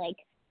that are like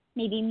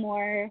maybe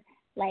more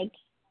like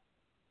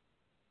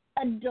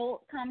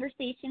adult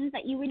conversations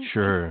that you wouldn't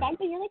Sure. expect,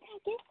 but you're like,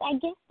 I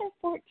guess they're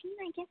 14.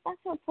 I guess that's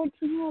what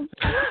 14-year-olds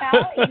talk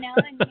about, you know.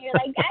 And you're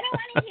like, I don't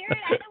want to hear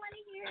it. I don't want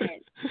to hear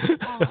it.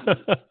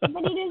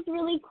 But it is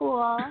really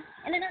cool.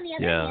 And then on the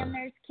other hand,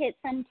 there's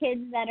some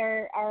kids that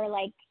are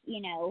like,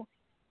 you know,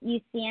 you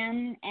see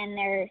them and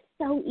they're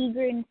so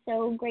eager and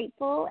so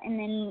grateful, and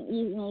then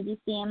you maybe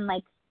see them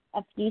like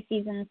a few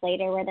seasons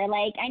later where they're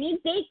like, I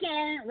need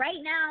bacon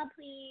right now,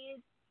 please.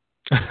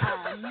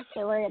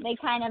 So where they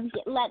kind of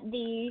let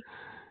the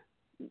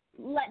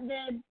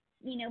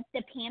you know,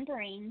 the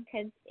pampering,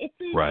 because it's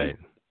right.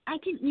 I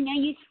can, you know,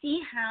 you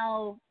see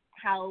how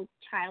child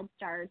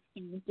stars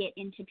can get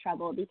into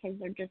trouble because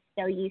they're just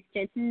so used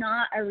to, it's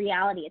not a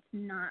reality, it's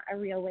not a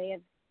real way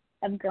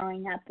of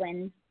growing up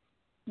when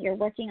you're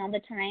working all the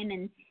time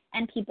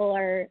and people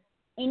are,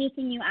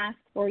 anything you ask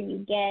for you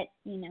get,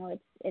 you know.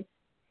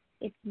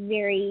 It's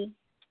very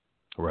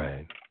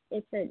right.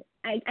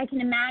 I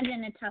can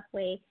imagine a tough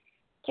way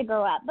to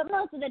grow up, but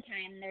most of the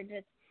time they're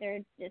just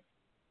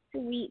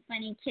sweet,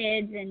 funny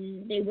kids,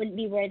 and they wouldn't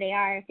be where they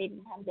are if they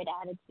didn't have good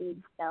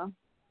attitudes. So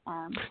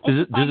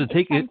it's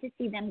fun to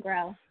see them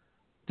grow.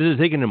 Does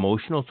it take an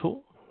emotional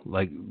toll?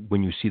 Like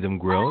when you see them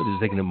grow, does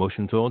it take an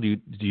emotional toll? Do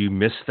you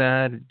miss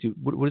that?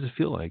 What does it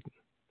feel like?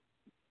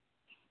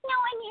 No,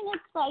 I mean,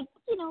 it's like,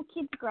 you know,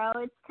 kids grow.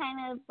 It's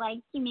kind of like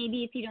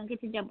maybe if you don't get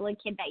to double a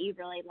kid that you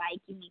really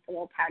like, you make a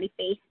little pouty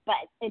face,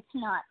 but it's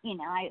not, you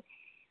know,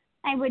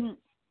 I wouldn't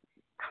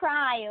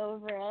cry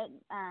over it.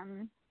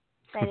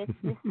 But it's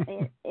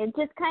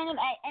just kind of,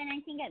 and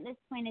I think at this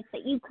point it's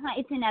that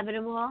it's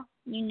inevitable.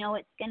 You know,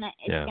 it's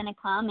gonna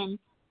come, and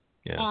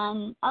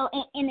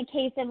in the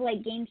case of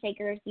like Game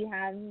Shakers, you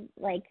have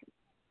like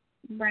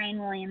Brian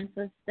Williams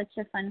was such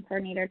a fun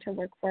coordinator to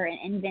work for,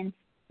 and Vince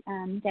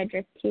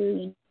Dedrick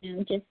too. You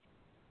know, just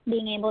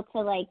being able to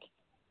like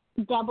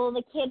double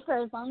the kid for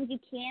as long as you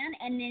can,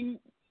 and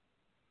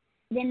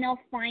then they'll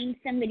find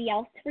somebody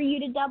else for you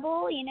to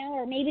double. You know,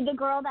 or maybe the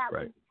girl that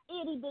was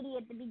itty bitty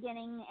at the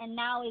beginning and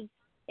now is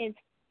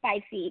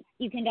 5 feet.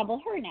 You can double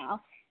her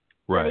now.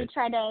 Right. So they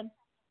try to,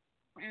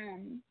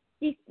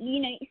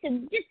 you know, so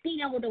just being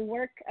able to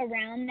work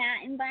around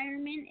that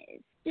environment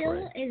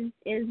still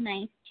is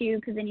nice too,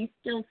 because then you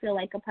still feel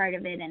like a part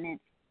of it, and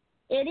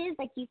it is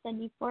like you said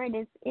before.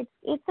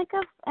 It's like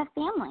a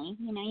family.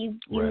 You know,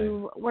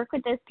 you work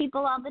with those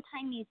people all the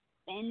time. You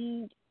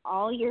spend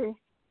all your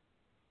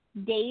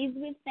days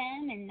with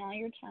them and all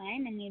your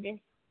time, and you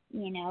just,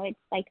 you know, it's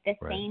like the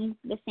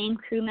same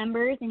crew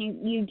members, and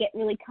you get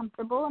really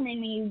comfortable, and then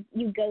when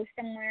you go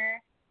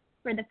somewhere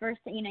for the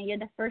first, you know, you're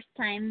the first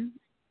time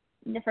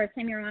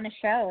you're on a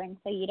show, and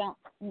so you don't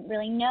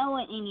really know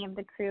any of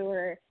the crew,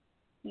 or,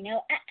 you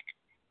know,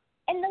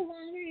 and the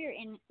longer you're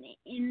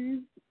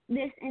in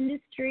this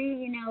industry,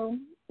 you know,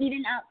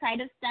 even outside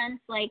of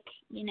stunts, like,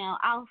 you know,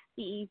 I'll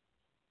see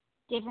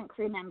different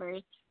crew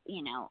members,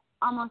 you know,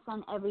 almost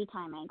on every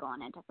time I go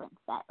on a different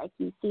set. Like,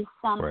 you see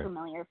some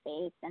familiar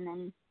face, and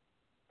then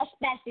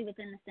especially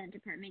within the stunt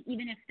department,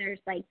 even if there's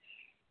like,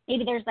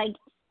 maybe there's like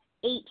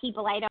 8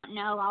 people I don't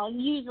know, I'll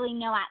usually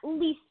know at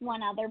least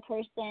one other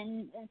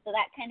person, and so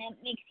that kind of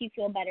makes you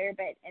feel better.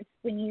 But it's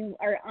when you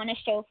are on a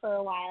show for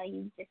a while,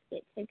 you just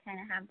get to kind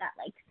of have that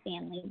like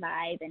family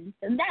vibe, and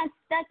so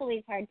that's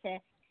always hard to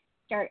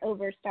start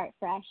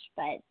fresh.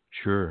 But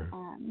sure.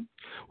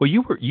 Well,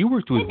 you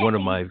worked with one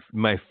of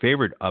my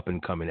favorite up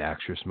and coming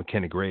actress,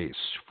 McKenna Grace,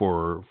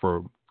 for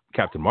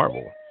Captain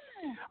Marvel.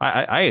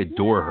 I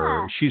adore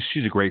her.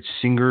 She's a great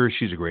singer.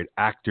 She's a great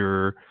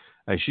actor.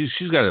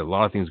 She's got a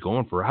lot of things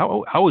going for her.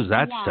 How was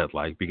that set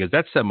like? Because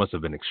that set must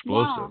have been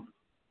explosive.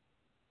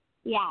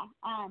 Yeah.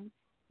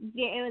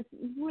 It was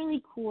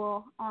really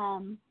cool.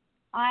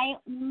 I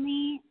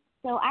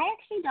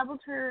actually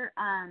doubled her.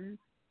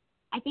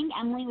 I think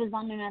Emily was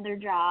on another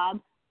job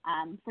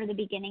for the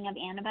beginning of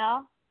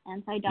Annabelle,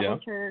 and so I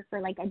doubled her for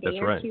like a day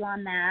or two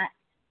on that.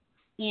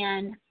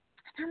 And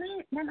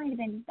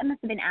that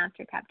must have been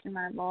after Captain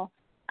Marvel.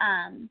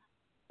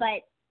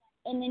 But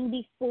and then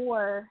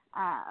before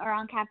or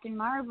on Captain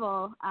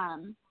Marvel,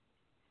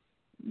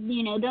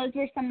 you know, those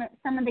were some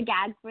of the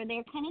gags where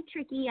they're kind of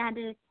tricky. You had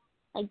to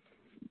like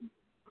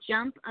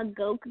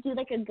do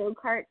like a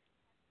go-kart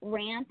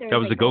ramp. That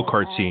was the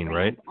go-kart scene,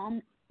 right?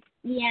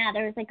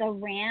 There was like a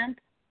ramp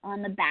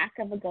on the back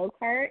of a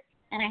go-kart,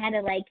 and I had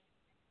to like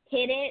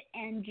hit it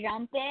and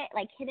jump it,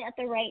 like hit it at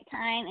the right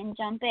time and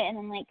jump it, and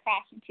then like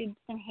crash into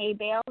some hay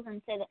bales,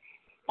 and so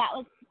that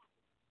was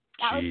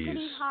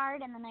pretty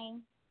hard. And then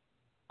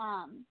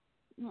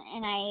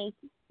I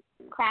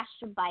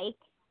crashed a bike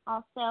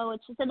also,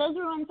 so those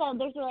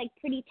were like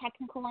pretty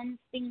technical ones,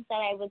 things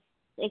that I was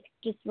like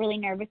just really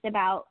nervous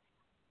about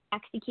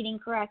executing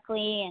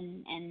correctly,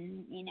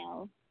 and you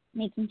know,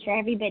 making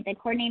sure the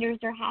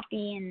coordinators are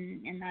happy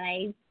and that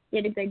I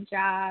did a good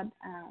job.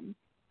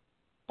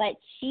 But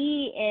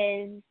she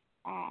is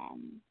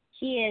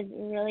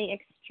really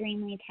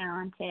extremely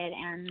talented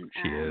and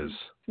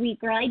sweet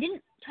girl. I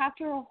didn't talk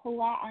to her a whole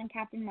lot on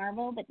Captain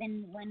Marvel, but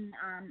then when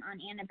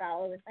on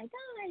Annabelle, it was like,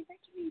 oh, I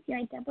recognize you.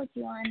 I doubled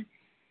you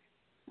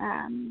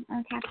on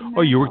Captain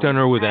Oh, you worked on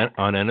her Marvel. with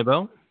on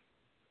Annabelle?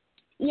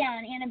 Yeah,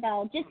 on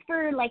Annabelle, just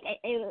for like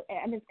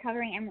I was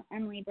covering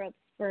Emily Brooks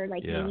for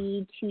like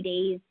maybe 2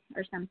 days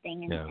or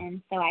something,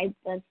 and so I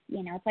was,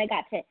 so I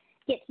got to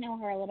get to know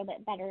her a little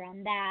bit better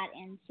on that,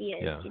 and she's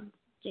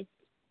just,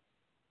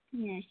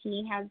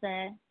 she has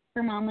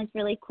her mom was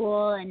really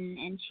cool,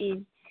 and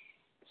she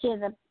has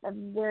a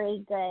very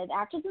good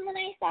actress. And when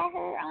I saw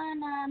her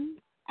on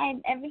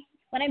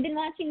when I've been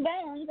watching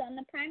Bones on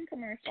the Prime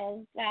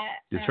commercials,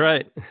 that's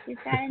right. She's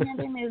got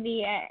another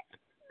movie.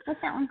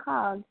 What's that one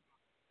called?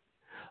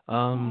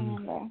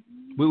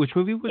 Which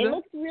movie was it? that? It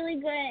looks really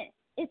good.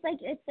 It's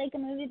like a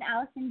movie with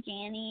Allison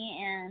Janney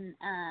and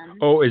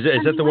is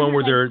that the one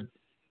where they're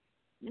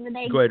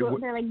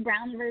they're like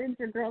brown birds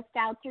or Girl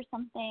Scouts or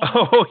something?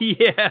 Oh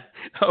yeah.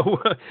 Oh,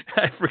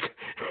 I forgot.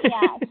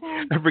 Yeah,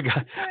 I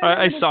forgot.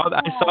 I saw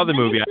the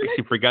movie. I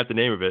actually forgot the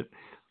name of it.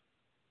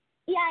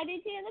 Yeah, I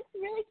did too. It looks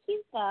really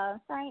cute though.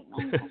 So I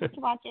have to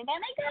watch it. But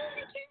I'm like, oh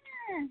my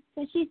goodness.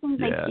 So she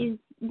seems like she's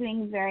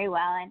doing very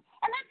well, and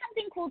that's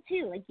something cool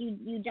too. Like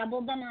you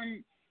doubled them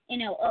on,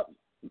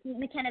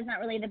 McKenna's not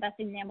really the best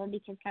example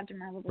because Captain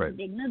Marvel was a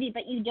big movie,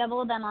 but you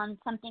double them on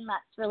something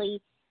that's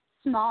really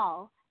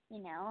small,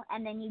 and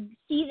then you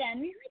see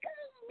them, you're like, oh,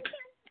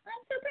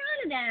 I'm so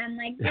proud of them.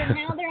 Like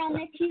now they're on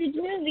this huge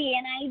movie,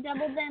 and I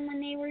doubled them when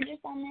they were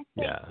just on this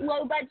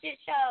low budget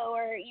show,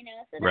 or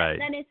so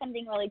that is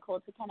something really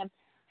cool to kind of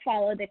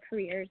follow the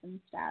careers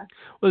and stuff.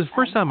 Well, the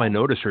first time I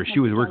noticed her, she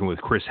was working with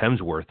Chris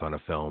Hemsworth on a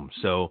film,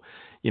 so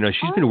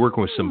she's been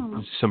working with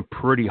some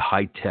pretty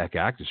high tech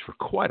actors for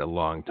quite a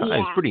long time.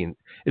 Yeah.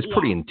 It's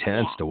pretty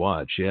intense to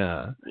watch.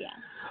 Yeah. Yeah.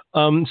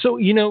 So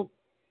we're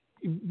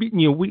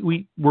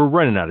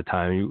running out of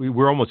time.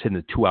 We're almost hitting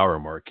the 2-hour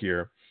mark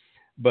here.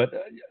 But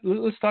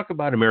let's talk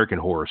about American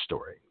Horror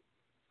Story.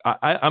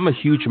 I'm a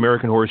huge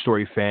American Horror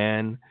Story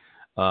fan.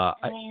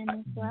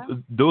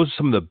 Those are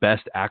some of the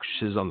best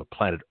actresses on the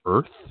planet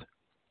Earth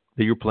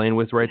that you're playing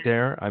with right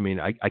there. I mean,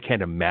 I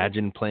can't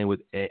imagine playing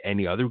with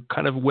any other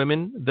kind of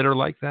women that are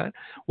like that.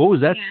 What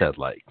was that set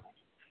like?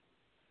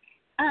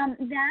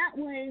 That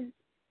was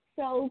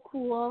so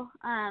cool.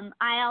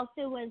 I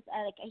also was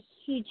a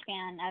huge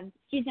fan of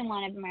season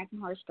 1 of American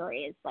Horror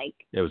Story.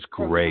 It was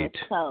great.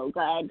 So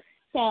good.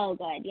 So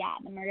good, yeah,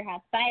 the Murder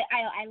House. But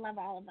I love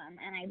all of them,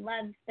 and I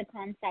love the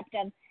concept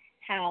of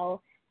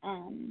how,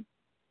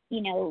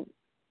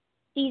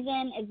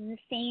 season is the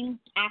same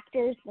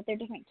actors, but they're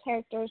different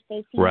characters.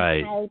 So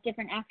seeing how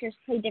different actors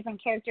play different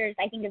characters,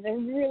 I think is a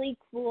really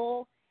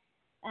cool.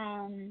 I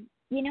don't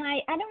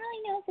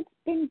really know if it's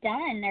been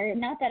done, or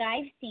not that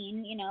I've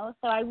seen.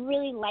 So I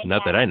really like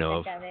not that I know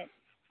of. It.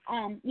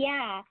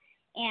 Yeah,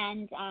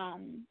 and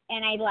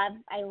I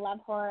love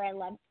horror. I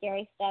love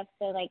scary stuff.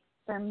 So like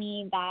for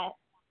me, that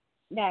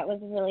was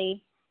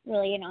really,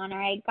 really an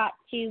honor. I got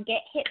to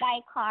get hit by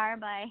a car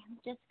by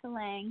Jessica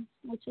Lange,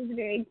 which was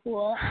very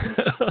cool.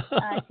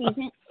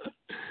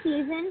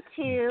 Season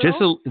 2.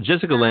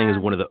 Jessica Lange is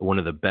one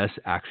of the best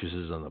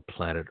actresses on the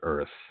planet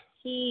Earth.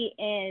 She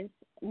is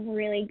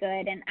really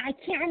good, and I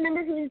can't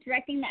remember who was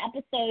directing the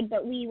episode,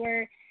 but we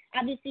were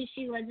obviously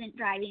she wasn't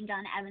driving.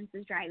 John Evans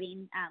was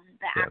driving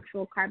the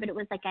actual car, but it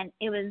was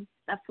it was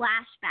a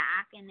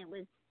flashback, and it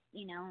was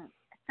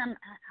some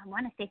I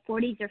want to say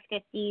 40s or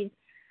 50s.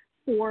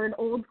 Ford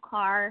old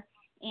car,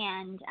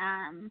 and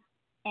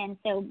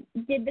so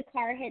did the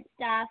car hit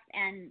stuff,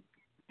 and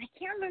I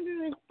can't remember if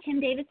it was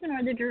Tim Davidson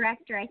or the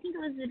director. I think it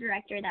was the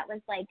director that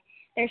was like,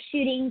 they're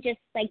shooting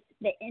just like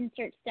the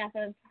insert stuff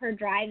of her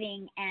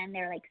driving, and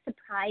they're like,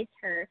 surprise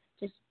her,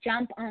 just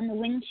jump on the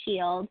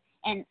windshield,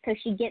 and so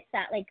she gets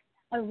that like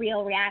a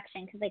real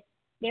reaction, because like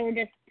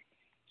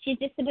she's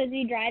just supposed to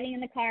be driving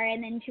in the car,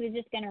 and then she was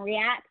just going to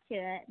react to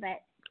it,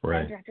 but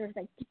the director was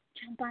like,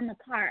 jump on the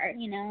car,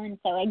 and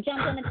so I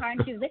jumped on the car,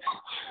 and she was like, oh,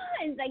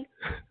 and like,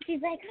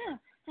 she's like, oh,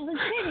 that was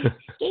good. It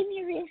gave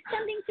me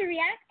something to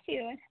react to.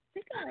 And I was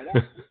like, oh my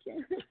gosh, thank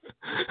you.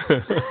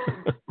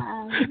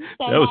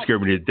 That would scare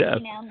me to death.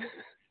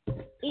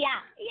 Yeah,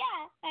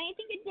 I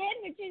think it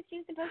did, which is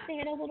she's supposed to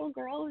hit a little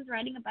girl who's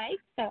riding a bike,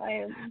 so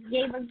I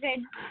gave a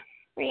good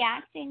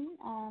reaction,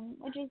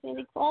 which is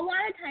really cool. A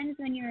lot of times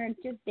when you're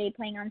just day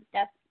playing on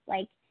stuff,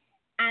 like,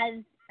 as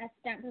a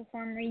stunt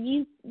performer,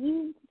 you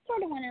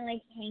sort of want to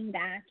like hang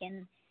back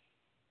and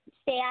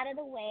stay out of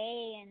the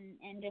way,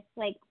 and just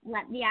like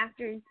let the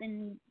actors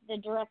and the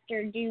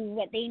director do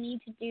what they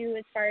need to do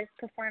as far as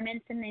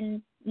performance, and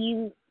then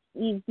you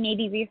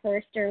maybe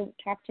rehearsed or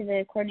talked to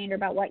the coordinator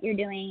about what you're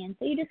doing, and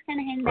so you just kind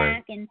of hang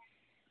back, and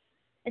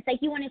it's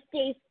like you want to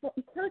stay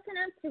close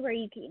enough to where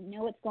you can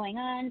know what's going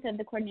on, so if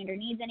the coordinator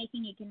needs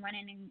anything, you can run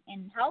in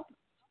and help,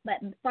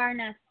 but far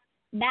enough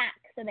back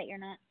so that you're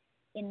not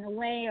in the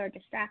way or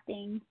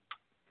distracting.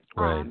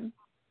 Right.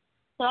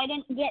 So I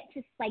didn't get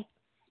to like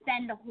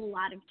spend a whole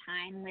lot of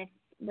time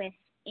with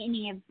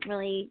any of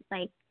really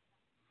like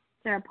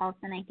Sarah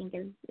Paulson. I think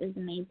is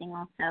amazing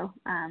also.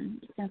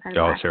 Just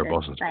incredible. Oh, Sarah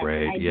Paulson's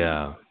great.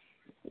 Yeah,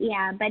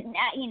 but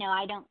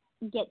I don't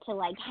get to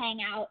like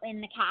hang out in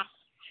the cast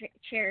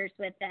chairs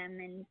with them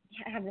and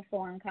have a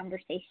full-on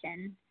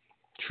conversation.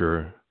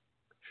 Sure.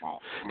 But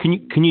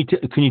Can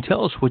you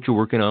tell us what you're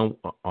working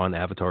on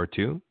Avatar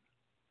 2?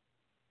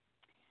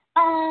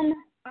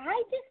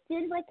 I just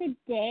did like a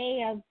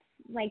day of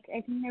like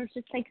I think there was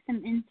just like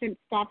some insert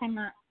stuff. I'm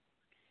not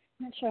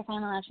sure if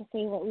I'm allowed to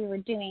say what we were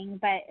doing,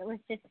 but it was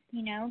just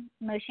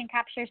motion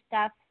capture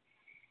stuff.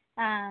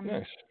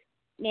 Nice.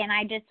 And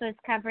I just was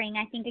covering.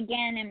 I think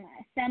again,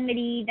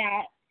 somebody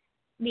that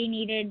they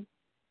needed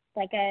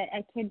like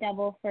a kid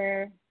double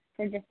for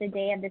just a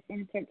day of this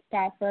insert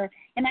stuff, or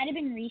it might have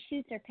been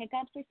reshoots or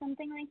pickups or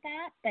something like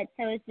that. But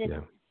so it's just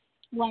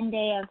one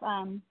day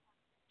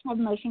of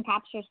motion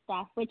capture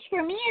stuff, which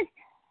for me is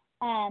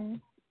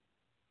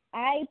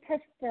I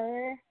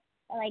prefer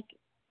like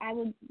I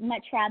would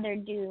much rather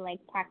do like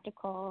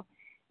practical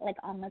like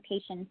on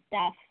location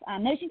stuff.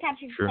 Motion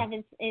capture stuff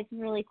is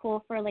really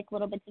cool for like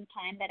little bits of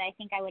time, but I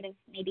think I would have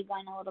maybe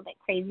gone a little bit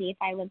crazy if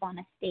I was on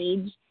a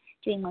stage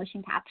doing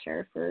motion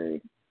capture for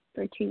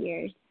 2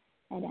 years.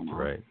 I don't know.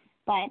 Right.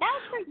 But that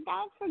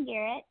was for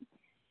Garrett.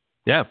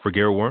 Yeah, for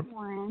Garrett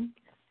Warren.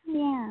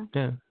 Yeah.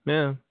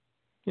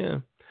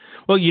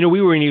 Well,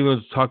 we weren't even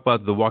going to talk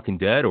about The Walking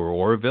Dead or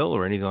Orville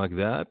or anything like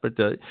that, but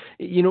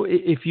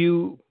if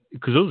you,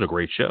 because those are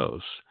great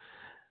shows.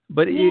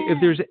 But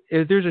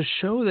if there's a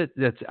show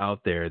that's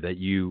out there that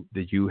you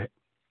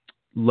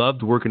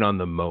loved working on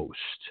the most,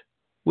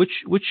 which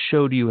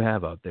show do you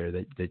have out there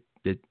that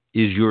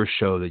is your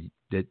show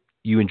that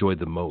you enjoyed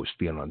the most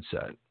being on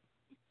set?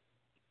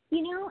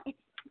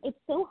 It's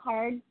so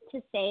hard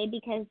to say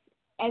because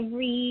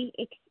every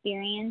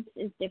experience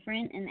is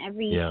different and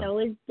every show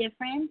is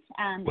different,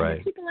 and the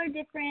people are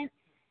different.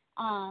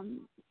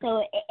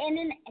 So, and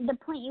then the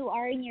point you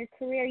are in your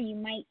career, you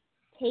might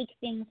take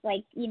things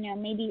like,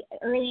 maybe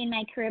early in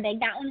my career, like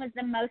that one was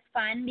the most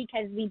fun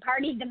because we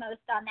partied the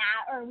most on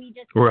that, or we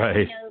just, or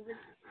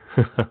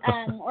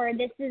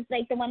this is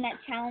like the one that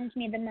challenged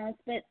me the most.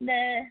 But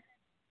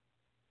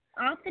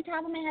off the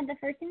top of my head, the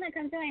first thing that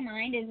comes to my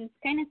mind is it's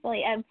kind of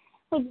silly.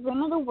 Was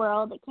Room of the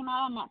World. It came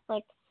out on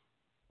Netflix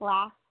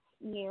last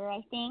year,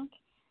 I think.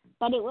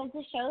 But it was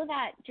a show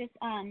that just,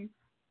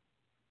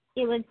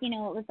 it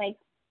was like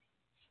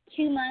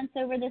 2 months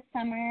over the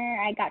summer.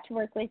 I got to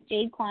work with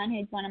Jade Kwan,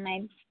 who's one of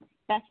my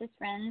bestest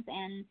friends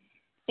and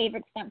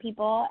favorite stunt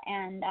people.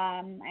 And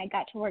I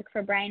got to work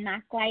for Brian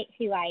McLight,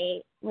 who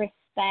I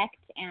respect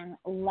and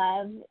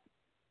love.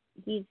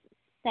 He's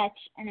such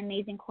an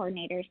amazing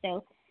coordinator.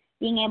 So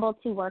being able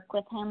to work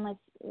with him was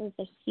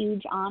a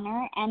huge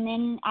honor. And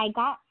then I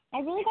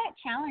really got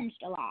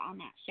challenged a lot on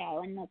that show,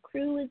 and the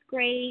crew was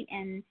great,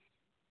 and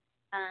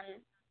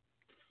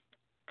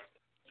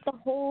the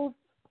whole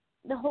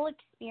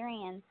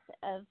experience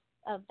of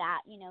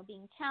that,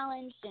 being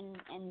challenged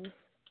and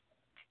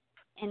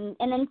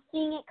then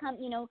seeing it come,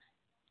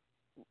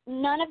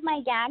 none of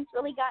my gags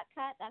really got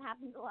cut. That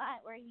happens a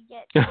lot where you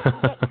get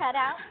cut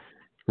out.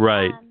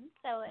 Right.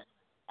 So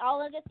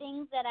all of the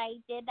things that I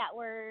did that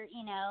were,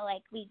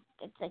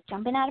 it's like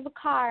jumping out of a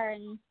car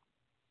and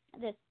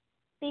this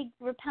big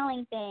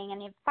rappelling thing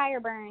and a fire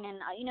burn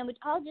and,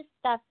 all just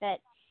stuff that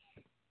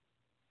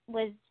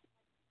was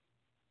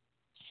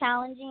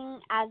challenging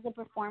as a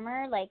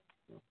performer,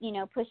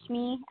 pushed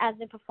me as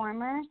a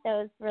performer. So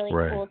it was really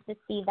cool to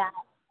see that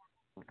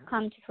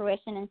come to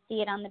fruition and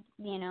see it on the,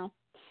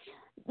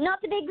 not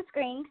the big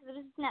screen because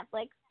it was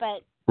Netflix,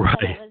 but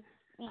it was,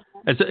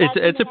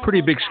 It's a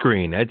pretty big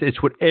screen.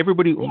 It's what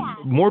everybody,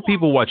 more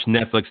people watch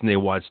Netflix than they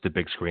watch the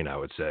big screen, I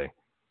would say.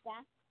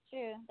 That's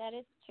true. That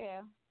is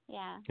true.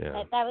 Yeah.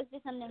 That was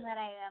just something that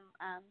I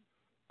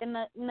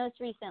am, most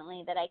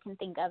recently that I can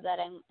think of that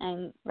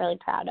I'm really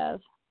proud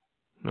of.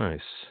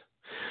 Nice.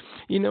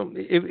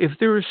 If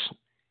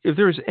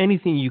there's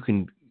anything you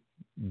can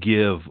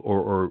give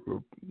or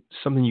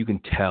something you can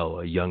tell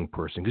a young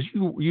person, because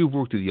you've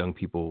worked with young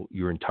people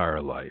your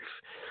entire life.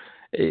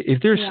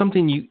 If there's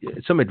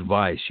some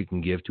advice you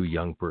can give to a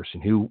young person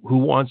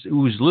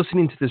who's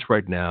listening to this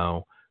right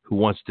now, who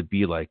wants to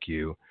be like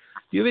you,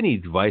 do you have any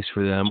advice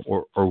for them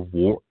or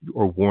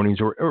warnings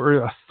or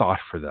a thought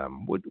for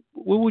them? What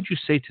would you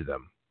say to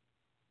them?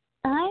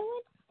 I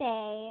would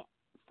say,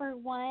 for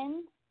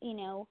one,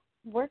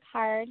 work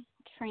hard,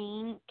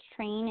 train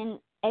in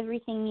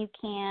everything you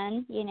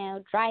can,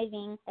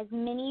 driving as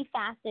many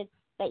facets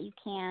that you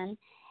can,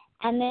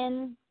 and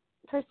then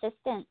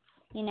persistence.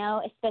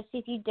 Especially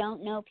if you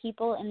don't know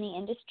people in the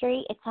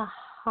industry, it's a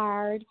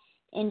hard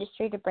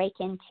industry to break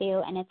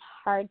into, and it's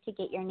hard to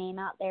get your name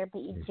out there,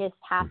 but you just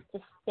have to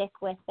stick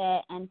with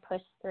it and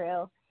push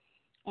through.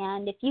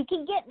 And if you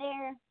can get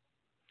there,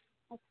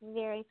 it's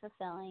very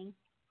fulfilling.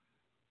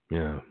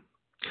 Yeah.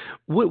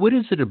 What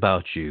is it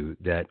about you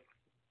that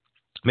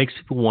makes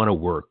people want to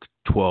work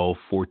 12,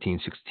 14,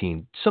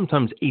 16,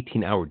 sometimes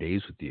 18-hour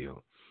days with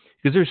you?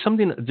 Because there's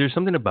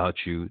something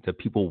about you that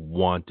people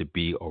want to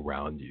be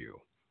around you.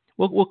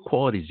 What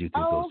qualities do you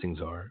think those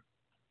things are?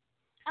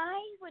 I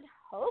would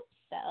hope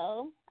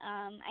so.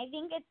 I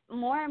think it's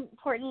more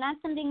important. That's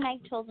something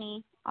Mike told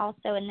me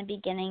also in the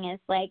beginning is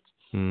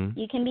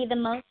you can be the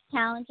most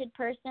talented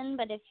person,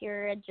 but if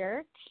you're a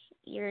jerk,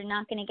 you're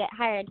not going to get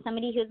hired.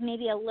 Somebody who's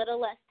maybe a little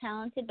less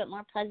talented but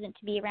more pleasant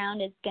to be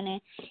around is going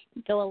to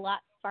go a lot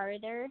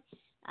farther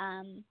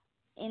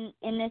in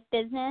this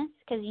business,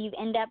 because you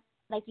end up,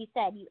 like you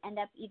said, you end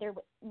up either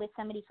with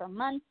somebody for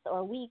months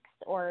or weeks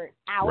or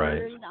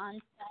hours on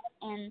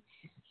set. And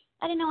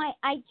I don't know,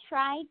 I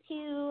try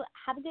to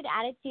have a good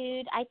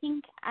attitude. I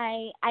think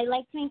I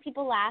like to make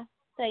people laugh,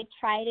 so I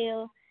try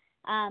to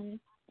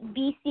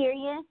be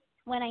serious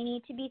when I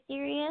need to be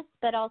serious,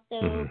 but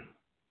also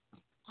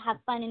have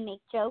fun and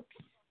make jokes.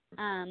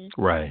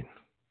 Right.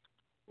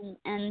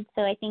 And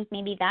so I think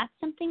maybe that's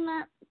something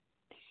that.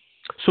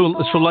 So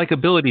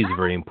likability is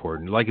very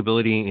important.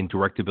 Likability and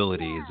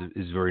directability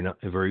is very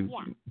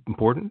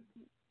important.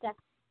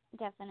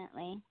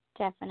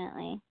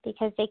 Definitely,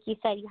 because like you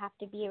said, you have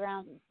to be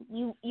around.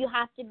 You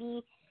have to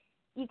be.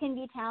 You can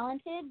be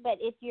talented, but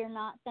if you're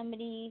not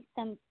somebody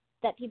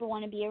that people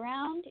want to be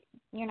around,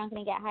 you're not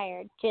going to get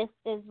hired. Just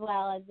as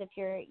well as if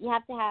you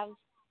have to have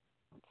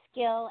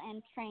skill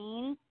and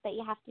train, but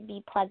you have to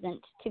be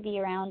pleasant to be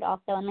around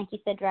also. And like you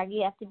said,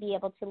 you have to be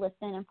able to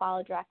listen and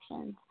follow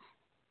directions.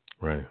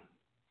 Right.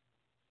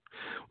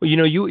 Well,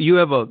 you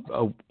have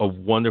a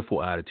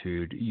wonderful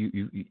attitude.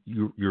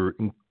 You're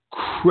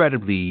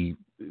incredibly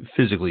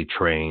physically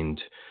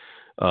trained.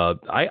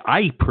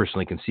 I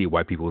personally can see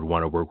why people would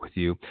want to work with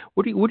you.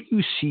 What do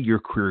you see your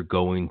career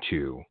going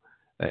to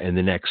in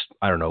the next,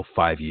 I don't know,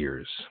 5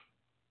 years?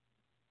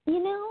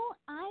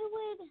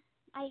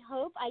 I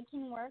hope I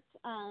can work,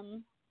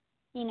 I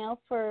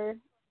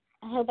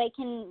hope I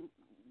can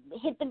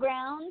hit the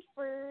ground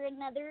for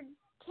another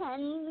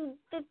 10,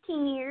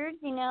 15 years,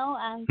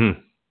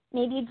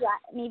 Maybe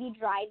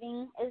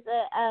driving is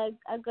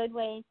a good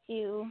way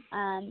to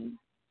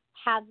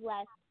have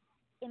less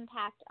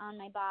impact on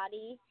my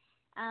body.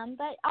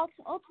 But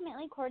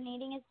ultimately,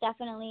 coordinating is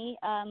definitely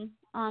on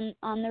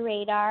the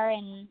radar,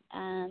 and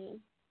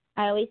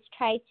I always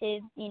try to,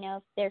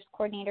 if there's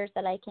coordinators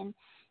that I can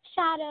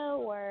shadow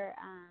or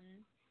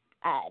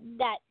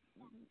that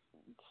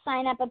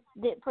sign up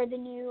for the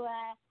new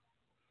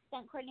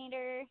stunt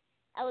coordinator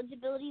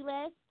eligibility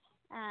list.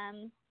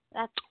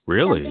 That's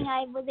really something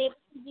I was able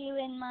to do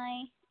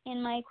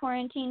in my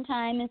quarantine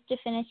time, is to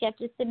finish. You have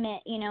to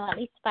submit, at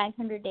least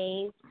 500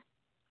 days,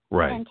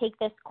 right, and take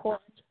this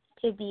course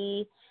to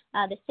be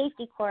the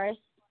safety course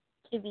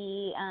to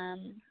be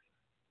in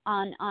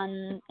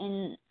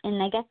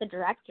I guess the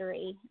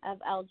directory of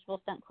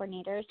eligible stunt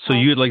coordinators. So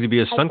you'd like to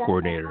be a stunt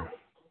coordinator?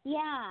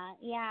 Yeah.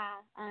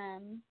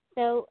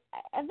 So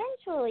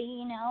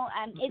eventually,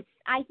 it's.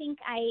 I think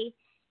I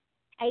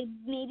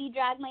maybe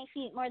drag my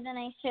feet more than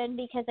I should,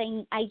 because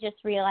I just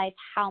realized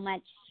how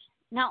much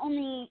not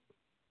only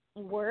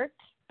work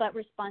but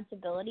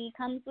responsibility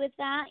comes with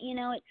that.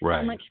 It's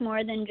so much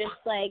more than just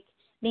like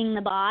being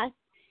the boss.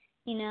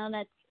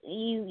 That's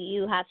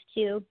you have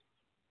to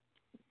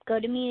go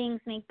to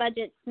meetings, make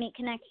budgets, make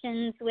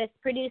connections with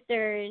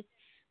producers,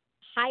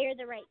 hire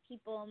the right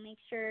people, make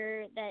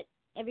sure that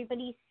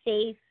everybody's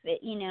safe.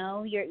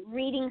 You're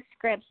reading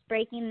scripts,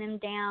 breaking them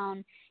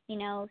down. You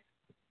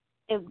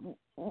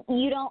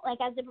don't, like,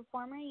 as a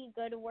performer, you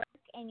go to work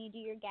and you do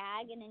your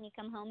gag and then you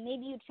come home.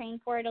 Maybe you train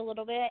for it a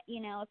little bit,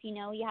 if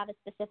you have a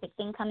specific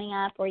thing coming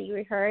up, or you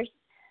rehearse.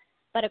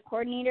 But a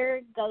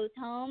coordinator goes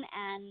home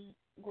and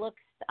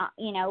looks,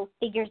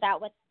 figures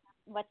out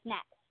what's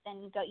next,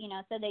 and go,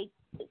 so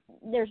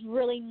there's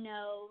really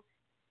no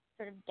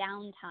sort of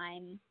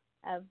downtime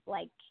of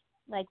like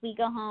we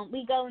go home,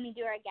 we go and we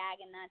do our gag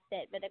and that's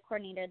it. But a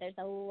coordinator, there's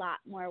a lot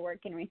more work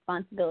and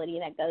responsibility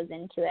that goes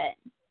into it.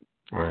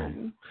 Right.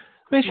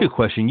 Let me ask you a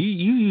question.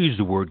 You use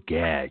the word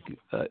gag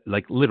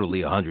like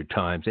literally 100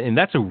 times, and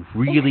that's a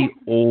really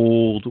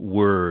old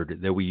word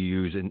that we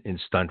use in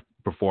stunt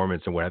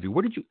performance and what have you.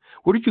 Where did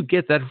you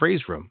get that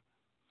phrase from?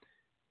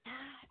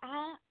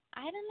 I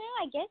don't know.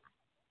 I guess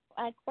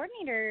a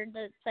coordinator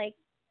that's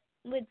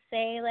would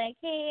say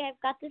hey,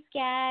 I've got this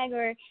gag,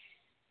 or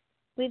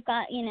we've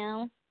got,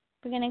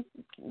 we're gonna.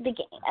 Do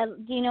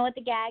you know what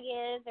the gag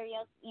is? Or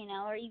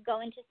or you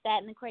go into set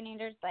and the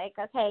coordinator's like,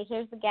 okay,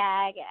 here's the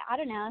gag. I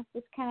don't know.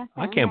 It's just kind of.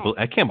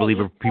 I can't believe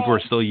people are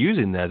still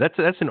using that.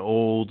 That's an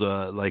old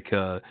like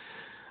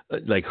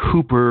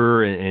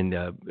Hooper and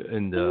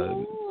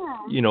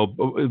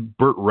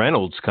Burt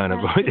Reynolds kind of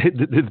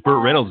the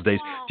Burt Reynolds days.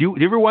 Do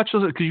you ever watch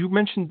those? Because you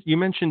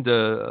mentioned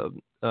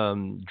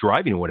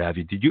driving and what have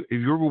you. Have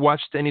you ever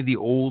watched any of the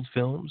older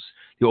films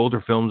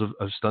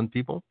of stunt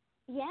people?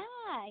 Yeah.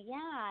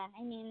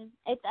 I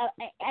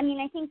mean,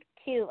 I think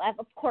too.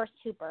 Of course,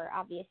 Hooper,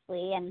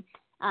 obviously, and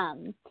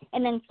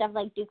then stuff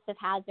like Dukes of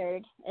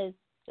Hazzard is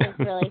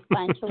really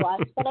fun to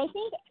watch. But I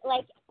think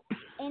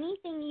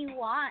anything you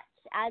watch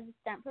as a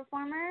stunt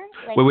performer.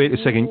 Wait a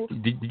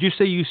second. Did you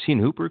say you've seen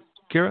Hooper,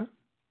 Kara?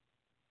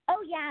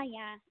 Oh yeah.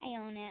 I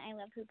own it. I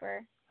love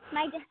Hooper.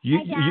 My dad.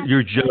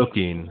 You're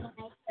joking.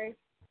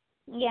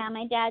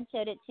 My dad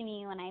showed it to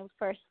me when I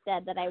first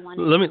said that I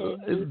wanted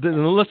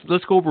to.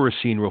 Let's go over a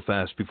scene real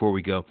fast before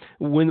we go.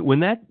 When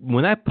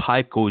that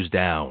pipe goes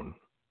down,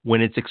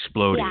 when it's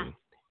exploding,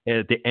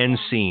 at the end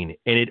Yeah. scene,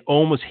 and it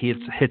almost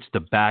hits the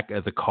back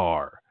of the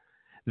car.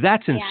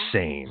 That's Yeah.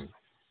 insane.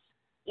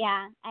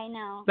 Yeah, I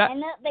know. That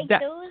And like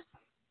that those.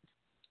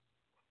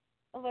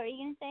 What were you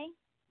gonna say?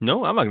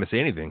 no, I'm not going to say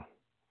anything.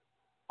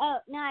 Oh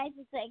no, I was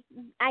just like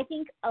I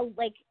think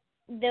like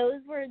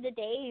those were the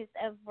days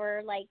of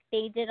where like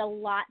they did a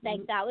lot.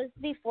 Like that was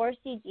before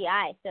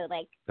CGI, so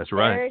like That's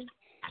right. there's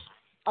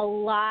a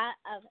lot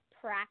of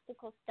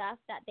practical stuff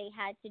that they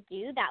had to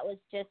do. That was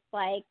just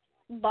like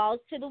balls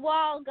to the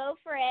wall, go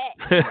for it.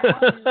 You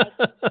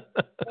know?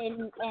 And,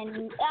 like,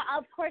 and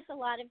of course a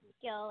lot of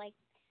skill, like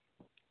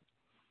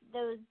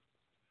those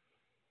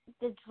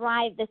the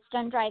drive, the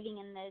stunt driving,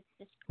 and the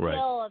skill Right.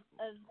 of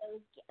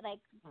those like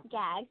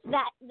gags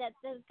that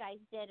those guys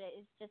did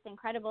is just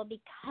incredible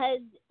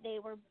because they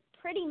were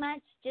pretty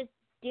much just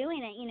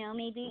doing it. You know,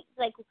 maybe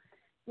like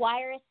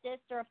wire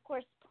assist or of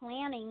course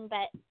planning,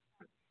 but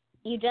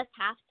you just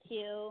have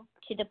to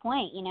the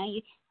point. You know,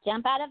 you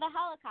jump out of a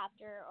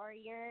helicopter or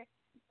you're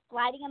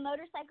sliding a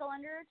motorcycle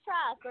under a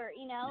truck or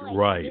you know like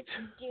Right. you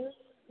just do.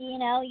 You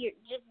know, you're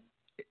just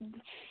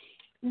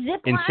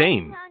zip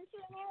Insane. lining onto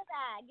an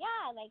airbag,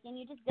 yeah, like, and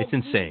you just It's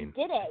insane.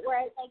 did it.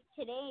 Whereas, like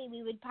today,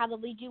 we would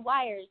probably do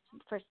wires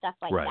for stuff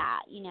like Right.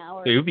 that, you know.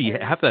 Or, It would be or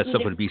half that stuff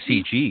even- would be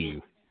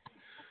CG.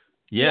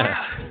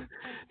 Yeah.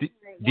 Yeah.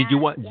 Did you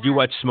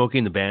watch Smokey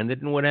and the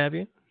Bandit and what have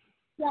you?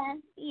 Yeah,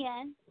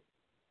 yeah.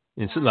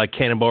 It's like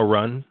Cannonball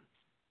Run.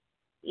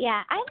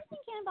 Yeah, I haven't seen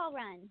Cannonball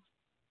Run.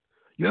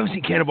 You haven't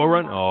seen Cannonball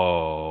Run?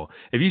 Oh,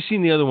 if you've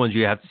seen the other ones,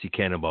 you have to see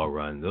Cannonball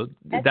Run.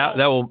 Okay. That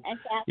will. That's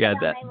Yeah, on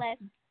that. my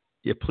list.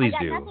 Yeah, please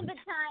I got do. nothing but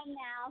time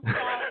now.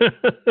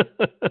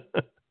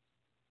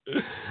 So.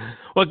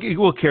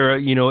 well,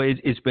 Kara, you know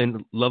it's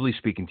been lovely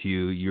speaking to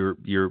you.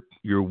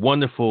 You're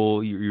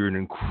wonderful. You're an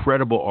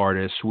incredible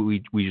artist.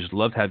 We just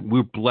love having.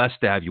 We're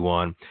blessed to have you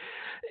on.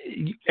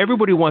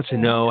 Everybody wants to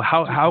know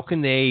how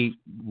can they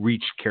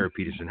reach Kara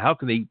Petersen? How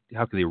can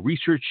they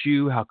research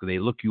you? How can they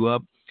look you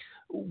up?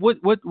 What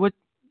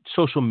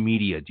social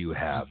media do you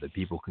have that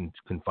people can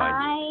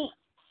find you?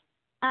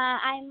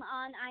 I'm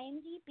on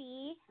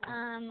IMDb.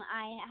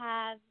 I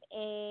have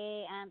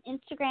a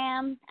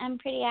Instagram I'm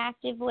pretty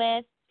active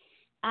with,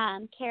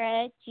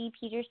 Kara G.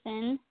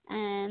 Petersen,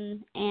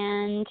 and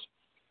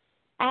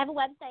I have a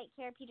website,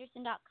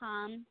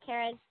 karapetersen.com.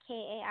 Kara's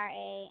Kara,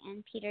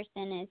 and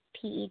Petersen is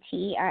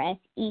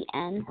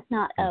Petersen,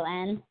 not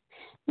On.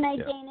 My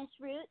Danish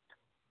roots.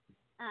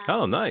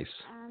 Oh, nice.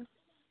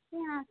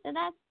 Yeah, so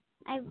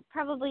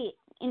probably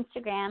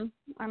Instagram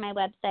or my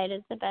website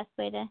is the best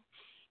way to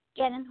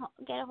get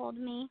a hold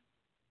of me.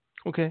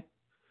 Okay.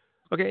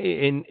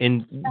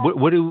 And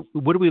what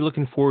are we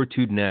looking forward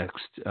to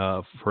next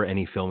for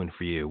any filming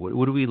for you?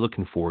 What are we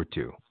looking forward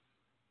to?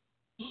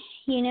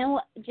 You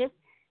know, just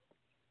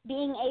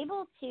being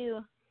able to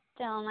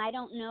film. I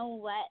don't know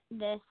what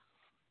this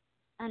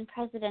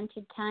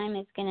unprecedented time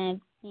is going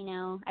to, you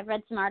know, I've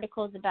read some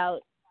articles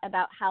about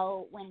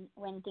how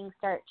when things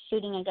start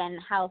shooting again,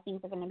 how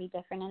things are going to be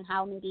different and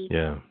how maybe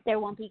there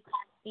won't be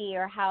capacity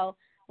or how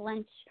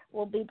lunch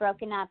will be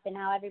broken up and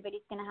how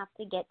everybody's going to have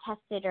to get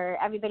tested or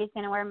everybody's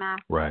going to wear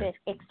masks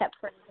except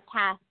for the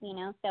cast, you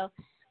know. So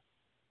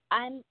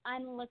I'm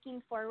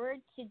looking forward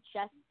to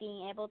just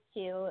being able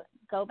to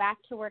go back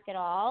to work at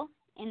all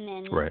and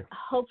then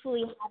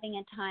hopefully having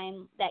a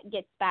time that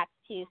gets back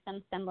to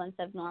some semblance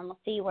of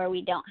normalcy where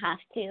we don't have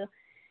to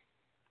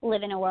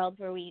live in a world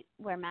where we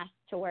wear masks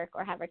to work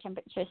or have our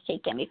temperatures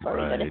taken before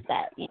we go to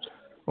set. You know?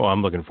 Well,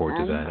 I'm looking forward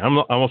to that. I'm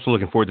also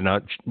looking forward to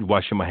not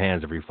washing my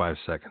hands every 5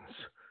 seconds.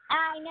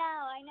 I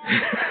know.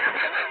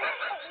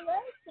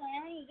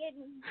 Listen, you get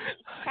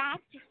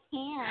cracked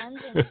hands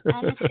and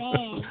I'm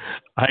saying.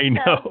 I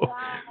know.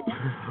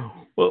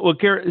 So, well,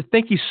 Kara,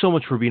 thank you so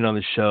much for being on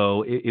the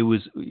show. It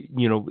was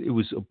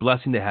a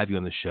blessing to have you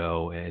on the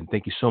show, and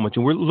thank you so much.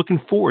 And we're looking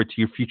forward to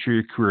your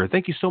future career.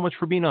 Thank you so much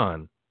for being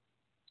on.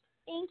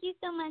 Thank you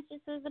so much. This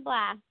was a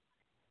blast.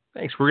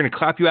 Thanks. We're going to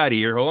clap you out of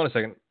here. Hold on a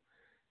second.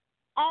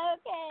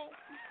 Okay.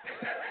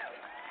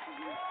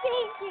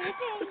 Thank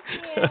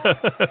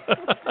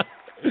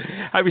you.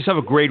 Have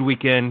yourself a great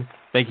weekend.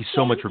 Thank you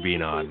so much for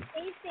being on.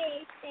 Stay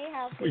safe. Stay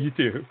healthy. You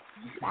too.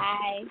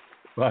 Bye.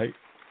 Bye.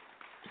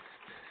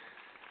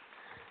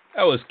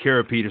 That was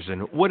Kara Petersen.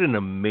 What an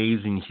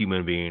amazing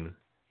human being.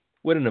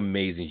 What an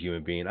amazing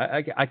human being.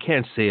 I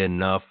can't say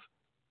enough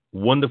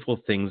wonderful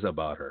things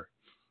about her.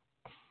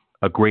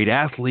 A great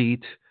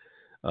athlete,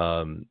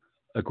 a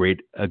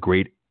great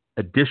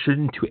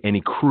addition to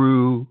any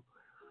crew.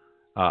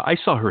 I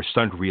saw her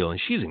stunt reel,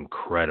 and she's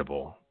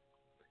incredible.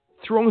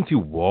 Throwing through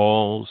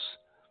walls.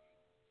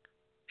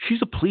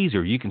 She's a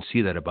pleaser. You can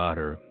see that about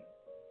her.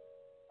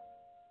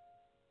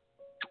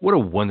 What a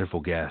wonderful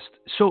guest.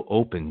 So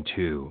open,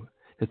 too.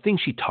 The things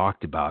she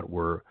talked about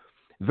were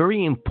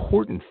very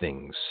important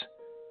things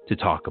to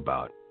talk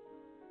about.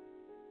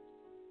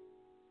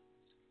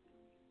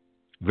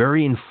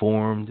 Very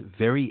informed,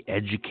 very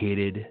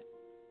educated.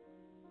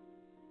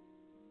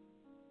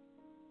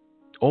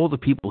 All the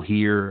people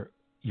here,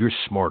 you're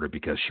smarter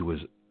because she was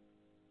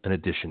an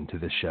addition to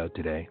this show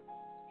today.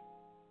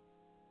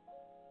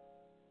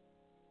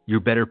 You're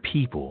better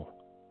people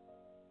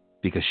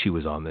because she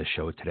was on this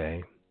show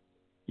today.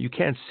 You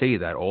can't say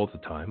that all the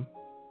time.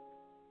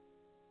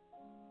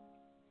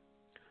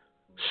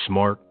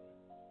 Smart,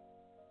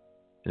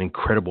 an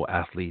incredible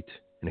athlete,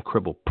 an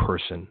incredible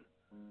person,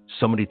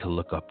 somebody to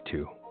look up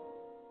to.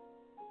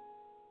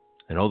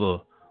 And all the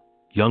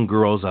young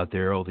girls out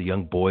there, all the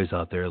young boys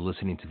out there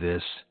listening to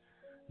this,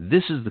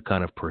 this is the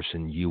kind of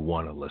person you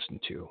want to listen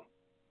to.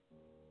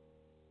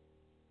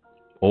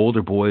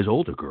 Older boys,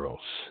 older girls,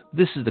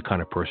 this is the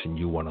kind of person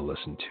you want to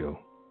listen to.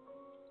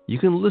 You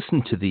can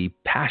listen to the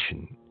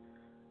passion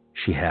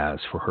she has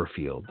for her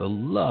field, the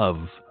love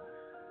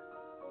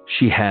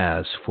she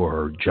has for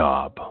her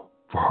job,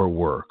 for her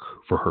work,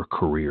 for her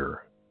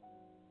career.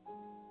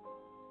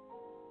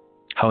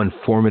 How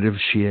informative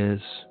she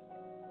is.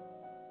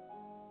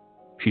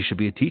 She should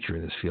be a teacher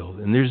in this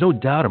field. And there's no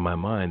doubt in my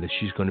mind that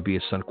she's going to be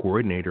a stunt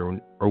coordinator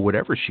or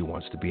whatever she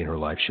wants to be in her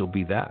life. She'll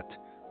be that.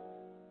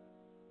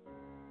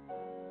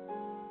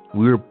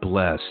 We're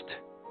blessed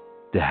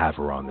to have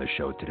her on this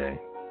show today.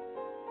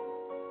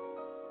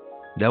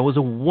 That was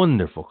a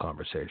wonderful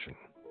conversation.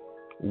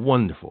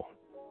 Wonderful.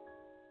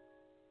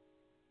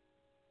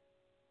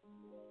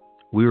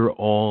 We're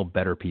all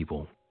better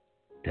people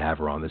to have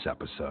her on this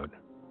episode.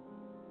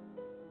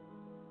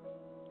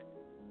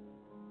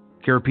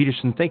 Kara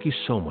Petersen, thank you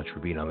so much for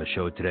being on the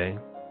show today.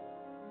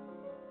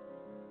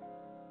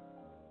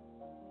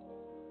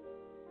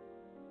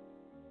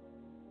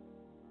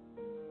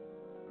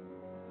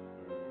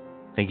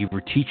 Thank you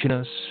for teaching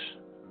us.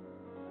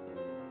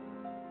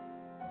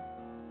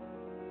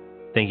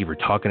 Thank you for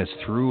talking us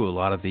through a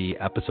lot of the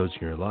episodes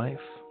in your life.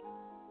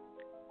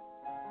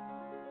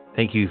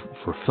 Thank you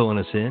for filling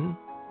us in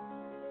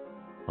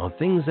on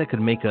things that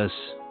could make us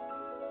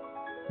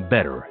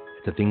better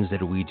at the things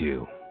that we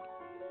do,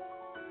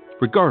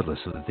 regardless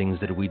of the things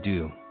that we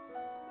do.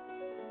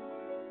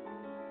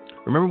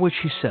 Remember what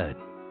she said,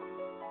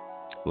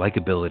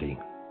 likability.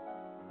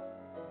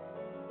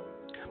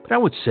 But I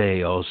would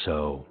say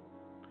also,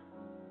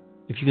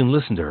 if you can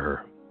listen to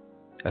her,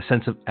 a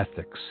sense of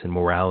ethics and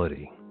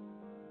morality.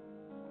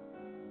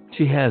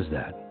 She has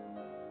that,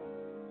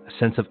 a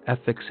sense of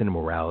ethics and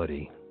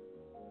morality.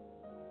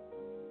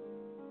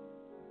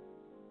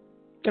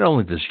 Not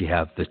only does she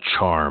have the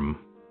charm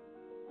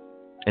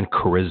and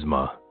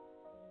charisma,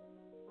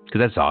 because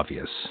that's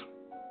obvious,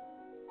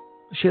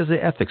 she has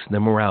the ethics and the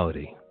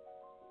morality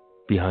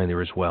behind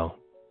her as well.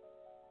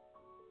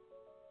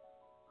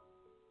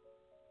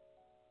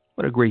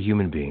 What a great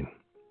human being.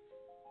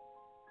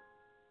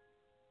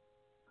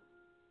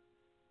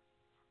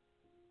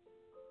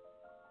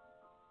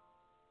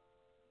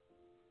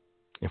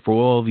 And for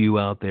all of you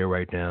out there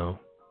right now,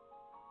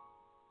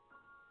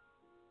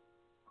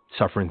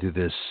 suffering through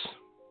this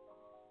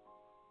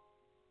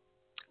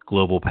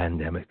global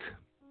pandemic,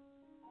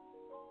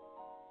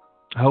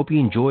 I hope you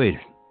enjoyed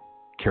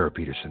Kara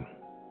Petersen,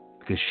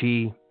 because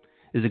she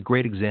is a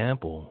great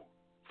example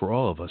for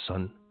all of us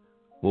on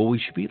what we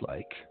should be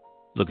like,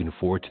 looking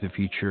forward to the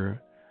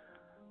future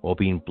while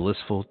being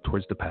blissful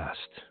towards the past,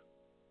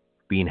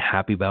 being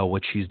happy about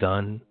what she's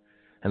done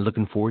and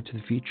looking forward to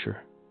the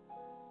future.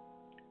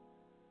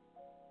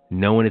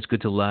 Knowing it's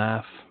good to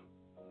laugh,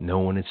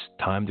 knowing it's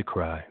time to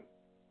cry.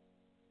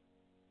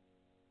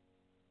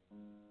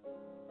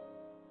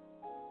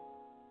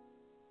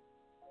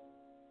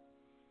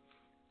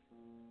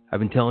 I've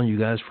been telling you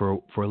guys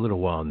for a little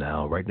while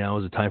now. Right now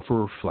is a time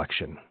for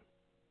reflection.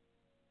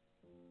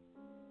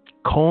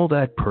 Call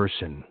that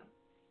person.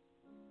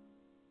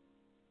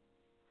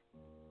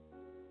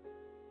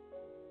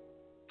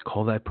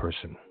 Call that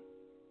person.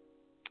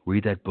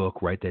 Read that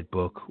book, write that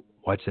book,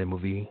 watch that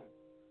movie,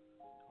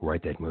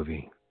 write that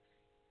movie.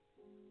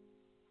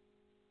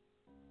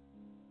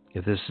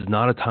 If this is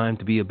not a time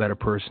to be a better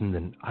person,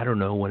 then I don't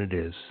know when it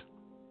is.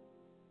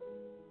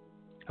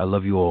 I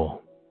love you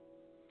all.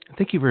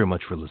 Thank you very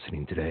much for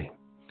listening today.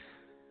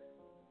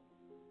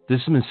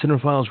 This has been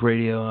Cinephiles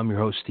Radio. I'm your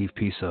host, Steve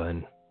Pisa,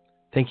 and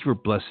thank you for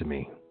blessing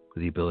me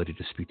with the ability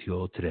to speak to you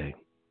all today.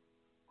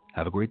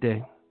 Have a great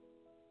day.